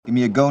Give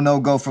me a go, no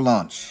go for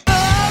launch.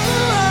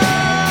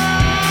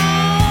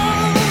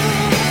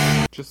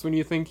 Just when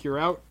you think you're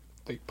out,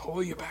 they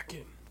pull you back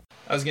in.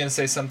 I was going to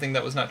say something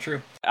that was not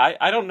true.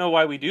 I don't know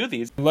why we do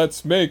these.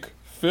 Let's make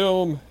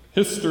film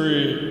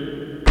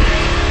history.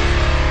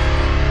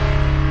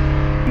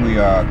 We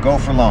are go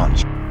for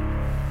launch.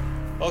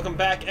 Welcome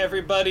back,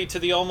 everybody, to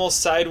the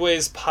Almost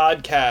Sideways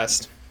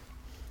podcast.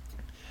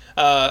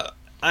 I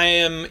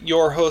am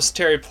your host,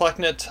 Terry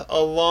Plucknett.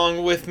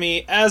 Along with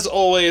me, as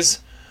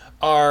always,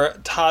 are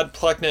Todd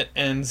Plucknett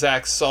and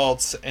Zach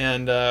Saltz.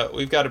 And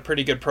we've got a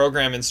pretty good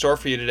program in store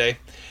for you today,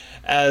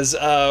 as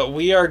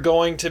we are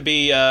going to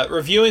be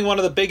reviewing one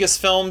of the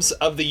biggest films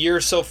of the year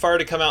so far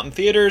to come out in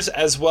theaters,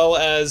 as well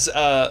as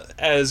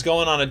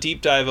going on a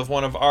deep dive of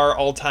one of our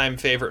all-time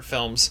favorite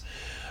films.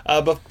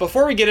 But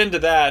before we get into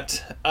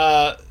that,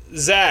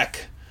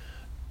 Zach,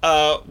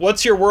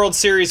 what's your World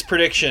Series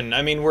prediction?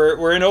 I mean,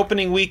 we're in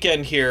opening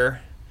weekend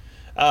here.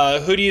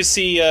 Who do you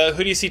see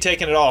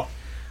taking it all?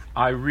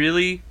 I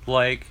really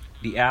like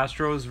the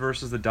Astros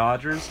versus the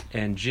Dodgers,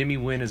 and Jimmy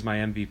Wynn is my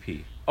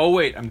MVP. Oh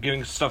wait, I'm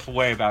giving stuff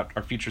away about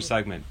our future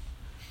segment.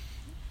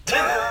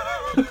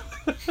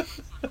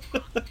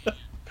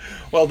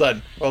 Well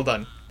done.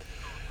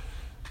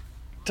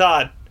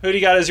 Todd, who do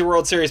you got as your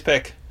World Series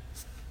pick?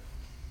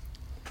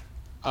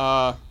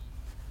 I'm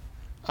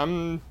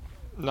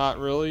not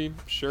really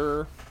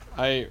sure.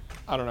 I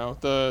don't know.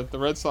 The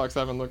Red Sox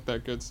haven't looked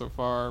that good so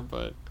far,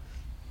 but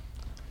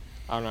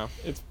I don't know.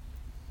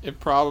 It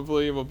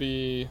probably will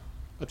be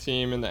a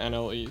team in the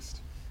NL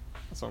East.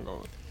 That's what I'm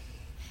going with.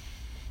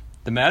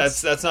 The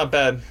Mets? That's not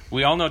bad.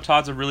 We all know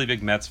Todd's a really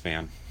big Mets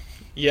fan.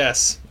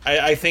 Yes.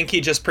 I think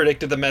he just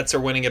predicted the Mets are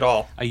winning it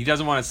all. He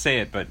doesn't want to say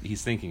it, but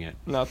he's thinking it.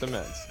 Not the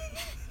Mets.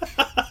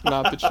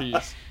 Not the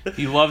cheese.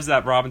 He loves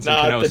that Robinson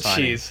Cano Not the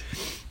signing. cheese.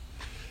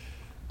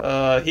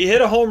 He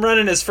hit a home run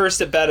in his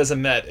first at bat as a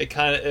Met. It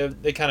kind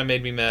of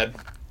made me mad,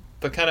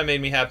 but kind of made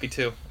me happy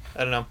too.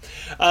 I don't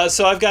know.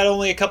 So I've got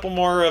only a couple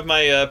more of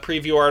my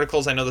preview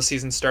articles. I know the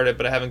season started,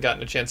 but I haven't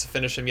gotten a chance to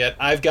finish them yet.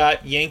 I've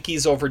got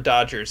Yankees over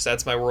Dodgers.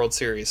 That's my World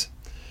Series.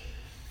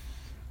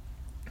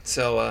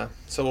 So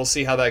we'll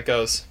see how that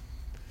goes.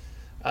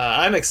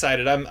 I'm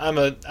excited. I'm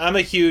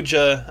a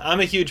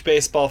huge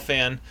baseball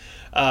fan.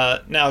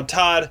 Now,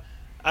 Todd,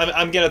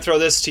 I'm gonna throw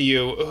this to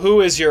you.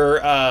 Who is your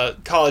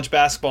college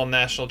basketball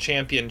national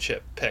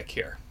championship pick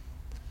here?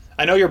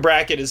 I know your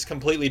bracket is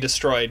completely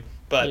destroyed,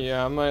 but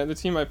yeah, the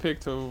team I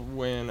picked to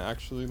win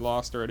actually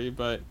lost already.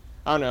 But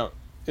I don't know.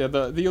 Yeah,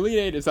 the Elite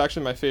Eight is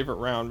actually my favorite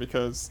round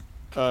because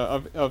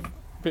of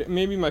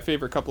maybe my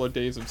favorite couple of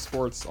days of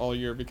sports all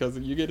year, because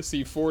you get to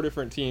see 4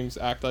 different teams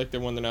act like they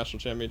won the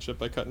national championship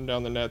by cutting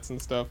down the nets and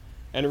stuff.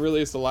 And it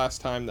really is the last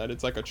time that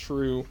it's like a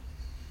true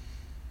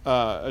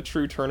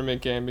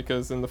tournament game,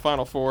 because in the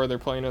Final Four they're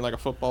playing in like a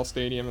football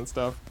stadium and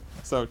stuff.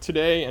 So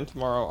today and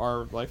tomorrow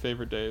are my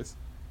favorite days.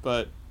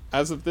 But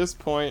as of this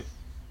point,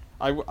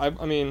 I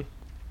mean,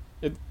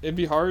 it'd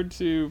be hard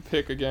to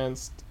pick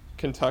against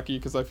Kentucky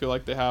because I feel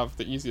like they have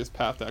the easiest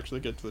path to actually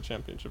get to the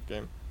championship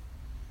game.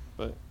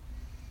 But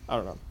I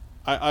don't know.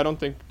 I don't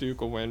think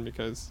Duke will win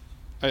because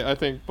I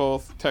think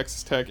both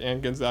Texas Tech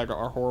and Gonzaga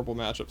are horrible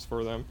matchups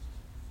for them.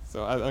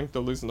 So I think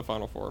they'll lose in the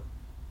Final Four.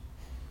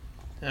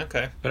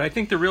 okay. But I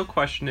think the real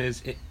question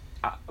is,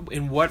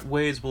 in what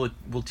ways will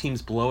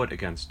teams blow it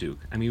against Duke?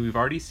 I mean, we've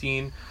already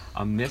seen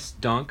a missed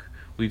dunk.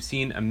 We've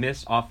seen a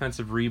missed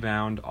offensive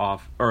rebound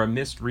off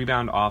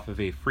of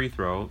a free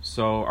throw.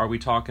 So are we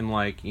talking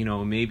like,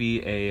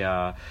 maybe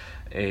a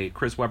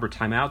Chris Webber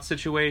timeout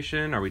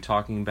situation? Are we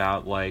talking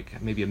about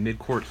like maybe a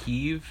midcourt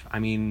heave? I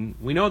mean,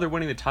 we know they're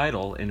winning the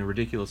title in a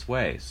ridiculous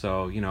way.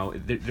 So,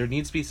 there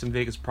needs to be some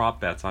Vegas prop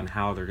bets on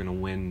how they're going to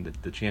win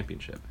the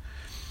championship,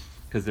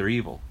 because they're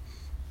evil.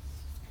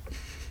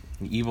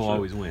 And evil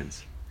always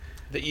wins.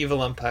 The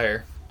evil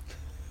empire.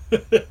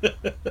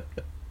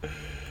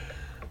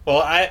 Well,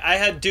 I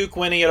had Duke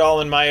winning it all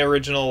in my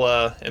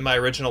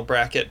original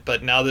bracket,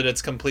 but now that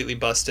it's completely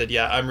busted,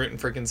 yeah, I'm rooting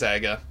for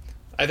Gonzaga.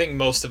 I think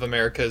most of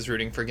America is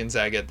rooting for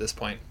Gonzaga at this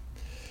point.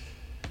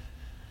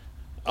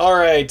 All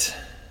right,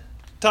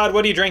 Todd,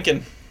 what are you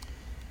drinking?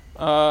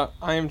 I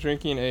am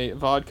drinking a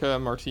vodka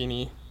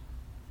martini.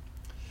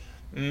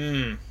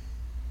 It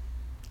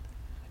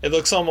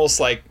looks almost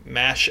like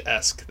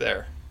MASH-esque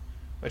there.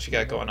 What you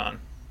got going on?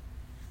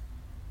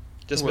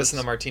 Just missing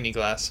the martini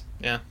glass.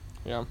 Yeah.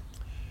 Yeah.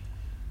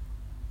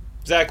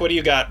 Zach, what do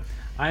you got?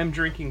 I am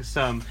drinking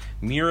some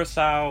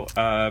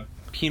Murasau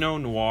Pinot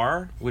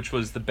Noir, which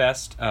was the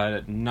best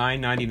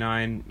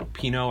 $9.99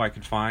 Pinot I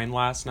could find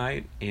last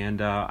night.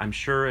 And I'm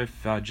sure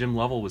if Jim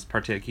Lovell was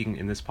partaking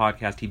in this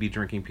podcast, he'd be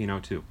drinking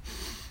Pinot too.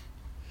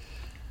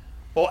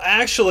 Well,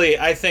 actually,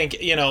 I think,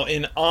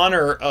 in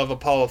honor of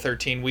Apollo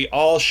 13, we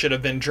all should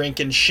have been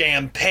drinking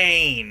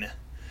champagne.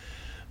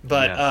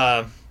 But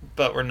Yes.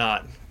 But we're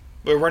not.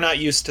 We're not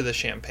used to the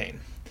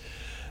champagne.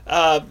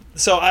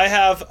 So I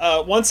have,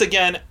 once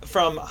again,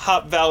 from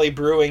Hop Valley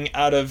Brewing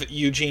out of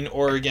Eugene,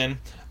 Oregon,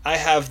 I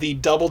have the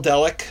Double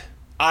Delic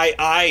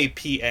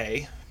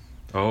IIPA.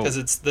 Oh. because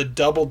it's the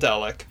Double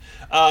Delic.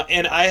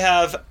 And I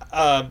have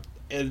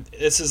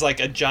this is like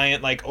a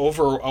giant, like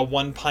over a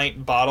 1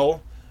 pint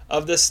bottle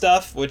of this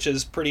stuff, which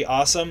is pretty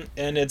awesome,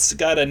 and it's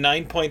got a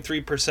 9.3%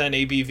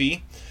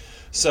 ABV.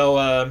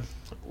 So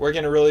we're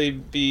gonna really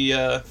be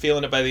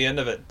feeling it by the end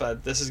of it.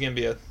 But this is gonna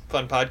be a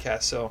fun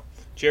podcast. So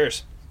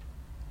cheers.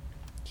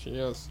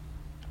 Cheers.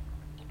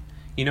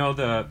 You know,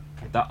 the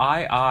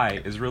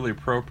II is really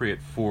appropriate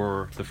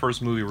for the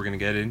first movie we're going to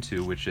get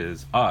into, which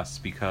is Us,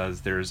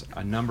 because there's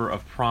a number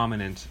of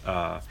prominent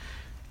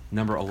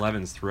number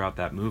 11s throughout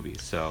that movie.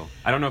 So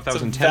I don't know if that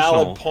It's was a valid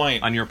intentional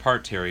point. on your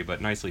part, Terry,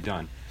 but nicely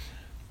done.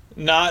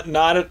 Not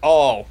at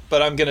all,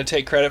 but I'm gonna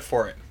take credit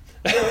for it.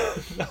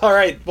 All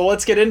right, well,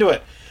 let's get into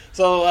it.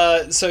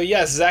 So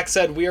yes, Zach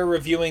said we are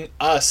reviewing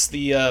Us,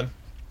 the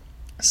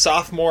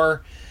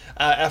sophomore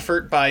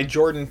effort by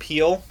Jordan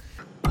Peele.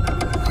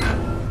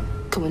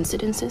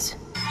 Coincidences?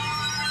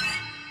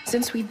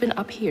 Since we've been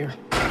up here,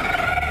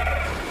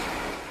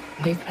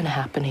 they've been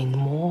happening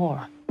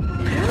more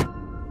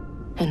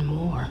and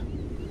more.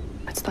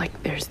 It's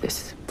like there's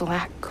this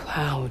black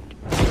cloud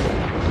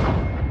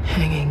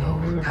hanging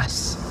over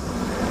us.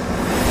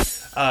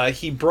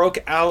 He broke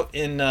out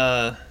in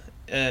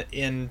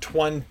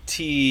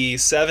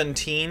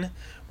 2017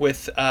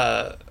 with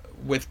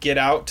Get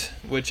Out,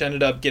 which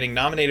ended up getting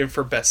nominated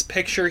for Best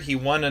Picture. He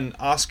won an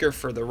Oscar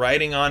for the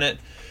writing on it.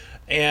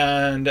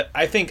 And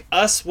I think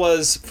Us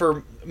was,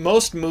 for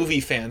most movie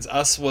fans,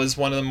 Us was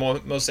one of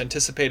the most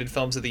anticipated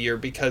films of the year,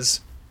 because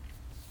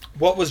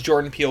what was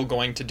Jordan Peele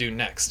going to do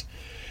next?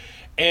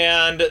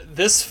 And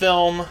this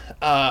film,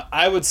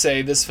 I would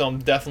say this film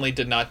definitely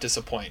did not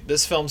disappoint.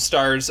 This film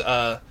stars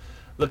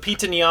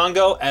Lupita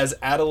Nyong'o as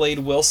Adelaide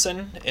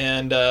Wilson,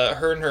 and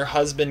her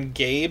husband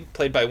Gabe,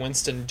 played by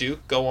Winston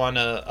Duke, go on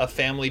a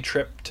family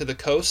trip to the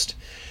coast.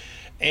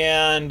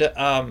 And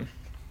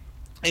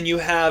you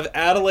have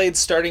Adelaide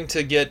starting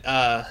to get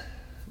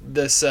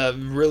this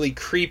really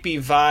creepy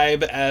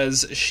vibe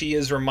as she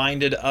is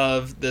reminded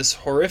of this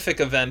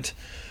horrific event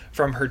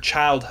from her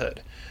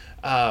childhood,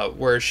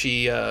 where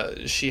she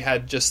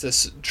had just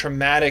this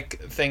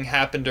traumatic thing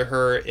happen to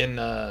her in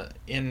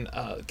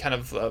kind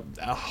of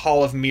a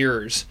hall of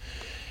mirrors,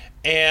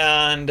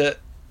 and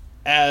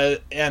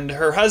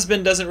her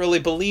husband doesn't really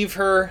believe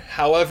her.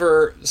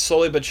 However,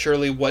 slowly but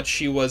surely, what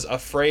she was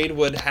afraid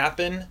would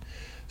happen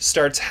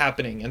starts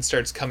happening and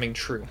starts coming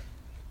true.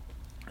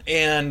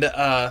 And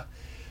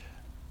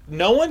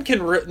no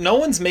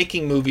one's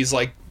making movies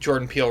like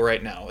Jordan Peele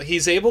right now.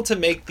 He's able to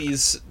make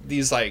these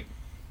like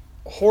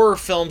horror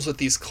films with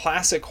these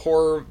classic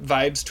horror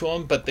vibes to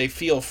them, but they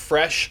feel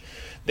fresh,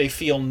 they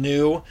feel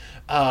new.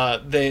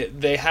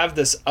 They have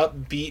this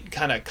upbeat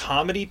kind of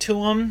comedy to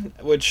them,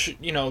 which,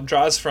 you know,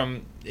 draws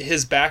from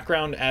his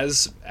background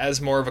as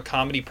more of a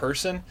comedy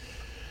person.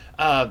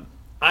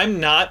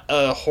 I'm not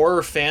a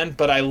horror fan,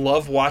 but I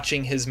love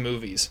watching his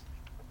movies.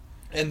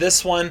 And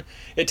this one,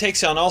 it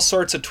takes you on all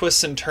sorts of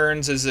twists and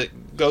turns as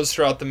it goes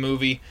throughout the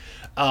movie.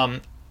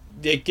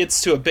 It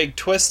gets to a big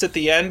twist at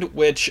the end,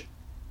 which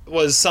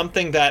was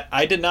something that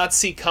I did not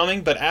see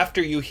coming, but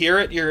after you hear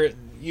it,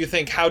 you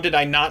think, how did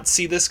I not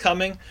see this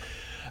coming?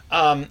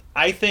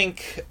 I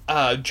think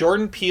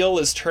Jordan Peele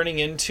is turning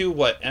into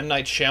what M.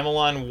 Night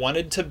Shyamalan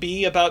wanted to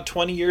be about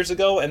 20 years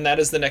ago, and that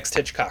is the next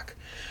Hitchcock.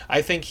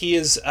 I think he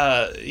is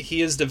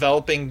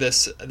developing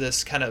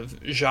this kind of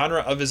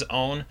genre of his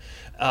own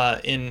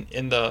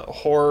in the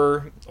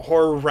horror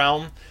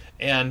realm,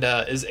 and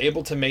is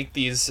able to make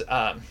these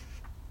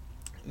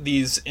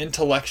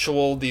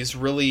intellectual, these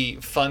really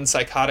fun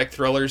psychotic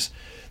thrillers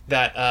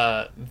that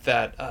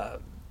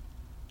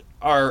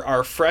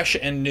are fresh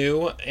and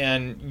new,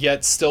 and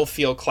yet still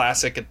feel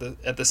classic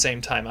at the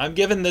same time. I'm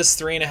giving this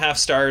 3.5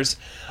 stars.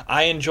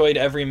 I enjoyed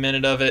every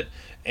minute of it,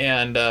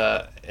 and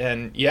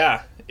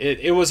yeah,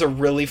 it was a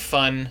really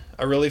fun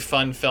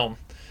film.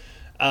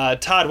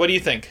 Todd, what do you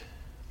think?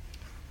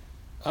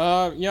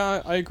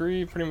 Yeah, I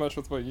agree pretty much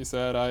with what you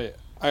said. I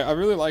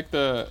really like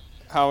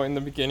how in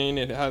the beginning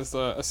it has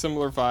a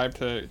similar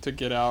vibe to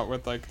Get Out,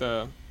 with like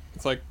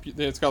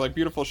it's got like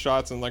beautiful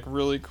shots and like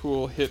really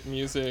cool hit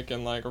music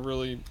and like a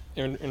really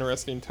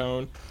interesting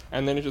tone,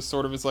 and then it just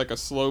sort of is like a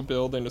slow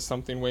build into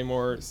something way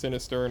more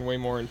sinister and way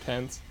more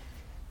intense.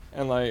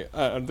 And like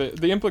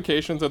the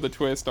implications of the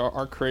twist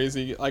are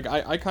crazy. Like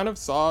I kind of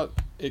saw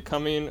it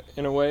coming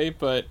in a way,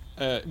 but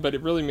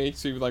it really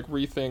makes you like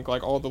rethink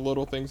like all the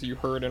little things you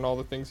heard and all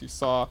the things you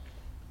saw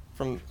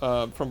from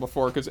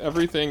before, because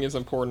everything is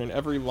important and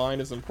every line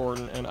is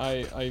important. And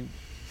I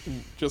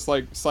just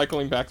like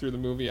cycling back through the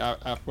movie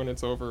after when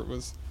it's over, it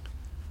was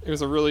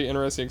a really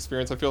interesting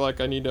experience. I feel like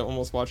I need to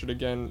almost watch it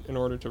again in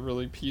order to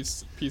really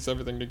piece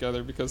everything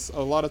together, because a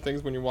lot of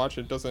things when you watch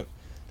it doesn't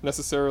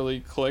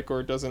necessarily click,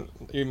 or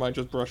you might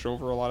just brush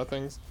over a lot of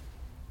things.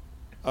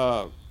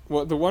 Well,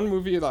 the one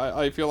movie that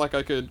I feel like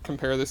I could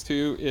compare this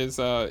to is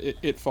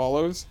It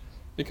Follows,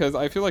 because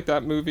I feel like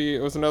that movie,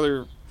 it was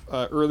another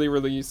early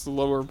release,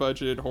 lower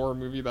budget horror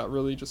movie that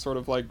really just sort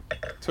of like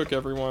took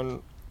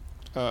everyone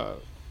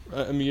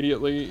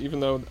immediately, even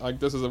though like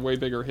this is a way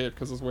bigger hit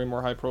because it's way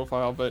more high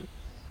profile. But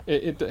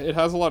it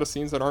has a lot of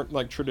scenes that aren't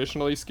like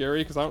traditionally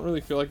scary, because I don't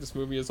really feel like this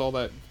movie is all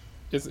that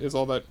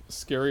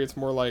scary. It's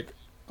more like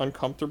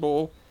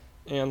uncomfortable,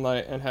 and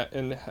like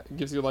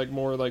gives you like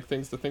more like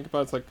things to think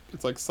about.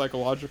 It's like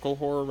psychological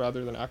horror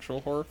rather than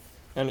actual horror,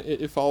 and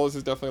it follows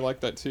is definitely like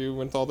that too.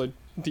 With all the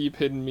deep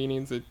hidden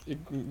meanings, it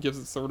gives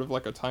it sort of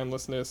like a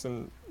timelessness,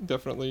 and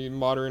definitely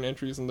modern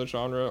entries in the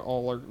genre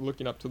all are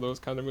looking up to those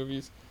kind of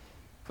movies.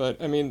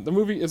 But I mean, the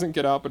movie isn't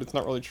Get Out, but it's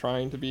not really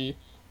trying to be.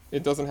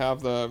 It doesn't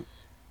have the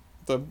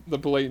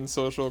blatant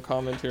social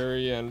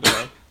commentary and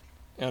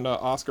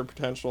Oscar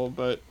potential,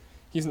 but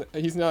he's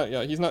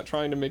not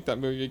trying to make that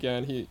movie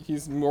again.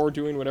 He's more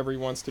doing whatever he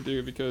wants to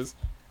do, because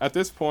at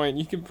this point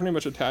you can pretty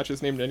much attach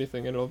his name to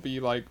anything and it'll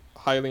be like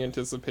highly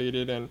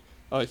anticipated and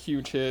a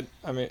huge hit.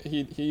 I mean,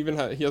 he even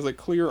he has a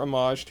clear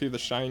homage to The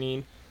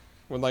Shining,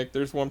 when like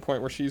there's one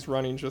point where she's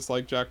running just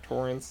like Jack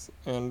Torrance,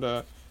 and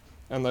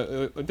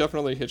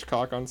definitely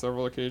Hitchcock on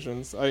several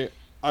occasions.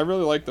 I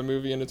really like the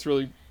movie, and it's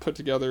really put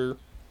together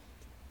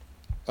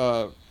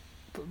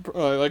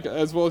like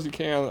as well as you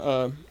can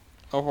a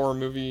horror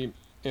movie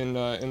in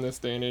this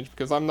day and age,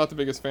 because I'm not the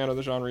biggest fan of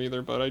the genre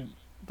either, but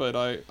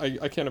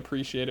I can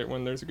appreciate it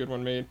when there's a good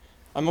one made.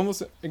 I'm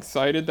almost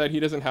excited that he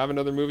doesn't have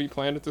another movie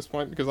planned at this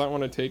point, because I don't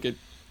want to take it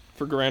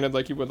for granted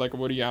like you would like a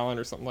Woody Allen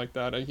or something like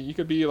that. He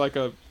could be like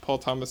a Paul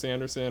Thomas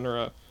Anderson or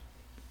a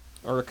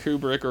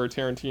Kubrick or a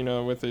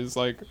Tarantino with his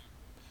like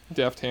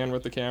deft hand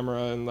with the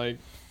camera and like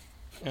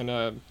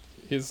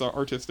his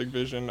artistic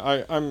vision.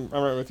 I'm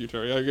right with you,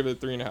 Terry. I give it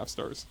 3.5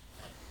 stars.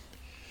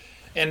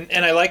 And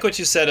I like what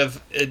you said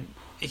of it.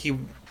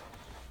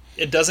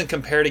 It doesn't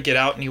compare to Get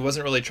Out, and he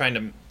wasn't really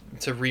trying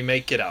to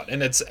remake Get Out,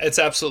 and it's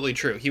absolutely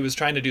true. He was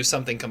trying to do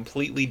something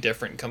completely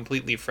different,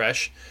 completely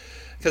fresh,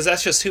 because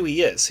that's just who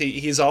he is.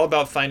 He's all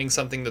about finding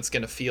something that's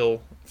going to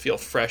feel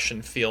fresh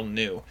and feel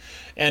new.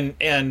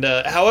 And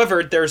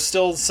however, there's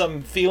still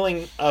some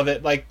feeling of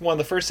it. Like, one of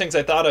the first things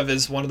I thought of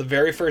is one of the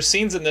very first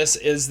scenes in this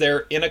is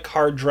they're in a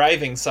car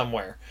driving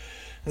somewhere.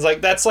 It's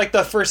like, that's like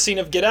the first scene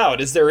of Get Out,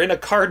 is they're in a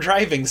car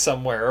driving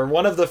somewhere, or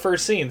one of the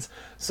first scenes.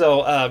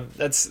 So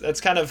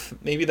that's kind of,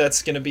 maybe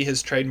that's going to be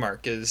his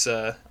trademark, is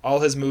all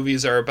his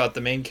movies are about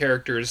the main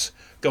characters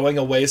going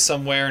away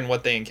somewhere and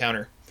what they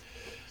encounter.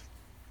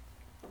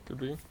 Could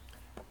be.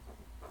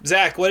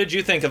 Zach, what did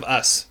you think of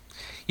Us?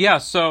 Yeah,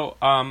 so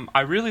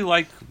I really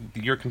like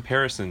your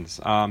comparisons,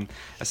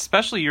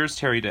 especially yours,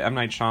 Terry, to M.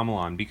 Night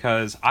Shyamalan,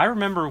 because I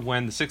remember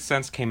when The Sixth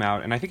Sense came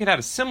out, and I think it had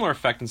a similar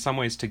effect in some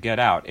ways to Get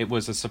Out. It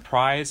was a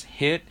surprise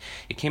hit.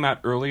 It came out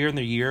earlier in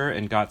the year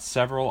and got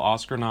several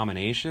Oscar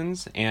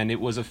nominations, and it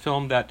was a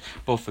film that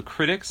both the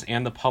critics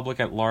and the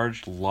public at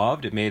large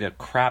loved. It made a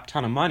crap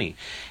ton of money.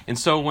 And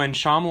so when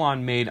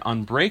Shyamalan made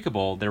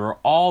Unbreakable, there were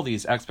all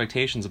these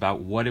expectations about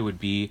what it would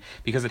be,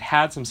 because it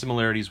had some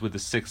similarities with The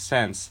Sixth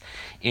Sense,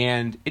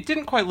 and it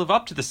didn't quite live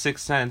up to The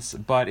Sixth Sense,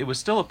 but it was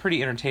still a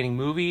pretty entertaining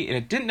movie, and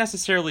it didn't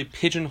necessarily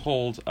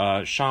pigeonhole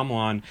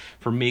Shyamalan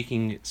for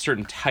making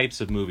certain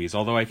types of movies,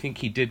 although I think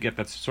he did get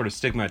that sort of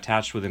stigma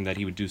attached with him that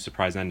he would do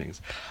surprise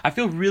endings. I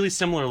feel really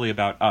similarly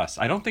about Us.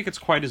 I don't think it's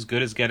quite as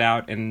good as Get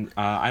Out, and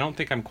I don't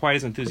think I'm quite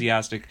as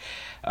enthusiastic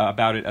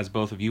about it as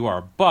both of you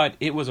are, but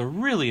it was a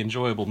really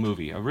enjoyable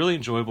movie, a really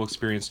enjoyable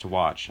experience to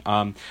watch.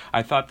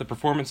 I thought the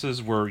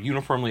performances were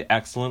uniformly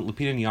excellent.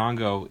 Lupita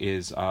Nyong'o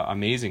is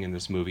amazing in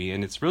this movie,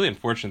 and it's really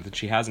unfortunate that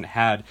she hasn't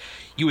had,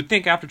 you would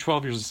think after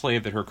 12 Years a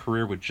Slave that her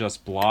career would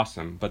just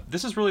blossom, but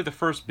this is really the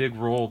first big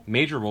role,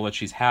 major role that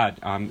she's had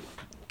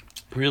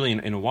really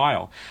in a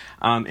while.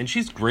 And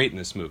she's great in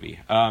this movie.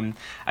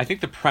 I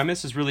think the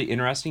premise is really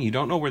interesting. You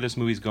don't know where this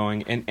movie's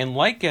going. And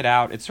like Get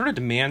Out, it sort of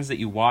demands that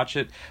you watch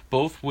it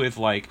both with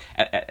like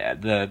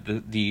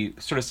the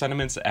sort of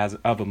sentiments as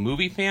of a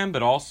movie fan,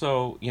 but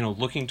also, you know,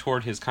 looking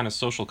toward his kind of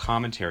social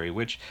commentary,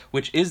 which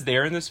is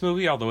there in this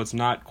movie, although it's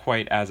not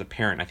quite as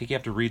apparent. I think you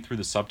have to read through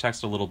the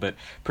subtext a little bit,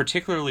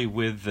 particularly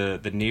with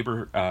the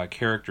neighbor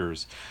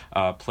characters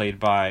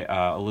played by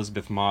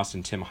Elizabeth Moss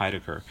and Tim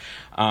Heidecker.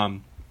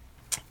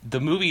 The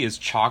movie is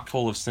chock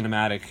full of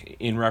cinematic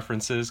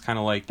in-references, kind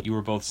of like you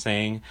were both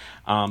saying,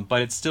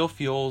 but it still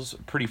feels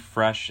pretty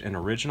fresh and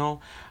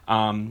original.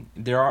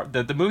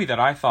 The movie that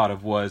I thought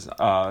of was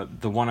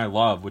The One I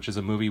Love, which is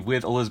a movie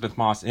with Elizabeth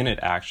Moss in it,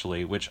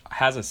 actually, which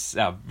has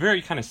a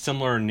very kind of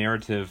similar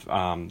narrative,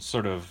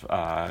 sort of,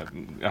 I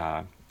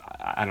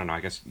don't know, I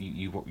guess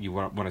you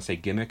want to say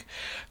gimmick,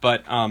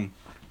 but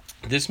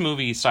this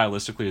movie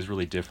stylistically is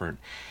really different.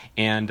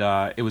 And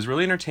it was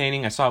really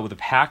entertaining. I saw it with a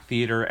packed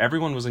theater.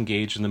 Everyone was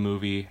engaged in the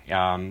movie.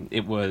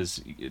 It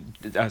was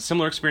a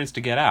similar experience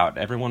to Get Out.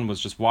 Everyone was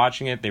just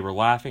watching it. They were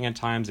laughing at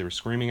times. They were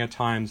screaming at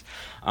times.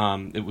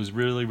 It was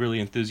really, really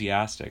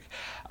enthusiastic.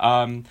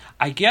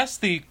 I guess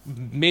the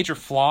major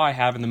flaw I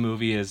have in the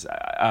movie is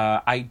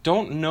I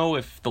don't know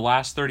if the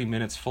last 30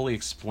 minutes fully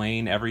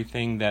explain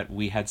everything that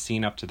we had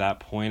seen up to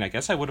that point. I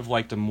guess I would have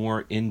liked a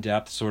more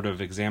in-depth sort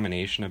of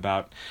examination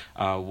about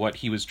what what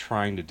he was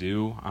trying to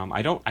do.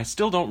 I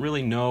still don't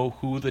really know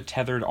who the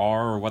tethered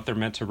are or what they're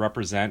meant to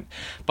represent,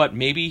 but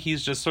maybe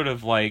he's just sort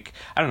of like,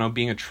 I don't know,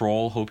 being a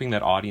troll, hoping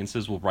that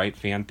audiences will write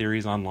fan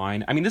theories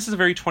online. I mean, this is a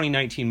very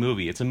 2019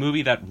 movie. It's a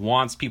movie that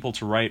wants people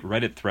to write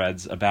Reddit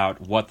threads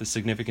about what the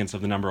significance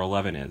of the number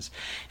 11 is.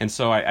 And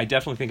so I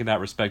definitely think in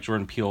that respect,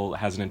 Jordan Peele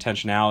has an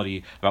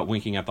intentionality about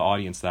winking at the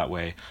audience that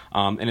way.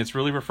 And it's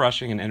really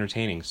refreshing and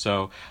entertaining.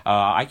 So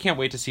I can't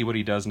wait to see what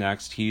he does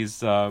next.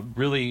 He's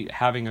really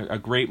having a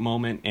great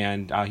moment,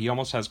 and he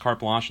almost has carte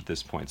blanche at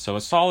this point. So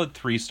a solid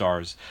 3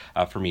 stars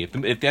for me.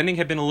 If the ending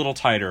had been a little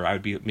tighter, I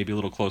would be maybe a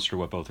little closer to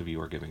what both of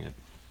you are giving it.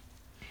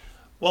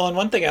 Well, and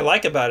one thing I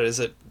like about it is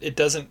that it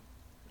doesn't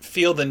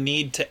feel the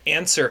need to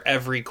answer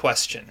every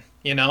question.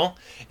 You know,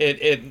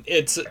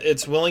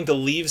 it's willing to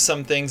leave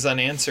some things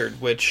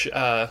unanswered, which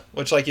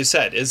like you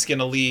said is going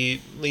to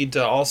lead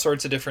to all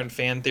sorts of different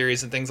fan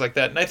theories and things like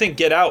that. And I think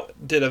Get Out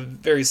did a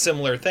very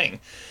similar thing.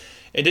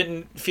 It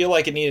didn't feel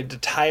like it needed to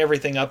tie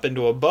everything up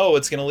into a bow.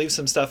 It's going to leave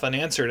some stuff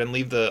unanswered and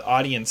leave the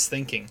audience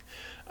thinking.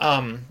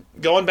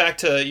 Going back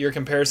to your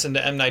comparison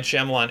to M. Night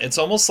Shyamalan, it's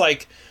almost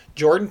like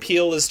Jordan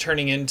Peele is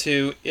turning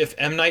into if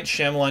M. Night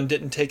Shyamalan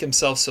didn't take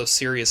himself so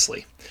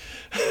seriously.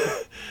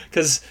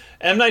 Because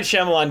M. Night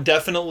Shyamalan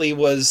definitely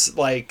was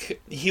like,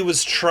 he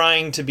was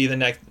trying to be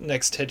the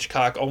next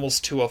Hitchcock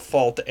almost to a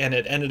fault, and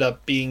it ended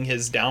up being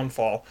his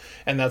downfall.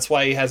 And that's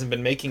why he hasn't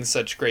been making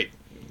such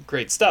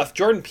great stuff.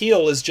 Jordan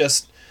Peele is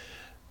just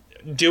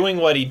doing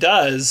what he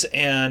does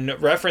and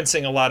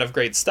referencing a lot of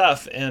great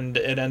stuff, and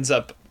it ends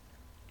up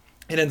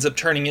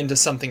turning into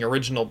something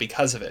original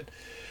because of it.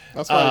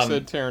 That's why I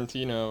said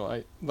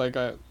Tarantino.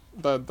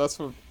 That's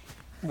what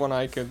one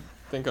I could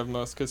think of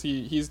most, because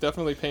he's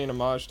definitely paying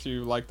homage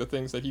to like the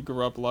things that he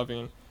grew up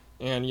loving,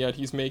 and yet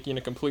he's making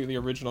a completely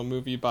original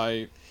movie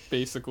by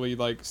basically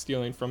like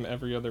stealing from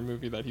every other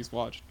movie that he's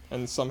watched,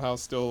 and somehow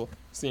still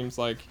seems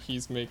like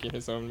he's making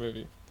his own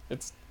movie.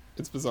 It's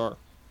bizarre,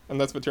 and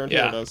that's what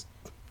Tarantino does.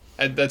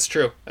 That's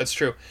true.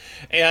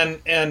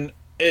 And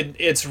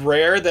it's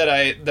rare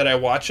that I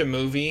watch a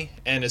movie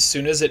and as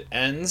soon as it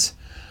ends,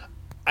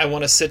 I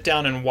want to sit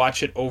down and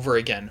watch it over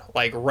again,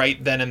 like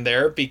right then and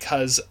there,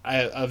 because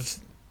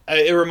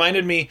it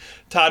reminded me,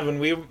 Todd, when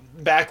we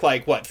back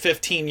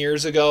 15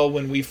 years ago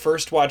when we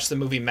first watched the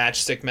movie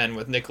Matchstick Men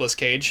with Nicolas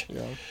Cage.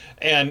 Yeah.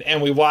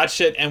 And we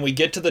watched it and we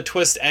get to the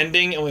twist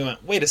ending and we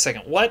went, wait a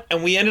second, what?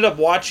 And we ended up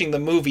watching the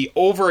movie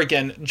over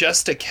again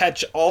just to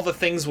catch all the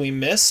things we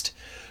missed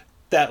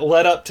that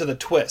led up to the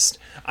twist.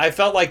 I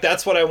felt like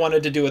that's what I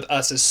wanted to do with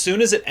Us. As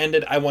soon as it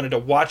ended, I wanted to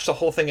watch the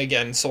whole thing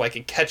again so I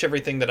could catch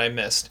everything that I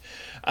missed.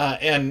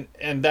 And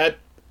that,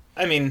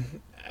 I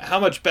mean, how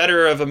much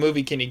better of a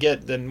movie can you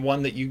get than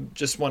one that you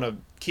just want to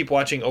keep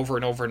watching over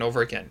and over and over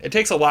again? It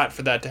takes a lot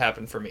for that to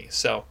happen for me.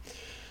 So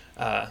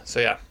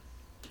yeah.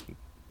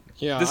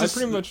 Yeah, I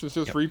pretty much was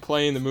just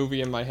replaying the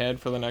movie in my head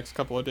for the next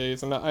couple of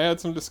days, and I had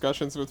some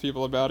discussions with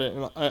people about it,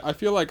 and I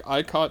feel like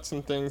I caught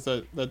some things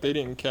that they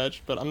didn't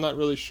catch, but I'm not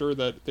really sure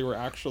that they were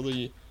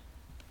actually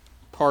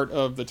part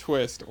of the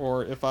twist,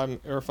 or if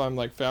I'm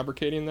like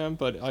fabricating them,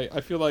 but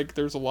I feel like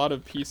there's a lot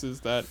of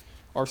pieces that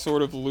are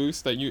sort of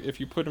loose that if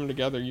you put them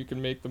together, you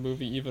can make the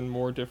movie even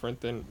more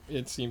different than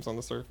it seems on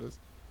the surface.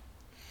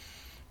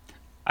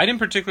 I didn't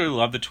particularly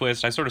love the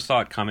twist. I sort of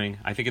saw it coming.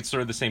 I think it's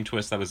sort of the same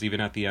twist that was even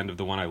at the end of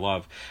the one I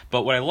love.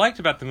 But what I liked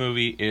about the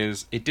movie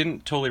is it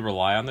didn't totally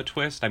rely on the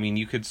twist. I mean,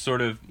 you could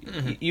sort of,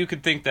 you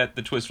could think that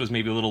the twist was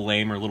maybe a little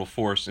lame or a little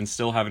forced and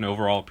still have an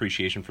overall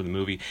appreciation for the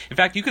movie. In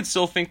fact, you could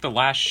still think the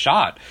last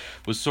shot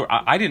was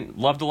I didn't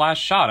love the last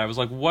shot. I was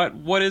like,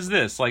 what is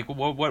this? Like,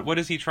 what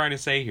is he trying to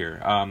say here?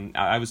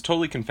 I was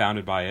totally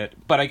confounded by it,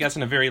 but I guess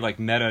in a very like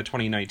meta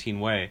 2019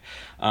 way.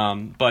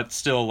 But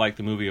still like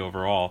the movie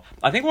overall.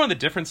 I think one of the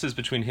differences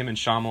between him and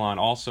Shyamalan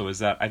also is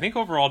that I think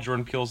overall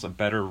Jordan Peele's a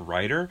better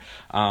writer.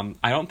 I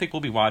don't think we'll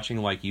be watching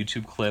like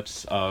YouTube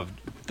clips of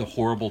the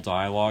horrible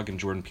dialogue in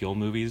Jordan Peele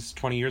movies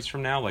 20 years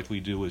from now like we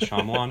do with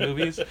Shyamalan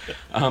movies.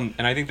 And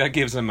I think that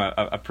gives him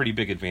a pretty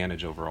big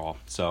advantage overall.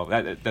 So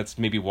that's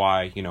maybe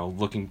why,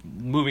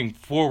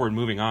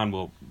 moving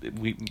on,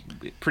 we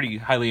pretty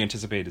highly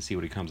anticipate to see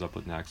what he comes up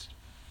with next.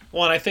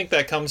 Well, and I think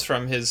that comes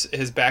from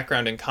his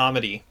background in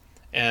comedy.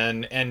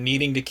 And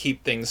needing to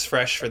keep things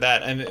fresh for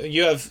that. And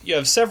you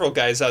have several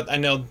guys out. I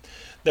know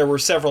there were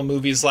several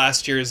movies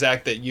last year,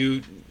 Zach,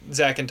 that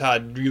Zach and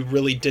Todd, you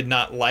really did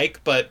not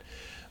like. But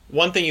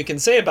one thing you can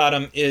say about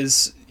them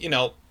is,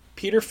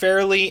 Peter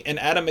Farrelly and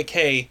Adam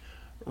McKay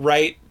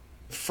write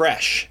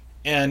fresh.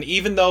 And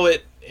even though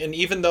it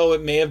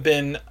may have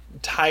been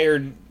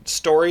tired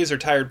stories or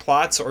tired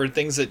plots or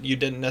things that you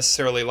didn't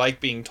necessarily like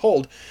being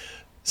told,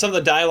 some of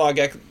the dialogue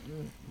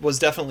was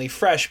definitely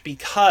fresh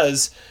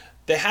because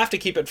they have to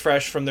keep it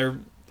fresh from their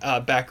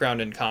background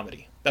in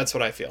comedy. That's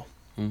what I feel.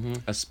 Mm-hmm.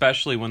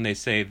 Especially when they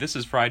say, "This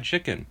is fried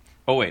chicken."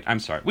 Oh, wait, I'm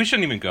sorry. We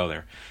shouldn't even go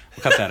there.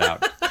 We'll cut that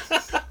out.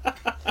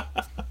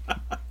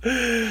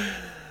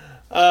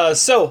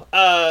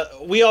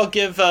 We all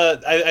give...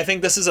 I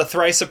think this is a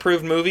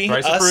thrice-approved movie.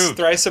 Thrice approved.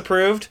 Thrice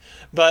approved.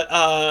 But,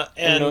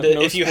 and no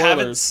if you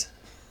spoilers.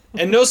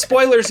 And no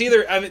spoilers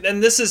either. I mean,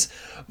 and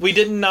we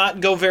did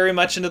not go very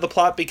much into the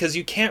plot because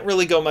you can't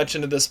really go much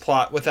into this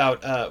plot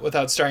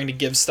without starting to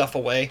give stuff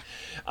away.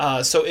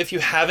 So if you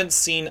haven't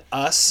seen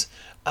Us,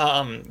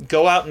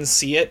 go out and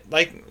see it.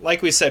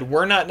 Like we said,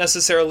 we're not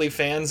necessarily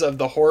fans of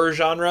the horror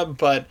genre,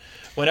 but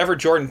whenever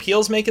Jordan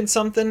Peele's making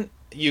something,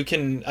 you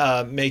can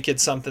make it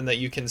something that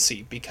you can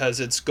see because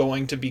it's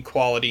going to be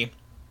quality,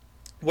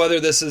 whether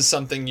this is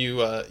something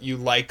you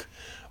like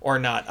or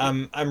not.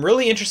 I'm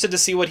really interested to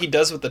see what he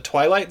does with The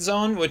Twilight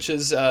Zone, which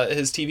is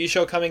his TV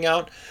show coming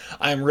out.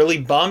 I'm really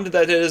bummed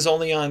that it is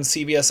only on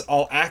CBS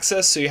All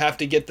Access, so you have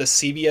to get the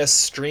CBS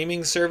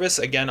streaming service.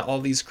 Again, all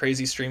these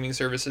crazy streaming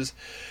services.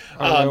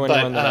 I don't know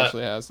anyone that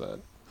actually has that.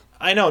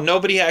 I know,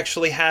 nobody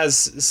actually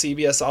has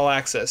CBS All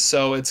Access,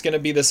 so it's going to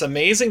be this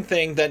amazing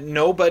thing that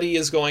nobody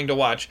is going to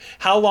watch.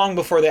 How long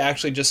before they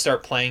actually just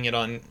start playing it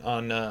on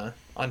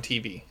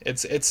TV?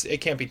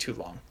 It can't be too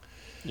long.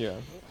 Yeah,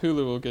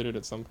 Hulu will get it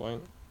at some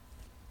point.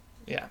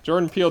 Yeah.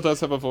 Jordan Peele does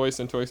have a voice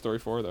in Toy Story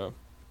 4, though.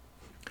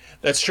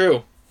 That's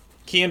true.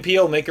 Key and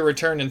Peele make a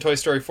return in Toy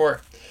Story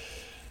 4.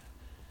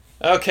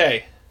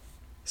 Okay.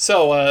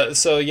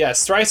 So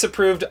yes, thrice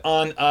approved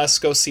on Us.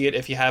 Go see it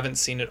if you haven't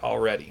seen it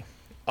already.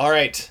 All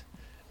right.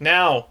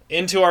 Now,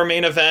 into our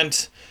main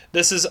event.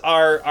 This is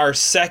our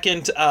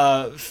second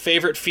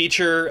favorite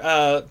feature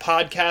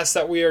podcast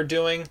that we are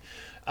doing.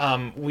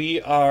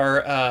 We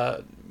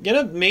are going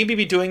to maybe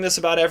be doing this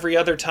about every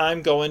other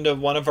time, go into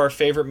one of our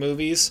favorite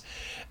movies.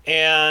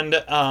 And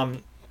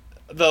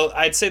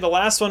I'd say the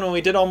last one when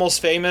we did Almost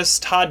Famous,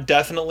 Todd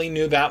definitely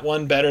knew that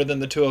one better than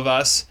the two of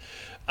us.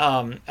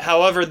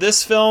 However,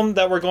 this film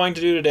that we're going to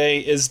do today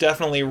is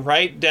definitely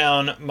right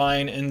down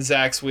mine and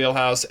Zach's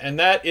wheelhouse, and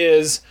that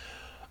is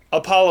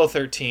Apollo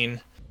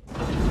 13.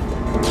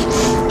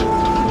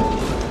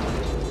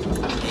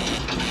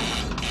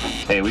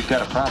 Hey, we've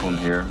got a problem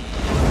here.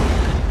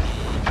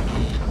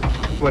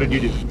 What did you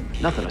do?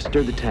 Nothing. I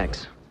stirred the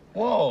tanks.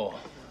 Whoa.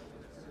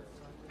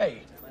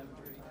 Hey.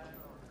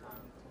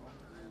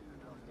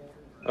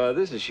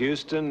 This is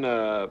Houston.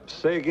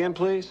 Say again,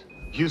 please.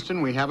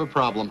 Houston, we have a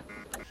problem.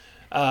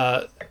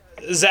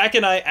 Zach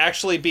and I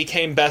actually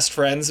became best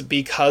friends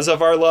because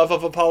of our love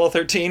of Apollo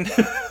 13.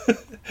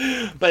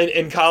 But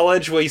in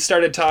college, we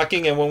started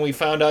talking, and when we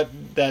found out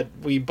that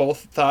we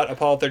both thought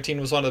Apollo 13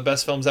 was one of the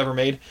best films ever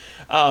made,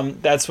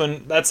 that's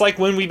like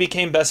when we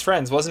became best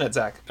friends, wasn't it,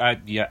 Zach?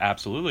 Yeah,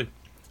 absolutely.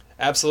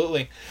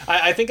 Absolutely.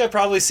 I think I've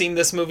probably seen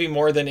this movie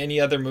more than any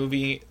other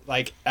movie,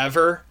 like,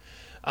 ever.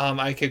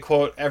 I could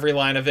quote every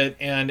line of it,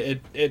 and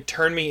it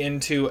turned me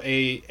into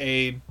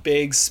a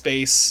big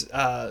space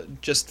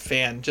just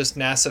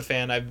NASA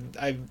fan.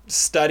 I've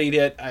studied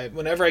it.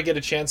 Whenever I get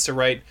a chance to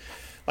write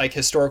like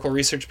historical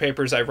research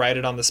papers, I write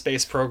it on the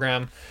space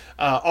program,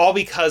 all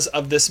because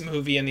of this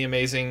movie and the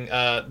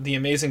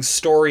amazing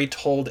story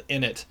told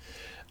in it.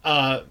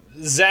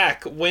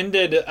 Zach, when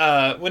did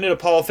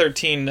Apollo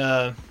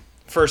 13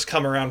 first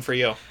come around for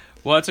you?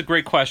 Well, that's a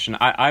great question.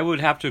 I would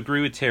have to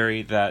agree with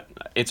Terry that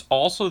it's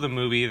also the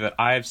movie that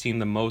I have seen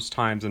the most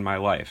times in my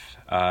life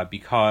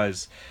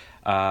because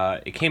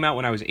it came out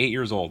when I was 8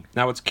 years old.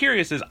 Now, what's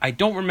curious is I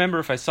don't remember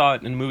if I saw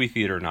it in a movie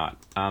theater or not.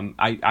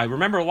 I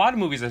remember a lot of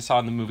movies I saw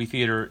in the movie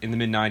theater in the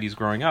mid-'90s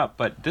growing up,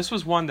 but this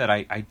was one that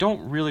I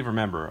don't really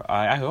remember.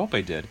 I hope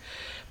I did.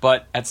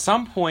 But at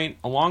some point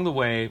along the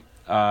way,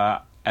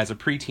 as a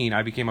preteen,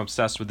 I became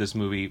obsessed with this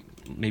movie,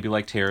 maybe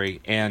like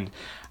Terry, and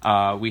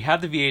we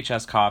had the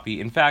VHS copy.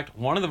 In fact,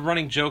 one of the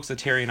running jokes that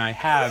Terry and I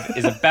have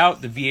is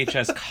about the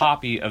VHS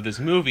copy of this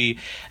movie,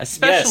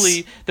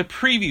 especially the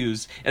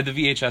previews of the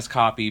VHS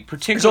copy.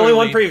 Particularly, there's only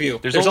one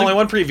preview. There's only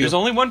one preview. There's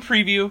only one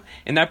preview,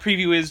 and that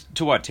preview is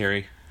to what,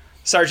 Terry?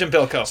 Sergeant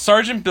Bilko.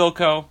 Sergeant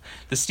Bilko,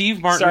 the Steve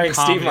Martin starring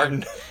comedy. Steve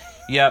Martin.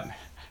 Yep,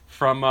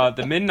 from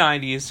the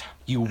mid-'90s.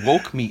 You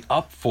woke me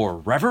up for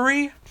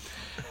reverie.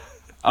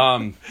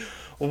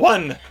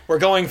 One. We're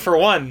going for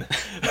one.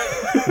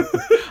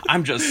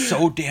 I'm just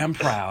so damn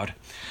proud.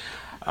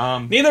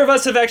 Neither of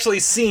us have actually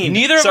seen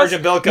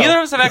Sergeant Bilko. Neither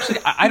of us have actually...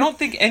 I don't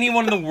think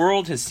anyone in the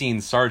world has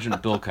seen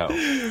Sergeant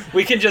Bilko.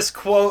 We can just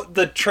quote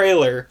the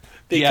trailer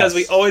because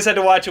we always had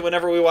to watch it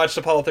whenever we watched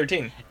Apollo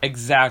 13.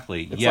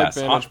 Exactly. It's yes.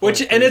 like Vantage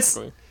Point,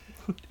 Exactly.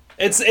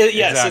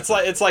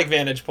 It's like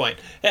Vantage Point.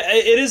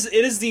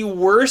 It is the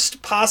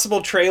worst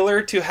possible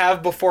trailer to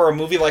have before a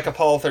movie like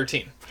Apollo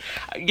 13.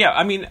 Yeah,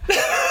 I mean,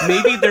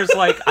 maybe there's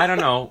like, I don't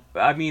know.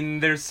 I mean,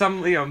 there's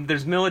some,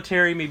 there's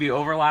military, maybe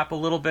overlap a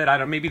little bit.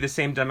 Maybe the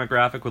same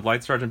demographic with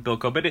Light Sergeant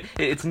Bilko, but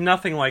it's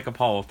nothing like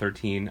Apollo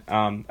 13.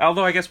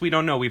 Although I guess we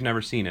don't know. We've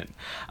never seen it.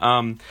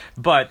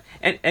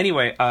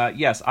 Anyway,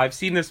 yes, I've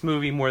seen this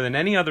movie more than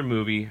any other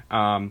movie.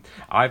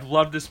 I've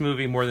loved this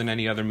movie more than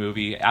any other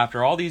movie.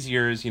 After all these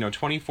years,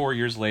 24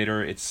 years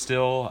later, it's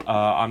still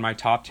on my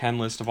top 10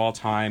 list of all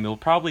time. It'll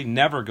probably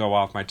never go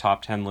off my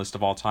top 10 list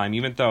of all time,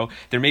 even though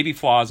there may be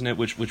flaws in it,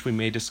 which we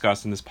may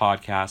discuss in this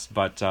podcast.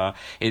 But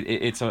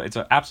it's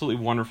an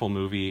absolutely wonderful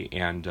movie,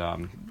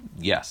 and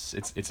yes,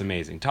 it's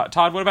amazing.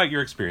 Todd, what about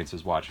your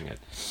experiences watching it?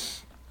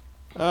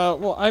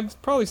 Well,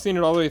 I've probably seen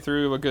it all the way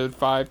through a good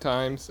 5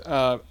 times.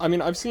 I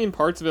mean, I've seen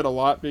parts of it a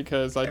lot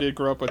because I did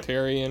grow up with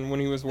Terry, and when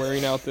he was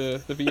wearing out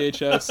the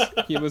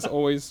VHS, he was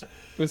always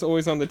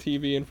on the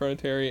TV in front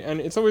of Terry,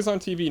 and it's always on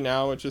TV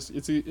now. It's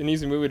an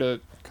easy movie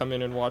to come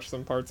in and watch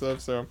some parts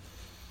of. So,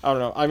 I don't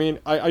know. I mean,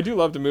 I do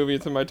love the movie.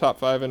 It's in my top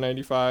 5 in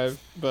 '95,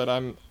 but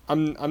I'm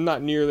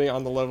not nearly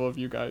on the level of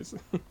you guys.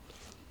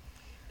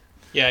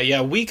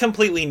 Yeah, we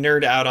completely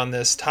nerd out on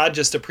this. Todd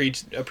just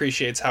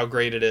appreciates how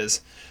great it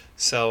is.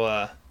 So,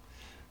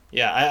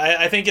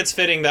 I think it's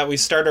fitting that we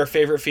start our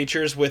favorite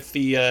features with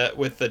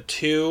the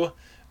 2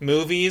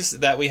 movies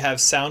that we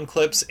have sound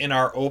clips in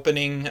our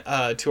opening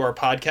to our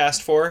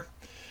podcast for,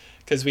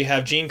 because we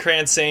have Gene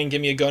Kranz saying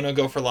 "Give me a go, no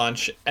go for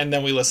launch," and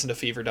then we listen to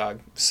Fever Dog.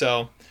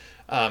 So,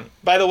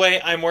 by the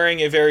way, I'm wearing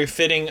a very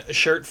fitting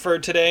shirt for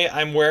today.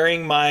 I'm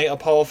wearing my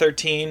Apollo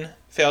 13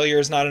 "Failure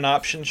is not an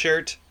option"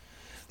 shirt.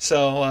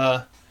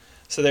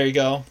 So there you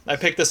go. I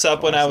picked this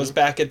up when I was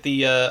back at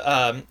the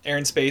Air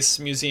and Space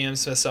Museum,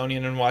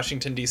 Smithsonian in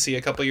Washington, D.C.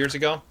 a couple years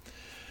ago.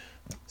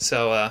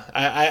 So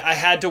I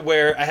had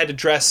to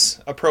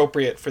dress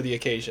appropriate for the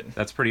occasion.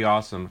 That's pretty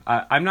awesome.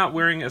 I'm not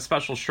wearing a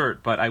special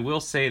shirt, but I will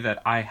say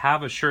that I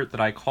have a shirt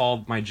that I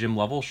called my Jim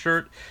Lovell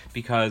shirt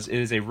because it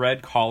is a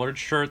red collared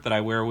shirt that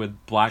I wear with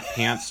black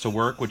pants to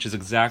work, which is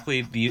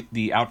exactly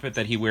the outfit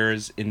that he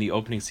wears in the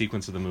opening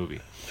sequence of the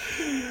movie.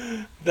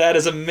 That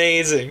is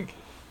amazing.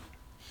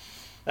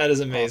 That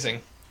is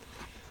amazing.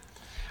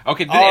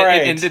 Okay, All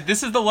right. and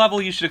this is the level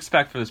you should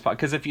expect for this podcast.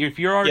 Because if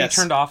you're already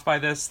turned off by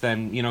this,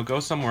 then go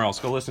somewhere else.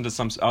 Go listen to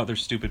some other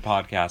stupid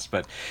podcast.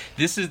 But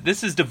this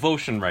is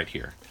devotion right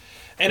here.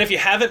 And if you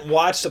haven't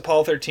watched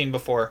Apollo 13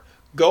 before,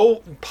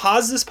 go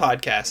pause this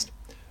podcast,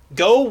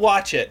 go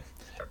watch it,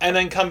 and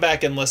then come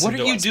back and listen to us.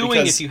 What are you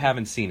doing if you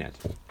haven't seen it?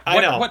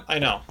 I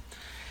know.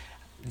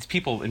 These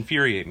people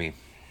infuriate me.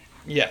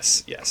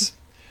 Yes.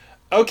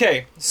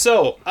 Okay,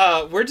 so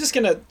we're just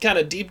going to kind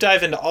of deep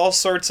dive into all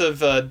sorts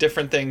of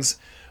different things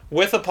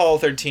with Apollo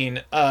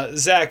 13.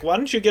 Zach, why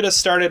don't you get us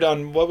started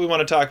on what we want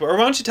to talk about? Or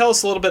why don't you tell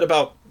us a little bit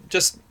about,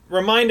 just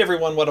remind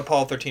everyone what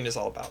Apollo 13 is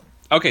all about.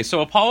 Okay,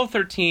 so Apollo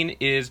 13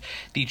 is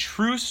the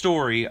true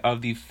story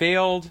of the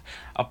failed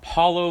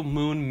Apollo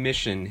moon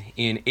mission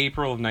in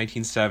April of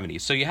 1970.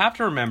 So you have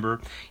to remember,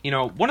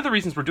 one of the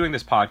reasons we're doing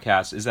this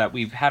podcast is that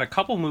we've had a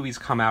couple movies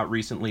come out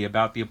recently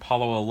about the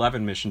Apollo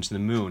 11 mission to the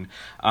moon.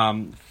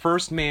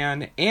 First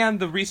Man and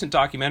the recent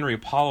documentary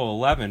Apollo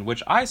 11,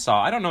 which I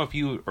saw. I don't know if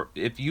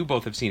you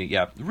both have seen it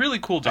yet. Really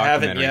cool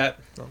documentary. I haven't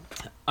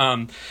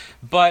yet.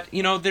 But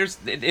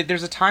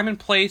there's a time and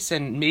place,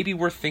 and maybe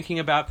we're thinking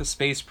about the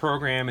space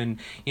program, and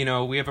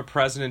we have a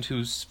president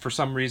who's for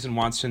some reason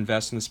wants to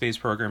invest in the space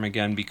program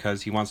again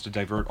because he wants to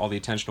divert all the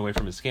attention away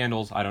from his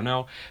scandals. I don't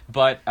know,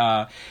 but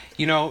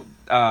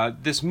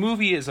this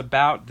movie is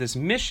about this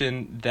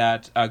mission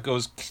that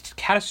goes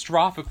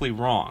catastrophically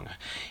wrong,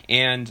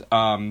 and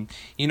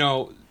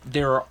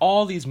there are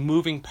all these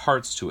moving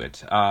parts to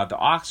it. The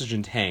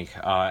oxygen tank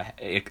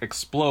it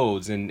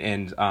explodes, and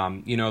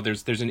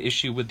there's an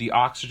issue with the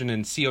oxygen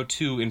and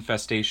CO2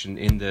 infestation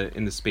in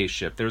the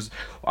spaceship. There's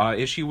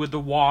issue with the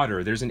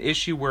water. There's an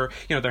issue where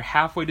they're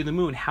halfway to the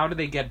moon. How do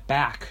they get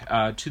back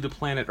to the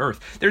planet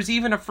Earth? There's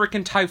even a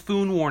freaking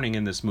typhoon warning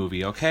in this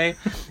movie. Okay,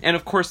 and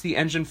of course the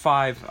Engine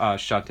 5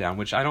 shutdown,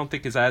 which I don't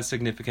think is as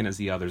significant as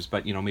the others,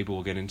 but maybe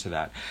we'll get into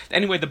that.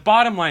 Anyway, the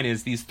bottom line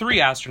is these 3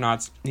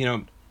 astronauts,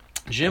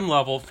 Jim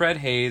Lovell, Fred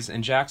Hayes,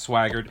 and Jack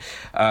Swigert,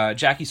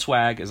 Jackie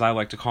Swag, as I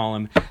like to call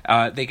him,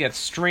 they get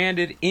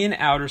stranded in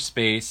outer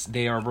space.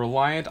 They are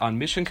reliant on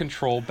mission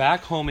control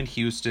back home in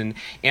Houston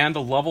and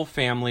the Lovell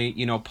family,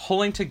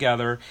 pulling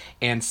together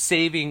and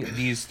saving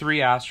these 3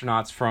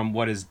 astronauts from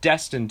what is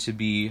destined to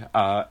be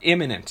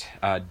imminent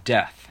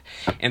death.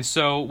 And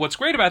so what's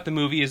great about the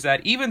movie is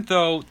that even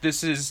though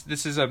this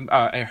is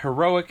a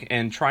heroic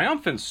and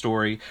triumphant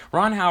story,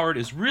 Ron Howard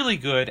is really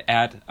good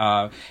at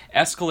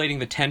escalating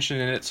the tension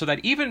in it, so that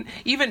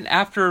even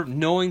after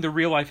knowing the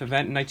real-life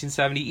event in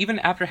 1970, even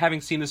after having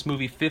seen this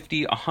movie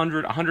 50,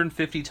 100,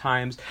 150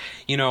 times,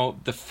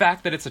 the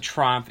fact that it's a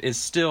triumph is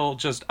still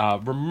just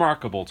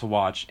remarkable to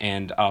watch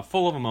and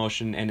full of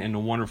emotion and a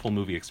wonderful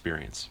movie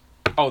experience.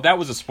 Oh, that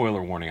was a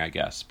spoiler warning, I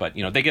guess, but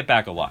they get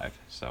back alive,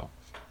 so...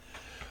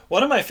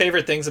 One of my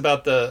favorite things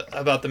about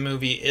the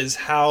movie is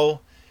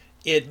how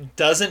it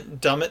doesn't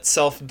dumb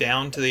itself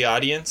down to the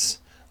audience.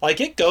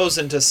 Like, it goes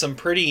into some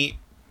pretty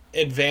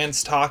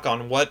advanced talk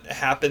on what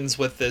happens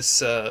with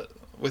this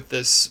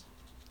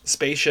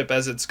spaceship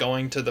as it's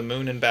going to the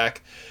moon and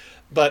back,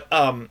 but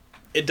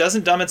it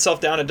doesn't dumb itself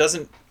down. It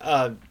doesn't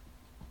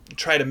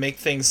try to make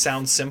things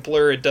sound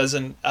simpler. It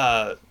doesn't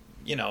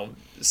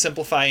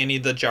simplify any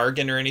of the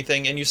jargon or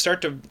anything, and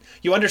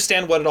you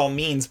understand what it all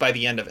means by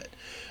the end of it.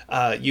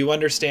 You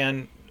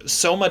understand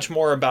so much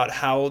more about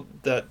how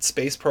the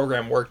space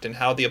program worked and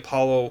how the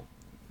Apollo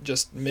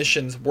just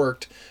missions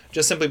worked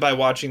just simply by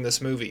watching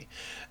this movie,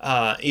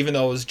 even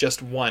though it was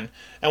just one.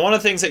 And one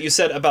of the things that you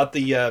said about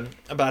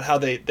about how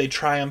they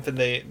triumph and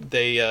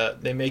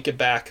they make it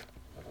back.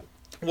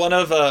 One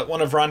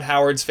of Ron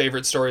Howard's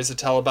favorite stories to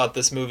tell about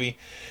this movie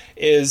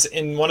is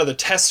in one of the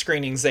test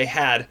screenings they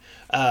had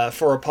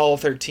for Apollo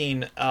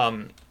 13.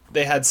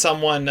 They had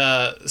someone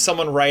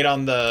write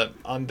on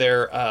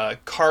their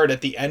card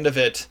at the end of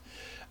it.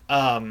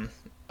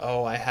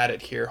 I had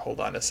it here. Hold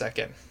on a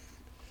second.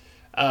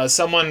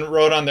 Someone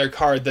wrote on their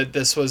card that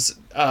this was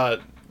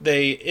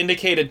they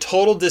indicated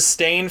total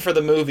disdain for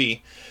the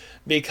movie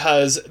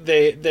because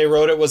they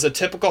wrote it was a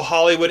typical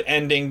Hollywood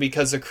ending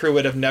because the crew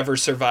would have never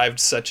survived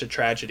such a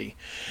tragedy.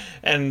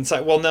 And it's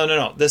like, well,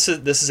 no. This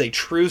is a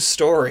true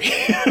story.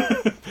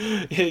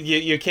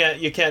 you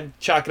can't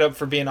chalk it up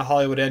for being a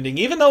Hollywood ending,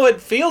 even though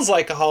it feels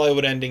like a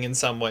Hollywood ending in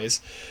some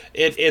ways.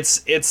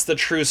 It's the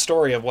true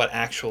story of what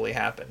actually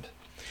happened.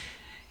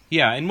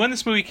 Yeah, and when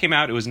this movie came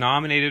out, it was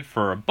nominated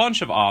for a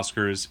bunch of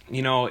Oscars.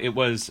 You know, it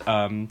was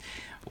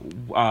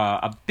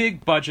a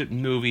big budget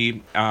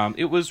movie.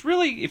 It was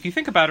really, if you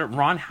think about it,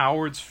 Ron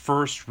Howard's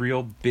first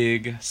real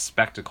big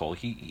spectacle.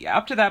 He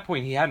up to that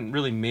point, he hadn't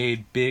really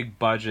made big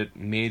budget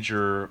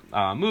major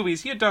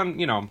movies. He had done,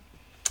 you know,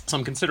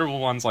 some considerable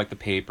ones like The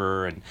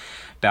Paper and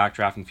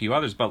Backdraft and a few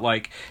others, but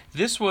like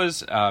this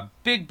was a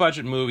big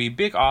budget movie,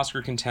 big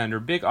Oscar contender,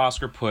 big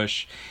Oscar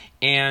push,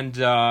 and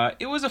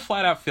it was a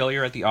flat-out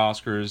failure at the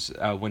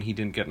Oscars when he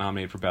didn't get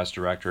nominated for Best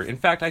Director. In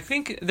fact, I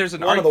think there's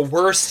one of the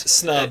worst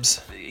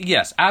snubs.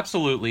 Yes,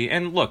 absolutely.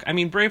 And look, I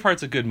mean,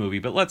 Braveheart's a good movie,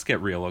 but let's get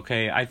real,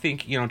 okay? I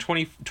think, you know,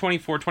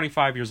 24,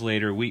 25 years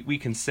later, we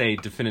can say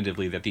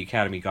definitively that the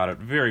Academy got it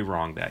very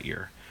wrong that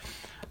year.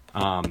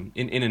 In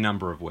a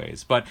number of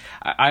ways. But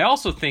I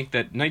also think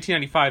that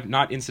 1995,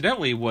 not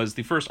incidentally, was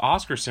the first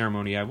Oscar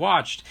ceremony I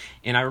watched,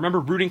 and I remember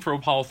rooting for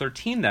Apollo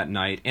 13 that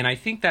night, and I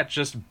think that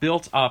just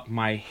built up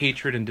my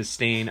hatred and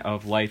disdain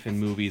of life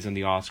and movies and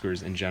the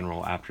Oscars in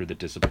general after the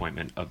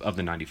disappointment of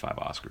the 95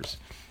 Oscars.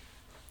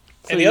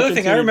 So and the other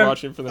thing I remember...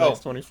 watching for the next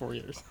 24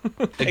 years.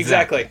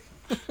 Exactly.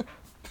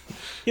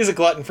 He's a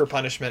glutton for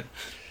punishment.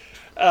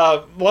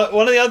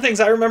 One of the other things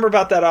I remember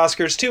about that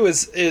Oscars too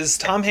is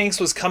Tom Hanks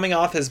was coming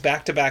off his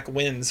back-to-back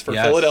wins for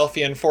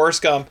Philadelphia and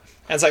Forrest Gump,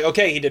 and it's like,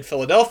 okay, he did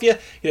Philadelphia,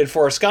 he did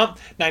Forrest Gump,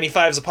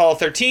 95's Apollo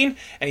 13,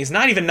 and he's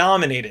not even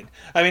nominated.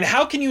 I mean,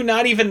 how can you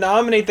not even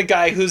nominate the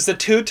guy who's the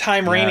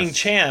two-time reigning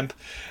champ,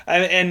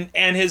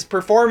 and his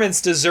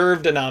performance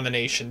deserved a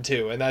nomination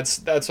too, and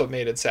that's what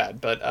made it sad.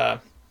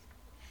 But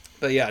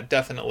yeah,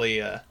 definitely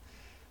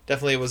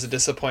it was a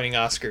disappointing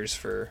Oscars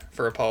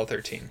for Apollo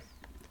 13.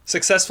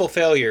 Successful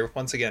failure,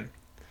 once again.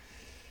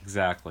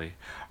 Exactly.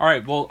 All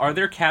right, well, are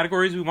there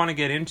categories we want to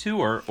get into?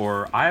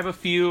 Or I have a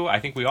few. I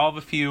think we all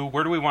have a few.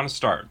 Where do we want to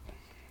start?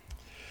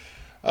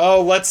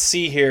 Oh, let's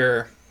see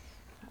here.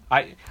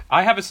 I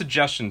have a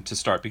suggestion to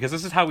start, because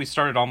this is how we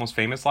started Almost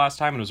Famous last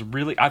time, and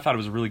I thought it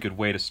was a really good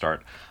way to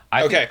start.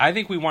 I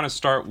think we want to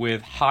start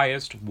with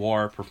highest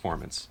war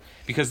performance,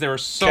 because there are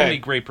so many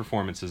great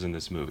performances in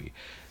this movie.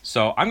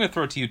 So I'm going to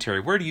throw it to you, Terry.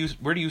 Where do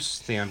you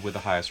stand with the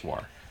highest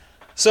war?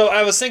 So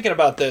I was thinking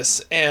about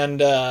this,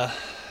 and I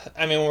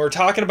mean, when we're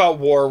talking about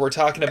war, we're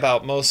talking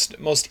about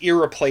most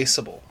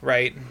irreplaceable,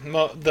 right?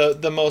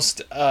 The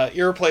most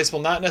irreplaceable,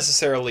 not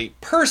necessarily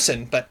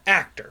person, but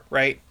actor,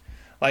 right?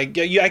 Like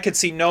I could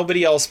see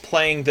nobody else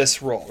playing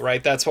this role,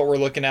 right? That's what we're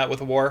looking at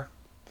with war.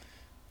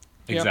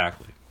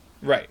 Exactly.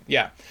 Right.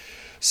 Yeah.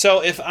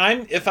 So if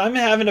I'm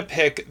having to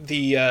pick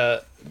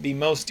the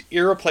most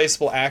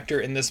irreplaceable actor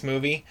in this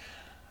movie,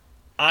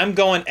 I'm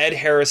going Ed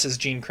Harris as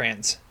Gene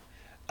Kranz.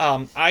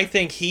 I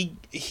think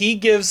he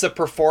gives the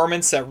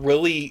performance that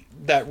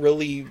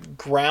really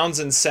grounds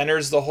and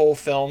centers the whole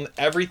film.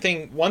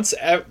 Everything once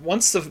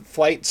the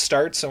flight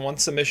starts and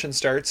once the mission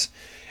starts,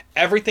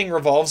 everything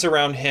revolves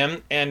around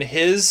him and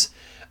his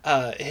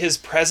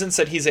presence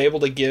that he's able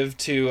to give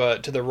to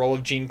the role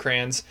of Gene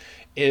Kranz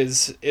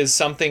is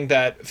something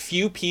that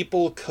few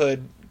people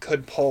could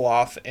pull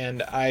off,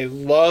 and I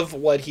love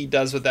what he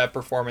does with that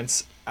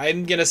performance.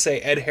 I'm gonna say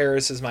Ed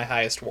Harris is my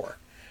highest war.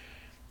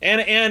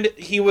 And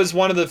he was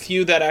one of the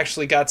few that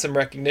actually got some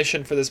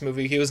recognition for this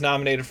movie. He was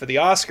nominated for the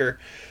Oscar,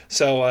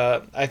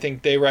 so I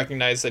think they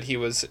recognized that he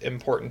was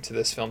important to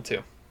this film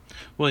too.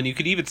 Well, and you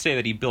could even say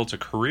that he built a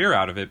career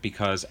out of it,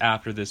 because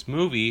after this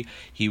movie,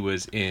 he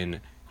was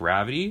in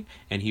Gravity,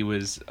 and he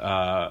was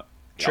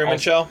Truman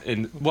Show.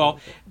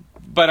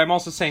 But I'm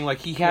also saying, like,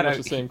 he had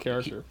the same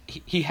character.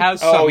 He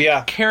has some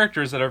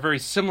characters that are very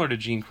similar to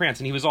Gene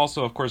Kranz, and he was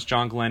also, of course,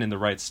 John Glenn in The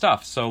Right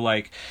Stuff. So,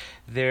 like,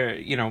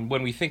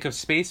 when we think of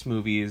space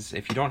movies,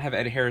 if you don't have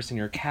Ed Harris in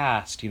your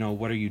cast,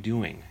 what are you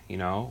doing?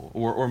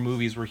 Or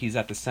movies where he's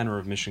at the center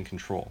of mission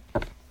control.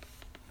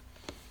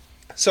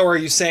 So, are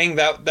you saying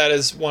that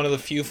is one of the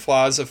few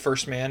flaws of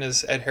First Man,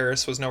 is Ed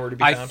Harris was nowhere to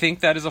be found? I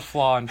think that is a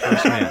flaw in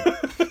First Man.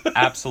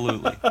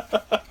 Absolutely.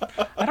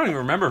 I don't even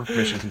remember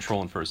Mission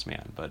Control in First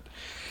Man, but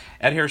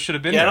Ed Harris should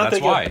have been there. That's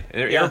why.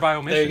 Error by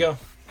omission. There you go.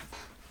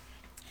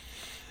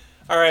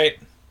 All right,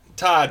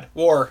 Todd,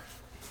 war.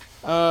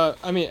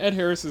 I mean, Ed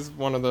Harris is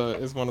one of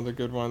the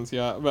good ones,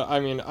 yeah. But I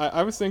mean,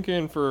 I was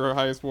thinking for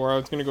highest war, I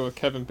was gonna go with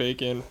Kevin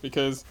Bacon,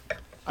 because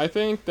I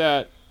think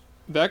that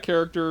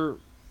character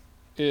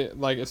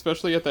like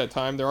especially at that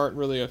time, there aren't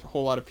really a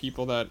whole lot of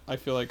people that I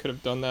feel like could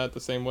have done that the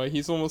same way.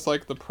 He's almost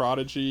like the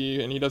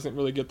prodigy, and he doesn't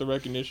really get the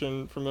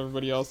recognition from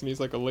everybody else, and he's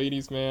like a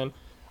ladies' man.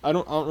 I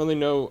don't really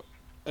know.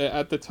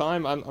 At the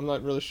time, I'm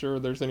not really sure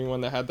there's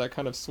anyone that had that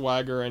kind of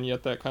swagger and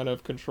yet that kind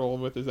of control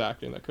with his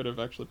acting that could have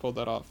actually pulled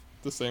that off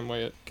the same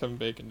way Kevin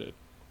Bacon did.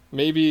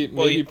 Maybe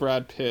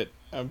Brad Pitt,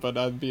 but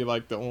that'd be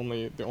like the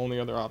only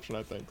other option,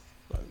 I think.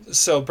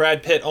 So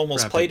Brad Pitt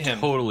almost Brad played Pitt him.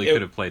 Totally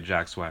could have played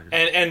Jack Swagger.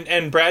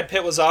 And Brad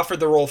Pitt was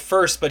offered the role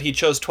first, but he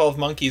chose 12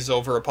 Monkeys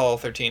over Apollo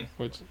 13.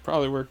 Which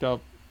probably worked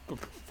out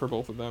for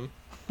both of them.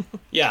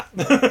 Yeah,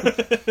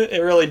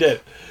 it really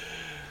did.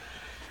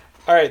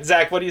 All right,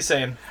 Zach, what are you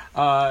saying?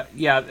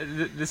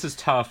 This is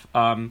tough.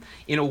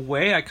 In a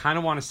way, I kind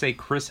of want to say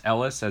Chris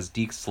Ellis as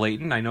Deke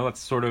Slayton. I know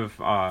it's sort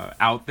of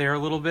out there a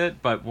little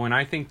bit, but when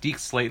I think Deke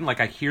Slayton, like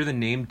I hear the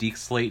name Deke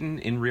Slayton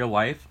in real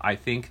life, I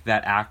think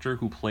that actor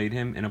who played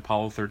him in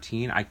Apollo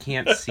 13. I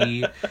can't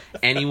see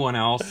anyone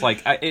else.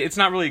 Like, it's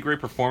not really a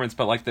great performance,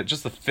 but like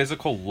just the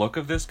physical look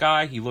of this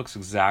guy, he looks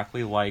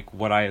exactly like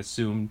what I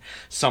assumed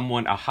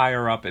a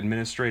higher up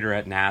administrator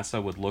at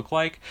NASA would look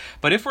like.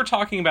 But if we're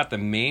talking about the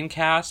main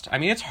cast, I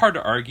mean, it's hard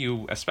to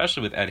argue,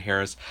 especially with Ed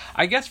Harris.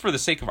 I guess for the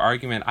sake of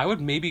argument, I would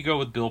maybe go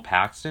with Bill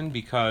Paxton,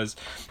 because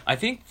I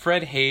think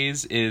Fred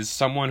Haise is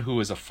someone who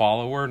is a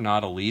follower,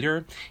 not a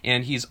leader,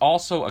 and he's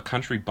also a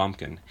country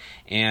bumpkin.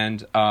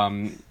 And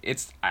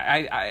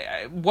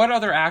what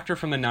other actor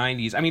from the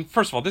 90s? I mean,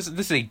 first of all, this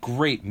is a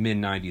great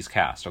mid-90s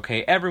cast,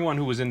 okay? Everyone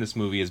who was in this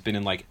movie has been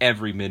in like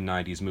every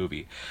mid-90s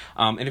movie.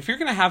 And if you're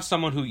going to have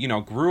someone who,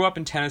 grew up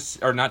in Tennessee,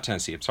 or not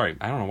Tennessee, I'm sorry,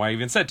 I don't know why I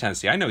even said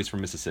Tennessee. I know he's from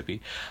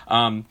Mississippi.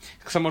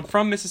 Someone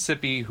from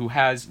Mississippi who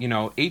has,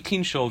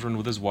 18 children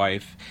with his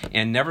wife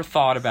and never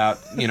thought about,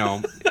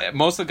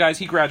 most of the guys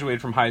he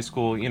graduated from high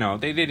school,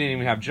 they didn't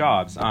even have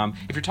jobs.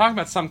 If you're talking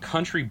about some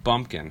country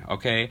bumpkin,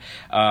 okay,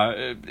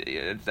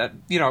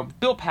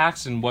 Bill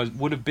Paxton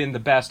would have been the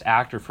best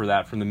actor for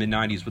that from the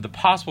mid-90s, with the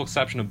possible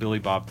exception of Billy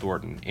Bob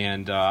Thornton.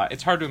 And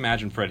it's hard to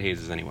imagine Fred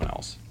Haise as anyone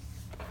else.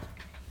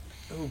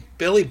 Ooh,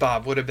 Billy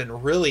Bob would have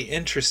been really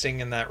interesting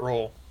in that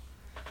role.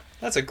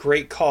 That's a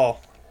great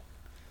call.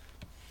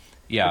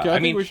 Yeah, okay, I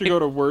think we should go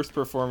to worst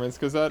performance,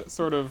 because that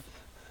sort of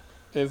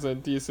is a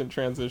decent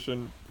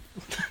transition.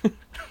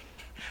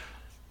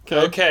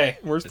 Okay.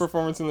 Worst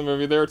performance in the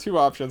movie. There are two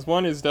options.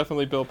 One is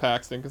definitely Bill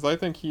Paxton, because I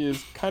think he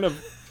is kind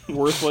of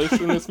worthless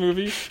in this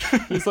movie.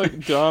 He's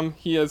like dumb.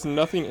 He has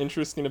nothing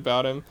interesting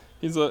about him.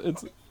 He's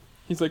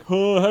like,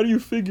 oh, how do you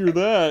figure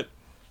that?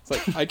 It's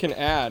like, I can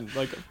add,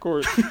 like, of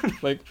course,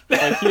 like he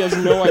has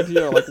no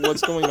idea like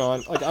what's going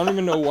on. Like, I don't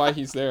even know why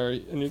he's there.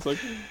 And he's like,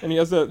 and he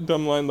has that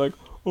dumb line like,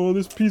 oh,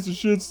 this piece of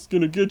shit's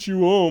gonna get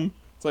you home.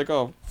 It's like,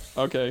 oh,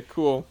 okay,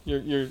 cool.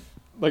 You're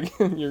like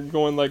you're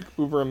going like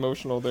uber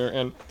emotional there,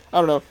 and I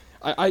don't know.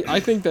 I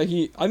think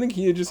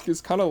he just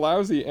is kind of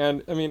lousy,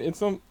 and I mean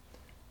it's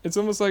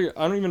almost like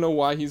I don't even know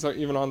why he's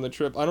even on the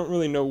trip. I don't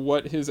really know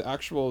what his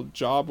actual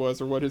job was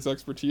or what his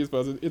expertise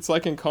was. It's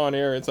like in Con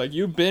Air. It's like,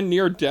 you've been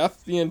near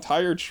death the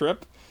entire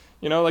trip,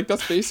 like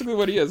that's basically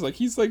what he is. Like,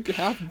 he's like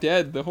half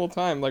dead the whole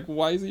time. Like,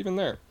 why is he even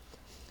there?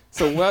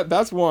 So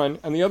that's one,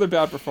 and the other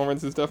bad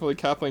performance is definitely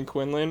Kathleen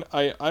Quinlan.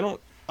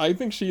 I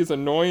think she is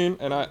annoying,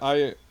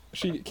 and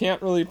she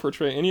can't really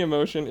portray any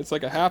emotion. It's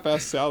like a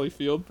half-assed Sally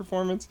Field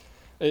performance.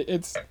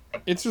 It's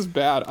just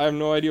bad. I have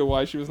no idea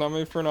why she was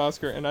nominated for an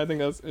Oscar, and I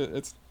think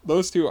it's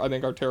those two I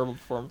think are terrible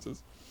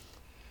performances.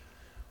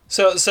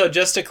 So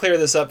just to clear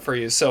this up for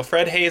you, so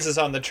Fred Haise is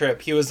on the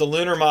trip. He was the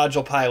lunar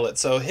module pilot,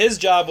 so his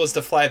job was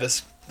to fly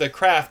the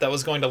craft that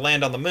was going to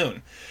land on the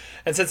moon.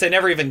 And since they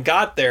never even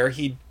got there,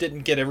 he didn't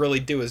get to really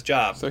do his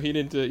job. So he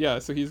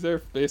didn't. So he's there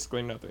for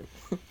basically nothing,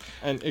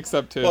 and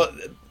except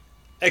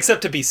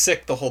to be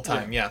sick the whole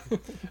time. Yeah.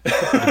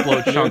 To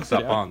blow chunks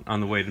up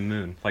on the way to the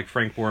moon, like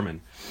Frank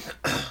Borman.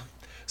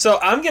 So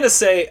I'm gonna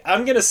say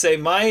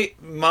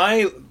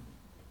my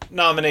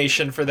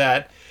nomination for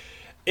that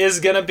is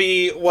gonna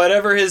be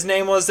whatever his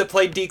name was that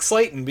played Deke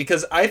Slayton,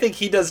 because I think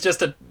he does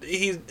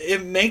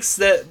it makes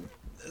that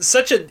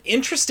such an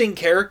interesting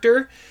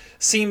character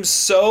seem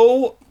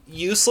so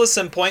useless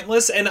and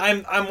pointless. And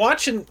I'm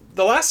watching,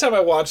 the last time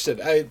I watched it,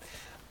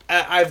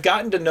 I've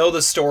gotten to know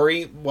the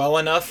story well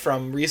enough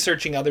from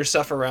researching other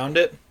stuff around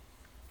it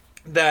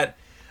that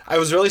I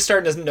was really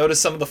starting to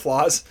notice some of the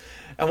flaws.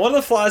 And one of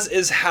the flaws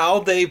is how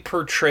they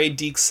portray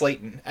Deke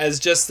Slayton as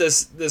just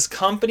this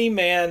company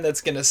man that's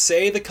going to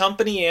say the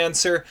company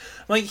answer.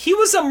 Like, he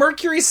was a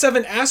Mercury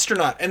 7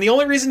 astronaut, and the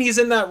only reason he's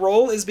in that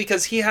role is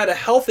because he had a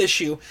health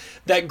issue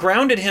that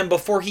grounded him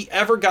before he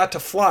ever got to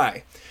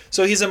fly.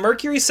 So he's a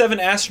Mercury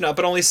 7 astronaut,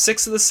 but only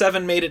 6 of the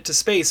 7 made it to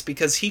space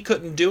because he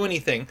couldn't do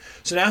anything.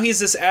 So now he's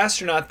this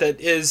astronaut that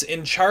is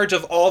in charge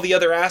of all the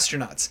other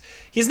astronauts.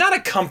 He's not a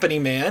company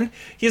man.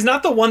 He's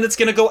not the one that's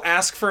going to go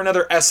ask for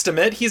another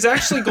estimate. He's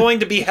actually going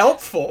to be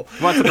helpful.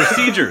 He wants the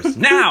procedures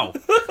now.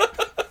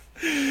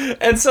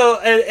 And so,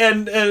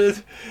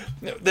 and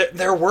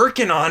they're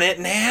working on it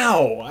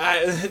now.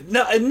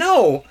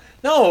 No.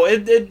 No,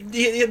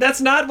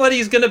 that's not what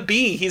he's gonna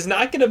be. He's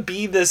not gonna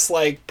be this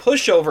like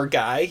pushover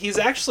guy. He's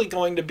actually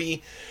going to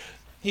be.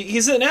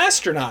 He's an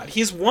astronaut.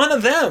 He's one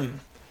of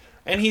them,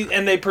 and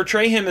they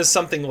portray him as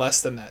something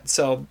less than that.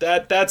 So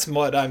that's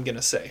what I'm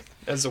gonna say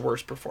as the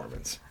worst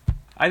performance.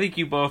 I think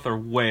you both are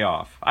way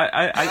off.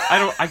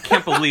 I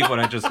can't believe what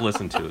I just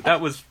listened to.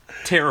 That was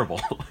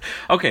terrible.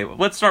 Okay,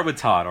 let's start with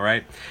Todd. All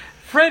right.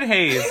 Fred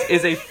Hayes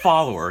is a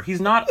follower.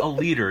 He's not a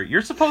leader.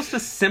 You're supposed to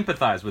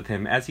sympathize with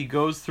him as he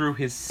goes through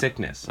his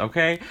sickness,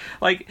 okay?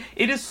 Like,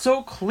 it is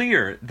so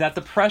clear that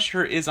the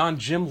pressure is on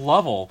Jim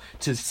Lovell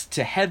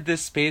to head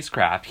this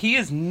spacecraft. He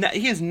is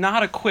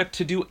not equipped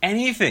to do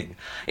anything.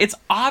 It's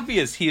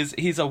obvious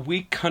he's a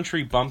weak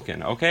country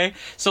bumpkin, okay?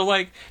 So,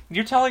 like,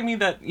 you're telling me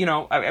that,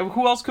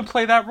 who else could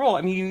play that role?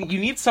 I mean, you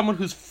need someone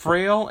who's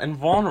frail and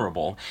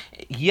vulnerable,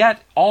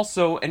 yet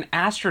also an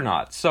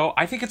astronaut. So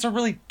I think it's a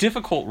really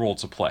difficult role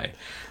to play.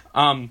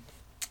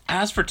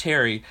 As for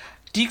Terry,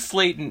 Deke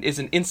Slayton is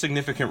an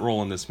insignificant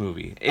role in this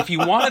movie. If you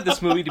wanted this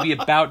movie to be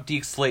about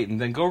Deke Slayton,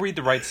 then go read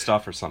The Right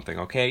Stuff or something,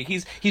 okay?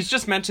 He's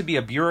just meant to be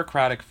a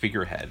bureaucratic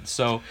figurehead.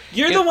 So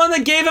you're the one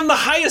that gave him the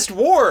highest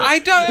award.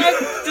 I'm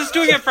just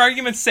doing it for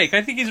argument's sake.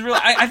 I think he's really.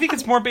 I think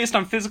it's more based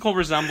on physical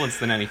resemblance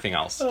than anything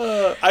else.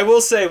 I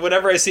will say,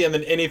 whenever I see him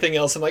in anything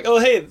else, I'm like, oh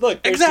hey,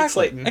 look, there's Deke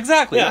Slayton.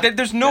 Exactly. Yeah.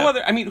 There's no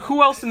other. I mean,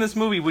 who else in this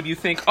movie would you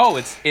think? Oh,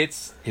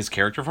 it's his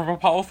character from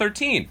Apollo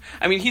 13.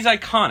 I mean, he's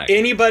iconic.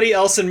 Anybody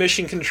else in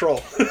Mission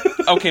Control?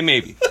 Okay,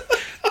 maybe.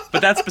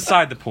 But that's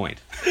beside the point.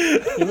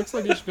 He looks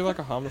like he should be like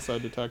a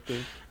homicide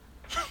detective.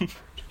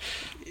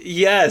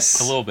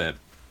 Yes. A little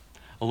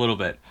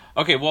bit.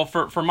 Okay, well,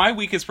 for my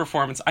weakest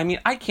performance, I mean,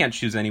 I can't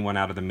choose anyone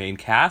out of the main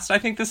cast. I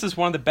think this is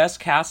one of the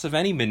best casts of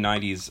any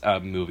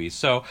mid-90s movie.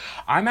 So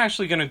I'm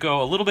actually going to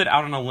go a little bit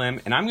out on a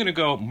limb, and I'm going to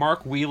go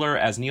Mark Wheeler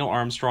as Neil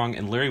Armstrong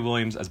and Larry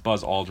Williams as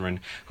Buzz Aldrin,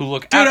 who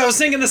look... Dude, I was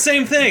thinking the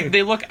same thing!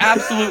 They look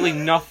absolutely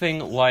nothing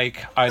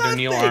like either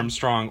Neil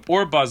Armstrong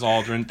or Buzz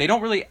Aldrin. They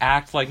don't really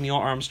act like Neil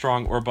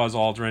Armstrong or Buzz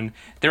Aldrin.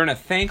 They're in a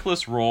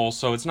thankless role,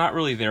 so it's not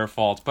really their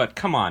fault. But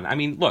come on, I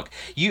mean, look,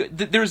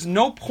 there's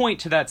no point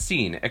to that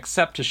scene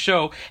except to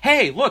show...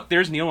 Hey, look,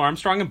 there's Neil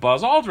Armstrong and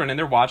Buzz Aldrin, and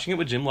they're watching it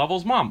with Jim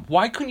Lovell's mom.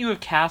 Why couldn't you have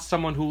cast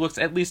someone who looks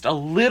at least a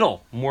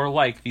little more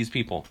like these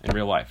people in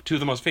real life? Two of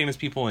the most famous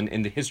people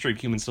in the history of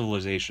human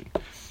civilization.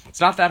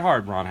 It's not that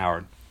hard, Ron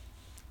Howard.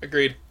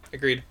 Agreed.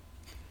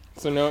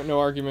 So no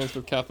arguments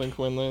with Kathleen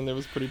Quinlan. There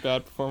was a pretty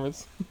bad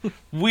performance.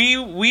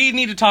 We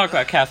need to talk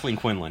about Kathleen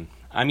Quinlan.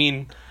 I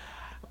mean...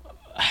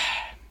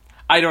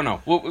 I don't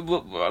know.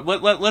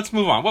 Let's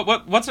move on.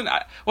 What's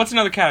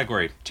another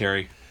category,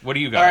 Terry? What do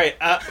you got? All right.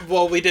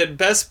 Well, we did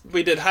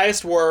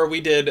highest war,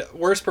 we did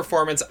worst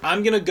performance.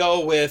 I'm gonna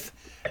go with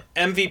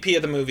MVP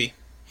of the movie.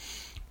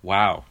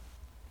 Wow.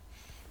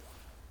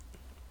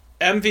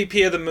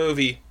 MVP of the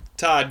movie.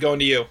 Todd, going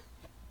to you.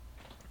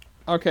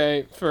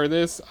 Okay, for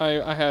this,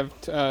 I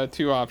have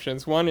two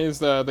options. One is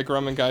the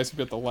Grumman guys who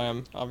bit the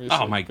lamb, obviously.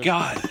 Oh my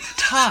God,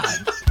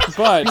 Todd!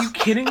 But are you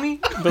kidding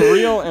me? The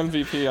real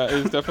MVP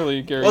is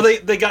definitely Gary. Well,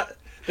 they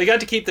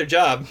got to keep their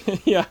job.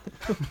 Yeah.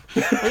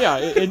 Well, yeah,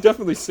 it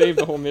definitely saved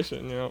the whole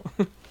mission,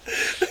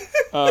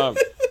 But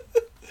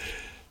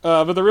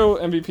the real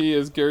MVP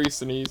is Gary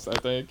Sinise, I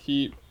think.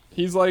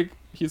 He's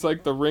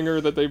like the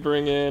ringer that they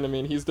bring in. I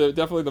mean, he's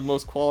definitely the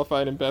most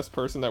qualified and best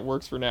person that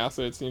works for NASA,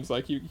 it seems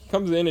like. He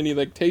comes in and he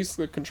like takes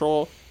the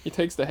control, he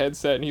takes the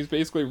headset, and he's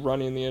basically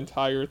running the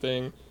entire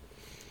thing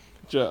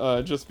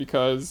just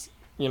because,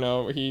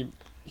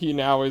 he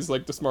now is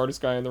like the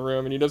smartest guy in the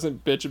room, and he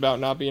doesn't bitch about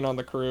not being on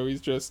the crew.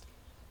 He's just...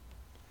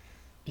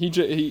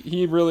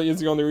 He really is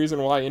the only reason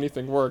why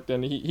anything worked,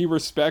 and he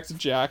respects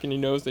Jack, and he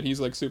knows that he's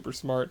like super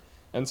smart,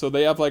 and so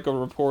they have like a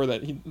rapport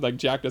that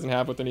Jack doesn't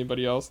have with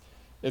anybody else.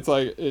 It's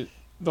like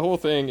the whole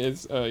thing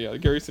is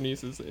Gary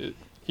Sinise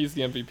he's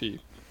the MVP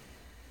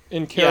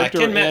in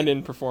character and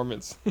in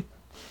performance.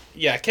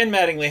 Yeah, Ken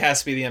Mattingly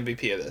has to be the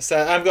MVP of this.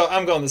 I'm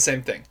going the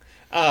same thing.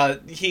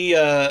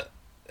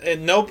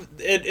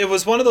 It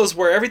was one of those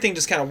where everything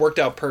just kind of worked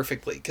out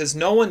perfectly because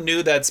no one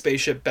knew that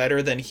spaceship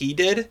better than he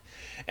did.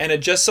 And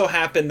it just so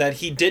happened that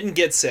he didn't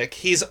get sick.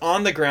 He's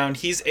on the ground.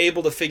 He's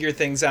able to figure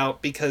things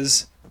out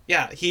because,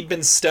 he'd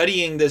been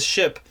studying this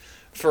ship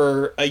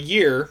for a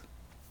year.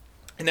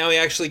 And now he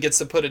actually gets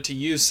to put it to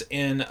use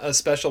in a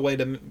special way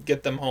to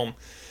get them home.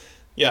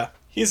 Yeah,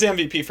 he's the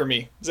MVP for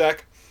me.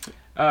 Zach?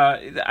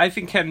 I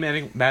think Ken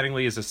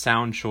Mattingly is a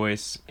sound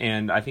choice,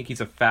 and I think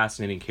he's a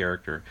fascinating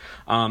character.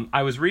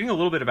 I was reading a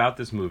little bit about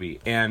this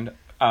movie, and...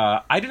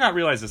 I did not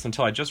realize this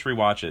until I just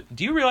rewatched it.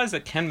 Do you realize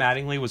that Ken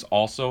Mattingly was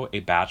also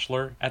a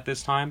bachelor at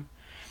this time?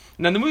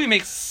 Now, the movie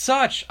makes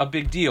such a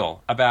big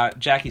deal about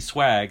Jackie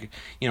Swag,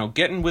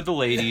 getting with the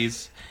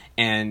ladies,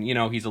 and,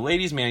 he's a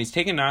ladies' man. He's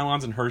taking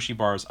nylons and Hershey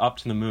bars up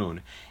to the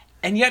moon.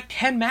 And yet,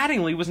 Ken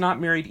Mattingly was not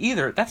married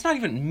either. That's not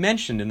even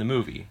mentioned in the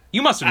movie.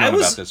 You must have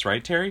known about this,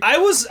 right, Terry?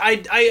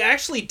 I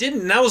actually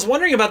didn't, and I was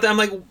wondering about that. I'm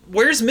like,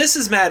 where's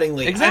Mrs.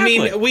 Mattingly? Exactly.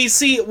 I mean, we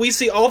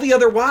see all the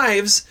other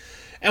wives...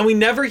 And we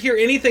never hear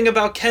anything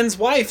about Ken's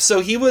wife,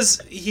 so he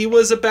was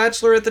a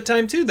bachelor at the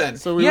time too then.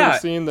 So we would have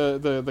seen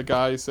the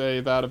guy say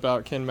that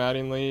about Ken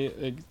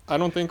Mattingly. I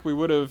don't think we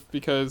would have,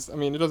 because, I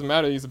mean, it doesn't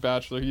matter he's a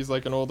bachelor. He's,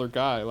 like, an older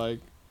guy. Like,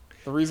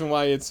 the reason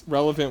why it's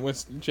relevant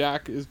with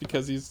Jack is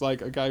because he's,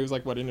 like, a guy who's,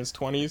 like, what, in his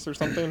 20s or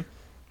something?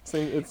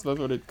 That's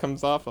what it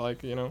comes off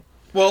like, you know?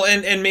 Well,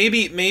 and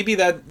maybe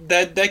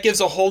that gives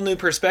a whole new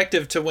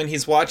perspective to when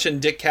he's watching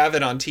Dick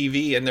Cavett on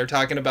TV and they're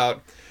talking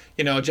about,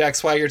 you know, Jack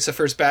Swiggert's the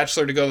first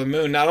bachelor to go to the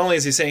moon. Not only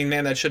is he saying,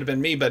 man, that should have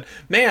been me, but,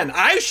 man,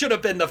 I should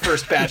have been the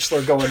first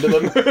bachelor going to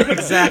the moon.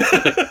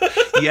 Exactly.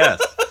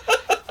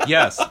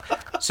 Yes.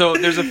 So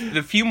there's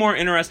a few more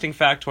interesting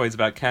factoids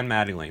about Ken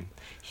Mattingly.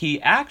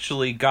 He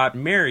actually got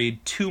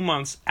married 2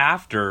 months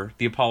after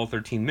the Apollo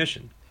 13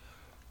 mission.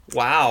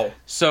 Wow.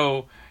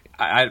 So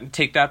I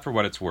take that for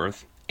what it's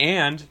worth.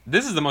 And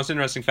this is the most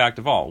interesting fact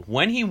of all.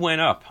 When he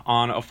went up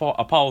on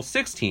Apollo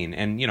 16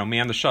 and, you know,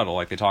 manned the shuttle,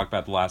 like they talked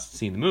about the last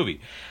scene in the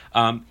movie,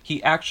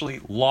 he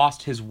actually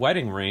lost his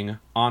wedding ring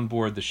on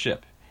board the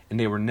ship, and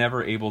they were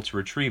never able to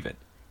retrieve it.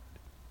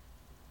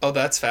 Oh,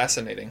 that's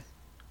fascinating.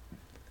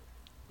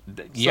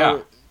 Yeah.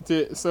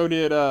 So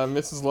did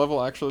Mrs.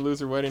 Lovell actually lose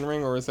her wedding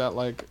ring, or is that,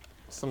 like,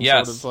 some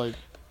Yes. sort of,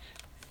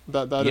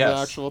 like, that is Yes. an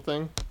actual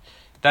thing?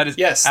 That is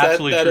Yes,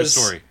 absolutely that true is-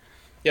 story.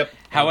 Yep.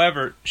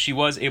 However, she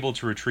was able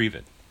to retrieve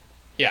it.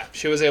 Yeah,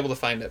 she was able to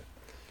find it.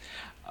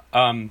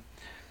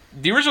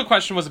 The original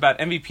question was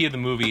about MVP of the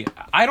movie.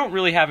 I don't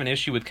really have an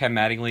issue with Ken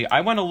Mattingly. I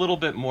went a little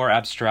bit more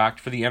abstract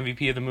for the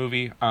MVP of the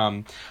movie.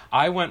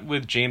 I went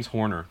with James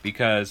Horner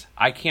because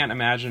I can't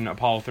imagine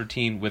Apollo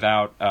 13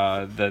 without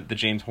the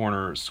James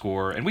Horner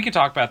score. And we can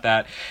talk about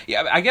that.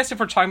 Yeah, I guess if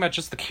we're talking about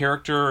just the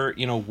character,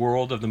 you know,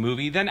 world of the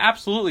movie, then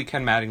absolutely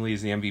Ken Mattingly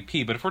is the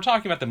MVP. But if we're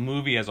talking about the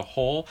movie as a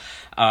whole,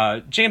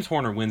 James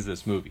Horner wins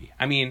this movie.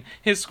 I mean,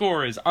 his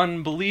score is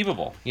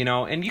unbelievable, you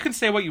know. And you can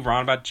say what you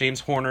want about James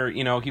Horner.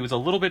 You know, he was a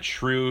little bit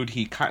shrewd.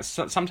 He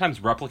sometimes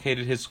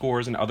replicated his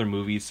scores in other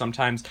movies.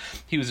 Sometimes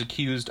he was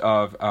accused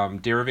of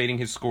derivating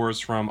his scores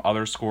from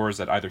other scores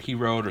that either he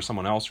wrote or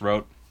someone else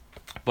wrote.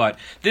 But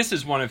this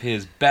is one of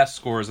his best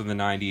scores of the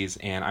 90s,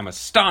 and I'm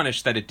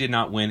astonished that it did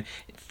not win.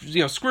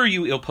 You know, screw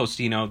you, Il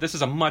Postino. This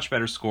is a much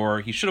better score.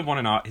 He should have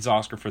won his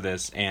Oscar for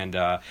this, and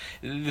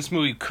this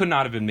movie could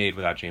not have been made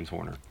without James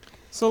Horner.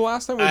 So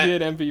last time we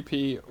did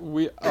MVP,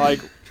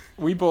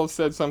 we both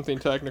said something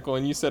technical,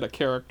 and you said a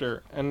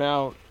character, and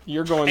now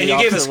you're going And the you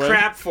gave us opposite way.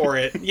 crap for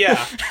it.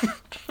 Yeah.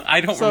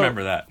 I don't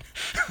remember that.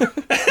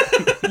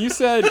 You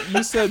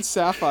said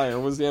Sapphire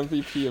was the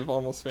MVP of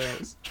Almost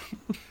Famous.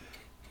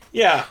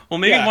 Yeah. Well,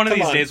 maybe yeah, one of come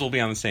these on. days we'll be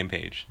on the same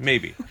page.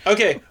 Maybe.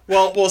 Okay.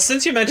 Well,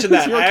 since you mentioned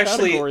It's that, your I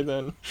actually category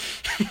then.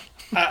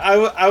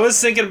 I was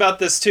thinking about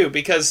this too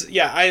because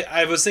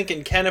I was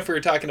thinking, Ken, if we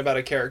were talking about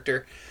a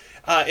character,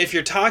 if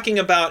you're talking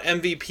about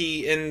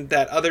MVP in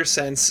that other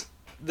sense,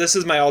 this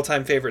is my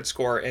all-time favorite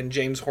score, and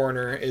James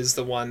Horner is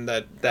the one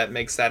that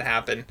makes that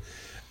happen.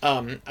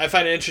 I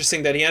find it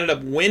interesting that he ended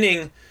up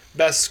winning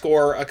Best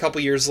Score a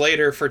couple years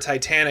later for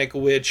Titanic,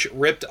 which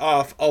ripped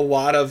off a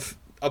lot of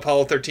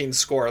Apollo 13's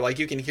score. Like,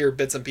 you can hear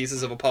bits and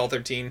pieces of Apollo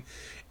 13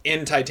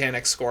 in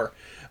Titanic's score.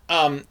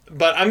 But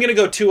I'm going to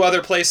go two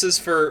other places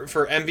for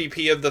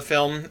MVP of the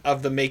film,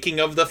 of the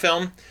making of the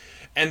film,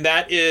 and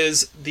that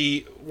is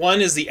the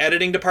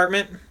editing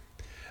department.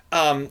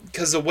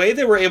 Because the way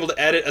they were able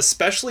to edit,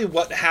 especially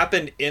what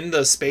happened in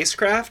the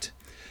spacecraft,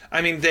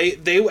 I mean,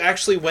 they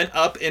actually went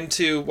up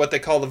into what they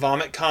call the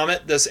Vomit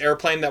Comet, this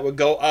airplane that would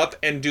go up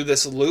and do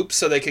this loop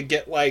so they could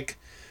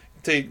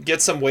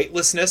get some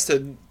weightlessness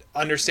to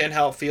understand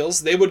how it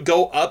feels. They would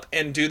go up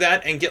and do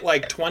that and get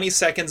like 20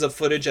 seconds of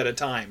footage at a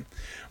time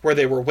where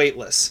they were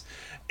weightless.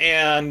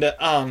 And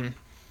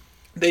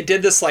they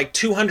did this like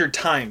 200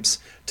 times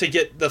to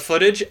get the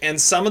footage, and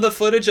some of the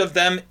footage of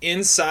them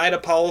inside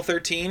Apollo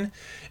 13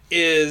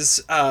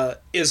 is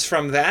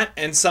from that,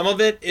 and some of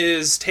it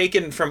is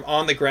taken from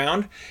on the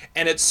ground,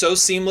 and it's so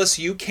seamless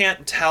you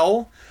can't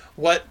tell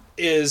what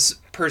is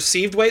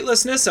perceived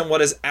weightlessness and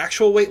what is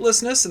actual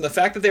weightlessness. And the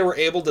fact that they were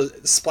able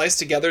to splice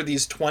together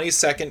these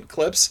 20-second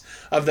clips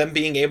of them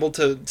being able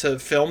to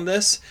film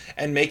this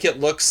and make it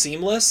look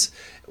seamless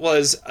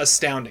was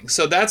astounding.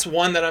 So that's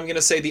one that I'm going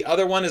to say. The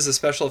other one is the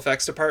special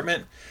effects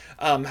department,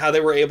 how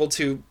they were able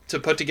to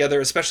put together,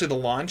 especially the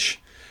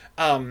launch.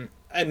 And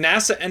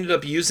NASA ended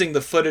up using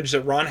the footage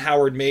that Ron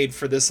Howard made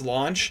for this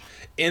launch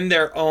in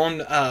their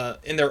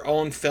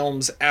own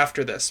films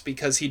after this,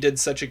 because he did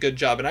such a good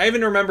job. And I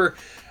even remember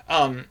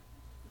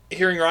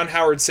hearing Ron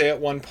Howard say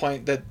at one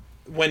point that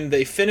when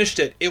they finished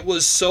it, it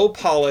was so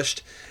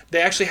polished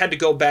they actually had to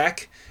go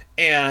back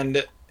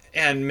and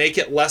make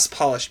it less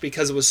polished,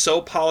 because it was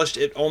so polished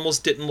it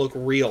almost didn't look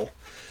real.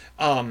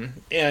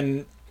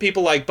 And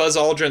people like Buzz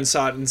Aldrin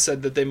saw it and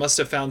said that they must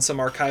have found some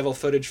archival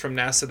footage from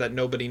NASA that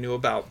nobody knew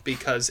about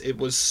because it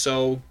was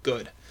so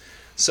good.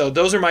 So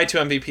those are my two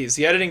MVPs,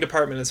 the editing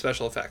department and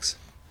special effects.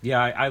 Yeah,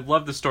 I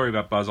love the story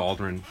about Buzz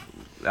Aldrin.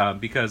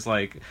 because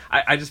like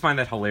I just find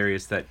that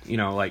hilarious that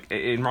like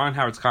in Ron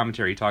Howard's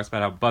commentary he talks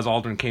about how Buzz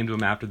Aldrin came to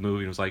him after the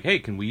movie and was like, hey,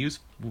 can we use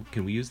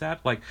that?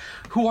 Like,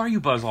 who are you,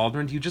 Buzz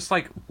Aldrin? Do you just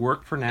like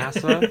work for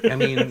NASA? I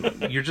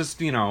mean, you're just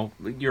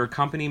you're a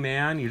company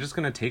man. You're just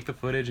gonna take the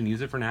footage and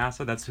use it for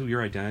NASA. That's who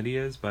your identity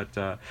is. But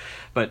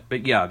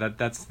yeah,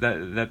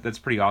 that's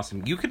pretty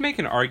awesome. You could make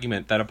an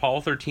argument that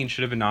Apollo 13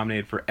 should have been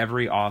nominated for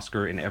every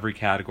Oscar in every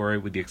category,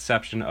 with the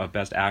exception of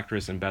Best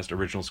Actress and Best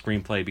Original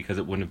Screenplay, because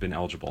it wouldn't have been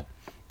eligible.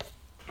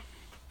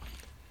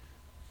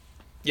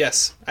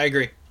 Yes, I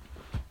agree.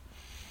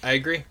 I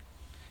don't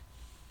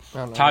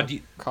know. Todd,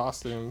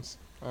 costumes.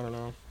 I don't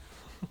know.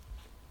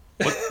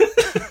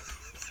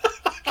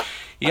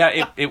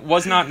 Yeah, it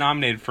was not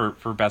nominated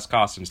for Best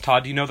Costumes.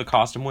 Todd, do you know the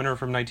costume winner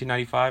from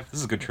 1995? This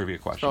is a good trivia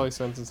question. Probably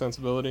Sense and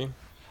Sensibility.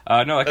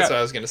 No, that's what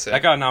I was going to say.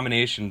 That got a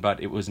nomination,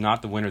 but it was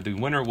not the winner. The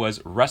winner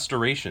was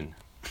Restoration.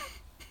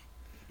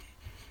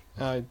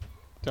 I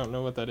don't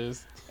know what that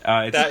is.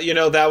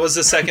 That was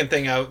the second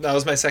thing. That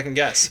was my second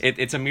guess.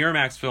 It's a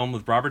Miramax film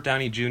with Robert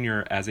Downey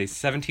Jr. as a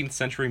 17th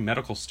century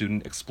medical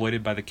student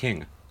exploited by the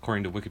king,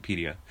 according to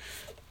Wikipedia.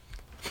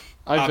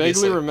 I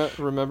Obviously. vaguely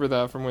remember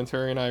that from when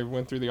Terry and I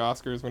went through the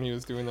Oscars when he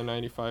was doing the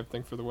 95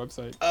 thing for the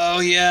website.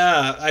 Oh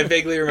yeah, I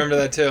vaguely remember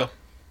that too.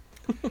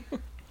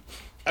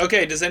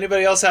 Okay, does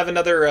anybody else have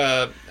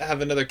another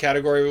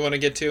category we want to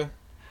get to?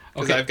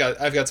 Because Okay.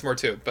 I've got some more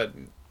too, but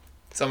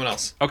someone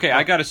else. Okay,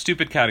 I got a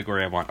stupid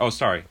category I want. Oh,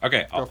 sorry.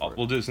 Okay,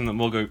 we'll do this and then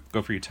we'll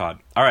go for you, Todd.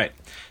 All right.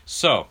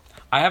 So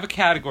I have a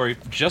category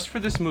just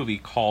for this movie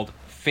called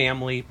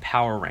Family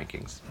Power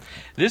Rankings.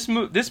 This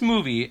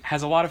movie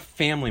has a lot of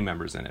family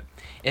members in it.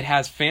 It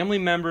has family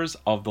members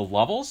of the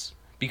Lovels,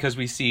 because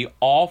we see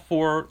all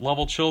 4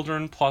 Lovell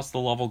children plus the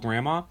Lovell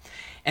grandma.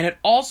 And it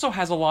also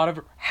has a lot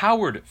of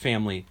Howard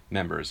family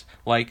members,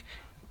 like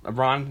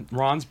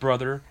Ron's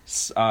brother,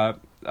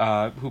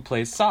 who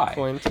plays Cy.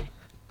 Clint.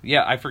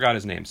 Yeah, I forgot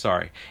his name,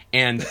 sorry.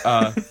 And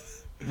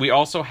we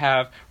also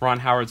have Ron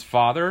Howard's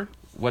father.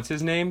 What's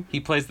his name? He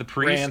plays the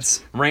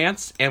priest.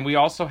 Rance. And we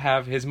also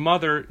have his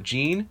mother,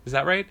 Jean. Is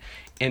that right?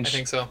 And I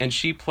think so. And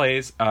she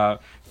plays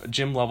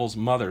Jim Lovell's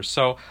mother.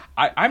 So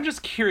I'm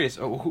just curious,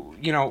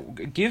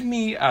 give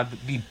me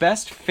the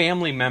best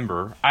family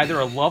member, either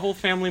a Lovell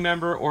family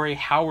member or a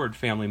Howard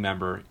family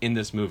member in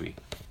this movie.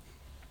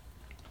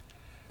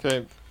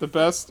 Okay, the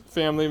best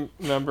family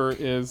member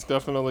is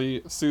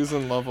definitely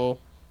Susan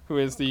Lovell, who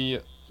is the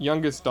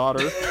youngest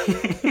daughter.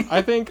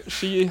 I think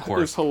she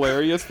is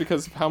hilarious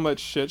because of how much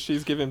shit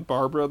she's given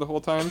Barbara the whole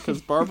time, because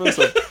Barbara's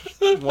a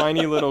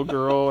whiny little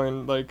girl,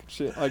 and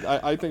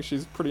I think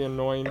she's a pretty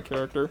annoying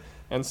character,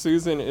 and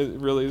Susan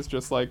really is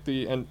just like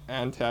the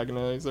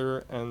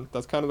antagonizer, and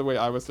that's kind of the way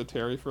I was to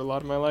Terry for a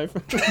lot of my life.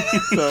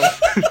 So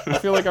I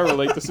feel like I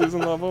relate to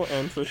Susan Lovell,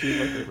 and so she's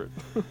my favorite.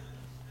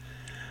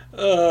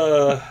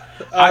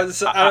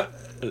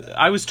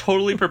 I was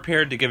totally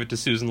prepared to give it to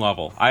Susan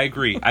Lovell. I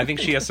agree. I think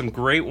she has some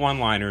great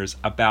one-liners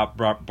about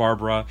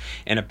Barbara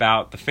and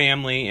about the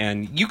family,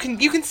 and you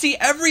can see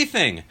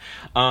everything.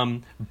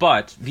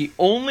 But the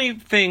only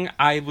thing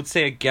I would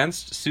say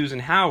against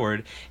Susan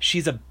Lovell,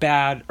 she's a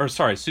bad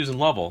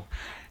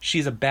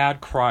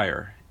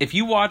crier. If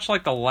you watch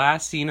like the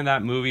last scene of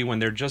that movie when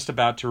they're just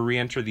about to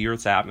re-enter the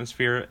Earth's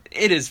atmosphere,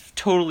 it is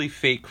totally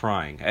fake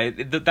crying.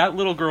 That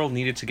little girl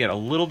needed to get a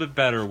little bit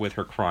better with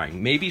her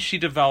crying. Maybe she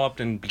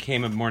developed and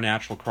became a more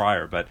natural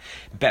crier, but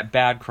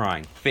bad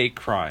crying, fake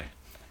cry.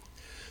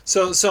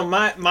 So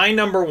my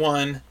number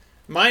one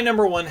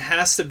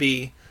has to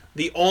be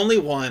the only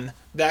one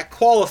that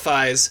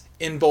qualifies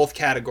in both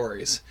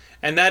categories,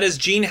 and that is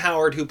Jean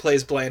Howard, who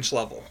plays Blanche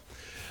Lovell.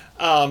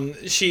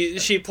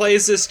 She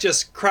plays this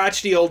just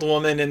crotchety old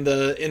woman in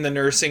the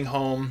nursing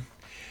home.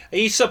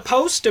 He's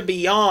supposed to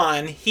be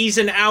on. He's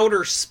in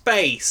outer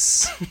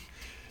space,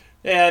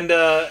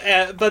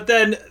 but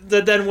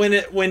then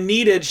when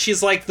needed,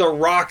 she's like the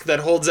rock that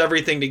holds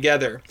everything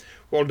together.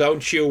 Well,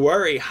 don't you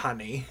worry,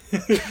 honey.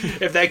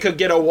 If they could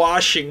get a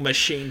washing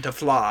machine to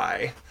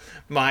fly,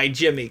 my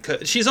Jimmy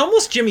could. She's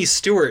almost Jimmy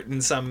Stewart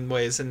in some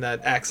ways in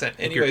that accent.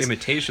 Anyways, your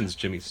imitation's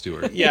Jimmy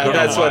Stewart. Yeah,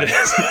 that's what it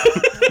is.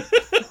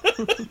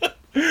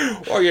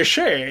 Or you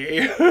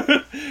say.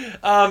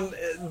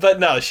 But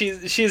no,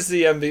 she's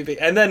the MVP.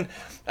 And then,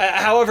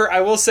 however,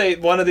 I will say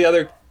one of the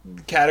other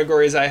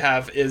categories I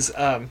have is,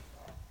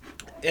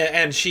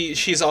 and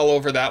she's all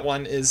over that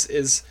one,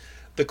 is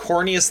the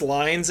corniest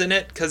lines in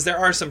it, because there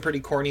are some pretty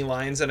corny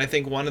lines, and I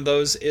think one of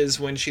those is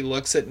when she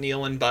looks at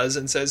Neil and Buzz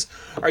and says,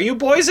 "Are you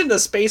boys in the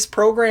space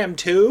program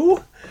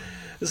too?"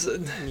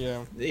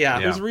 Yeah.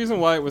 There's a reason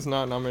why it was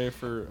not nominated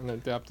for an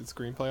adapted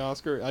screenplay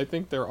Oscar. I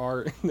think there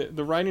are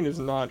the writing is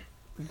not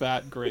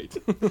that great.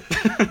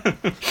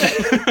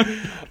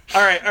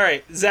 All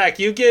right, Zach,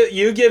 you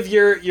give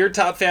your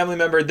top family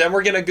member, then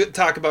we're gonna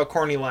talk about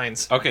corny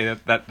lines. Okay,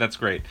 that's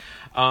great.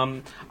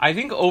 I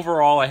think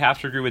overall I have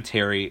to agree with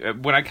Terry.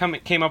 When I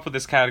came up with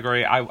this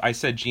category, I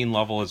said Jean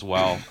Lovell as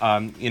well.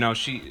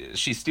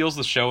 She steals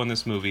the show in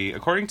this movie.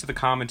 According to the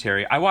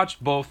commentary, I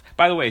watched both.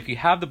 By the way, if you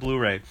have the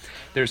Blu-ray,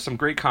 there's some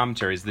great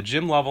commentaries. The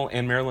Jim Lovell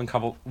and Marilyn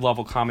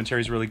Lovell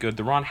commentary is really good.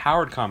 The Ron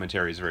Howard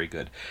commentary is very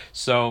good.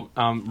 So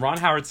Ron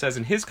Howard says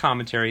in his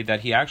commentary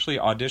that he actually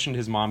auditioned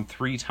his mom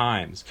 3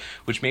 times,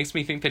 which makes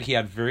me think that he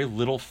had very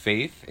little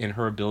faith in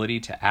her ability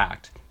to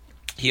act.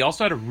 He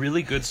also had a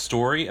really good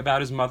story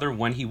about his mother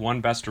when he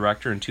won Best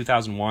Director in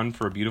 2001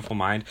 for A Beautiful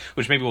Mind,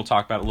 which maybe we'll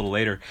talk about a little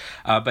later.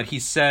 But he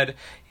said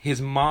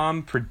his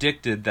mom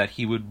predicted that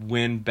he would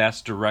win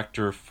Best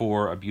Director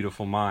for A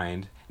Beautiful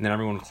Mind, and then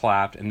everyone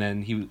clapped. And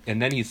then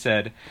he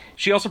said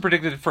she also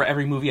predicted it for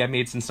every movie I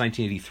made since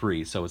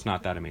 1983. So it's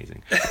not that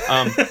amazing.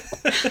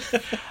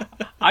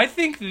 I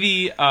think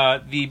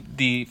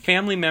the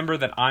family member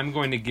that I'm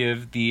going to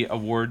give the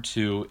award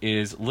to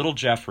is Little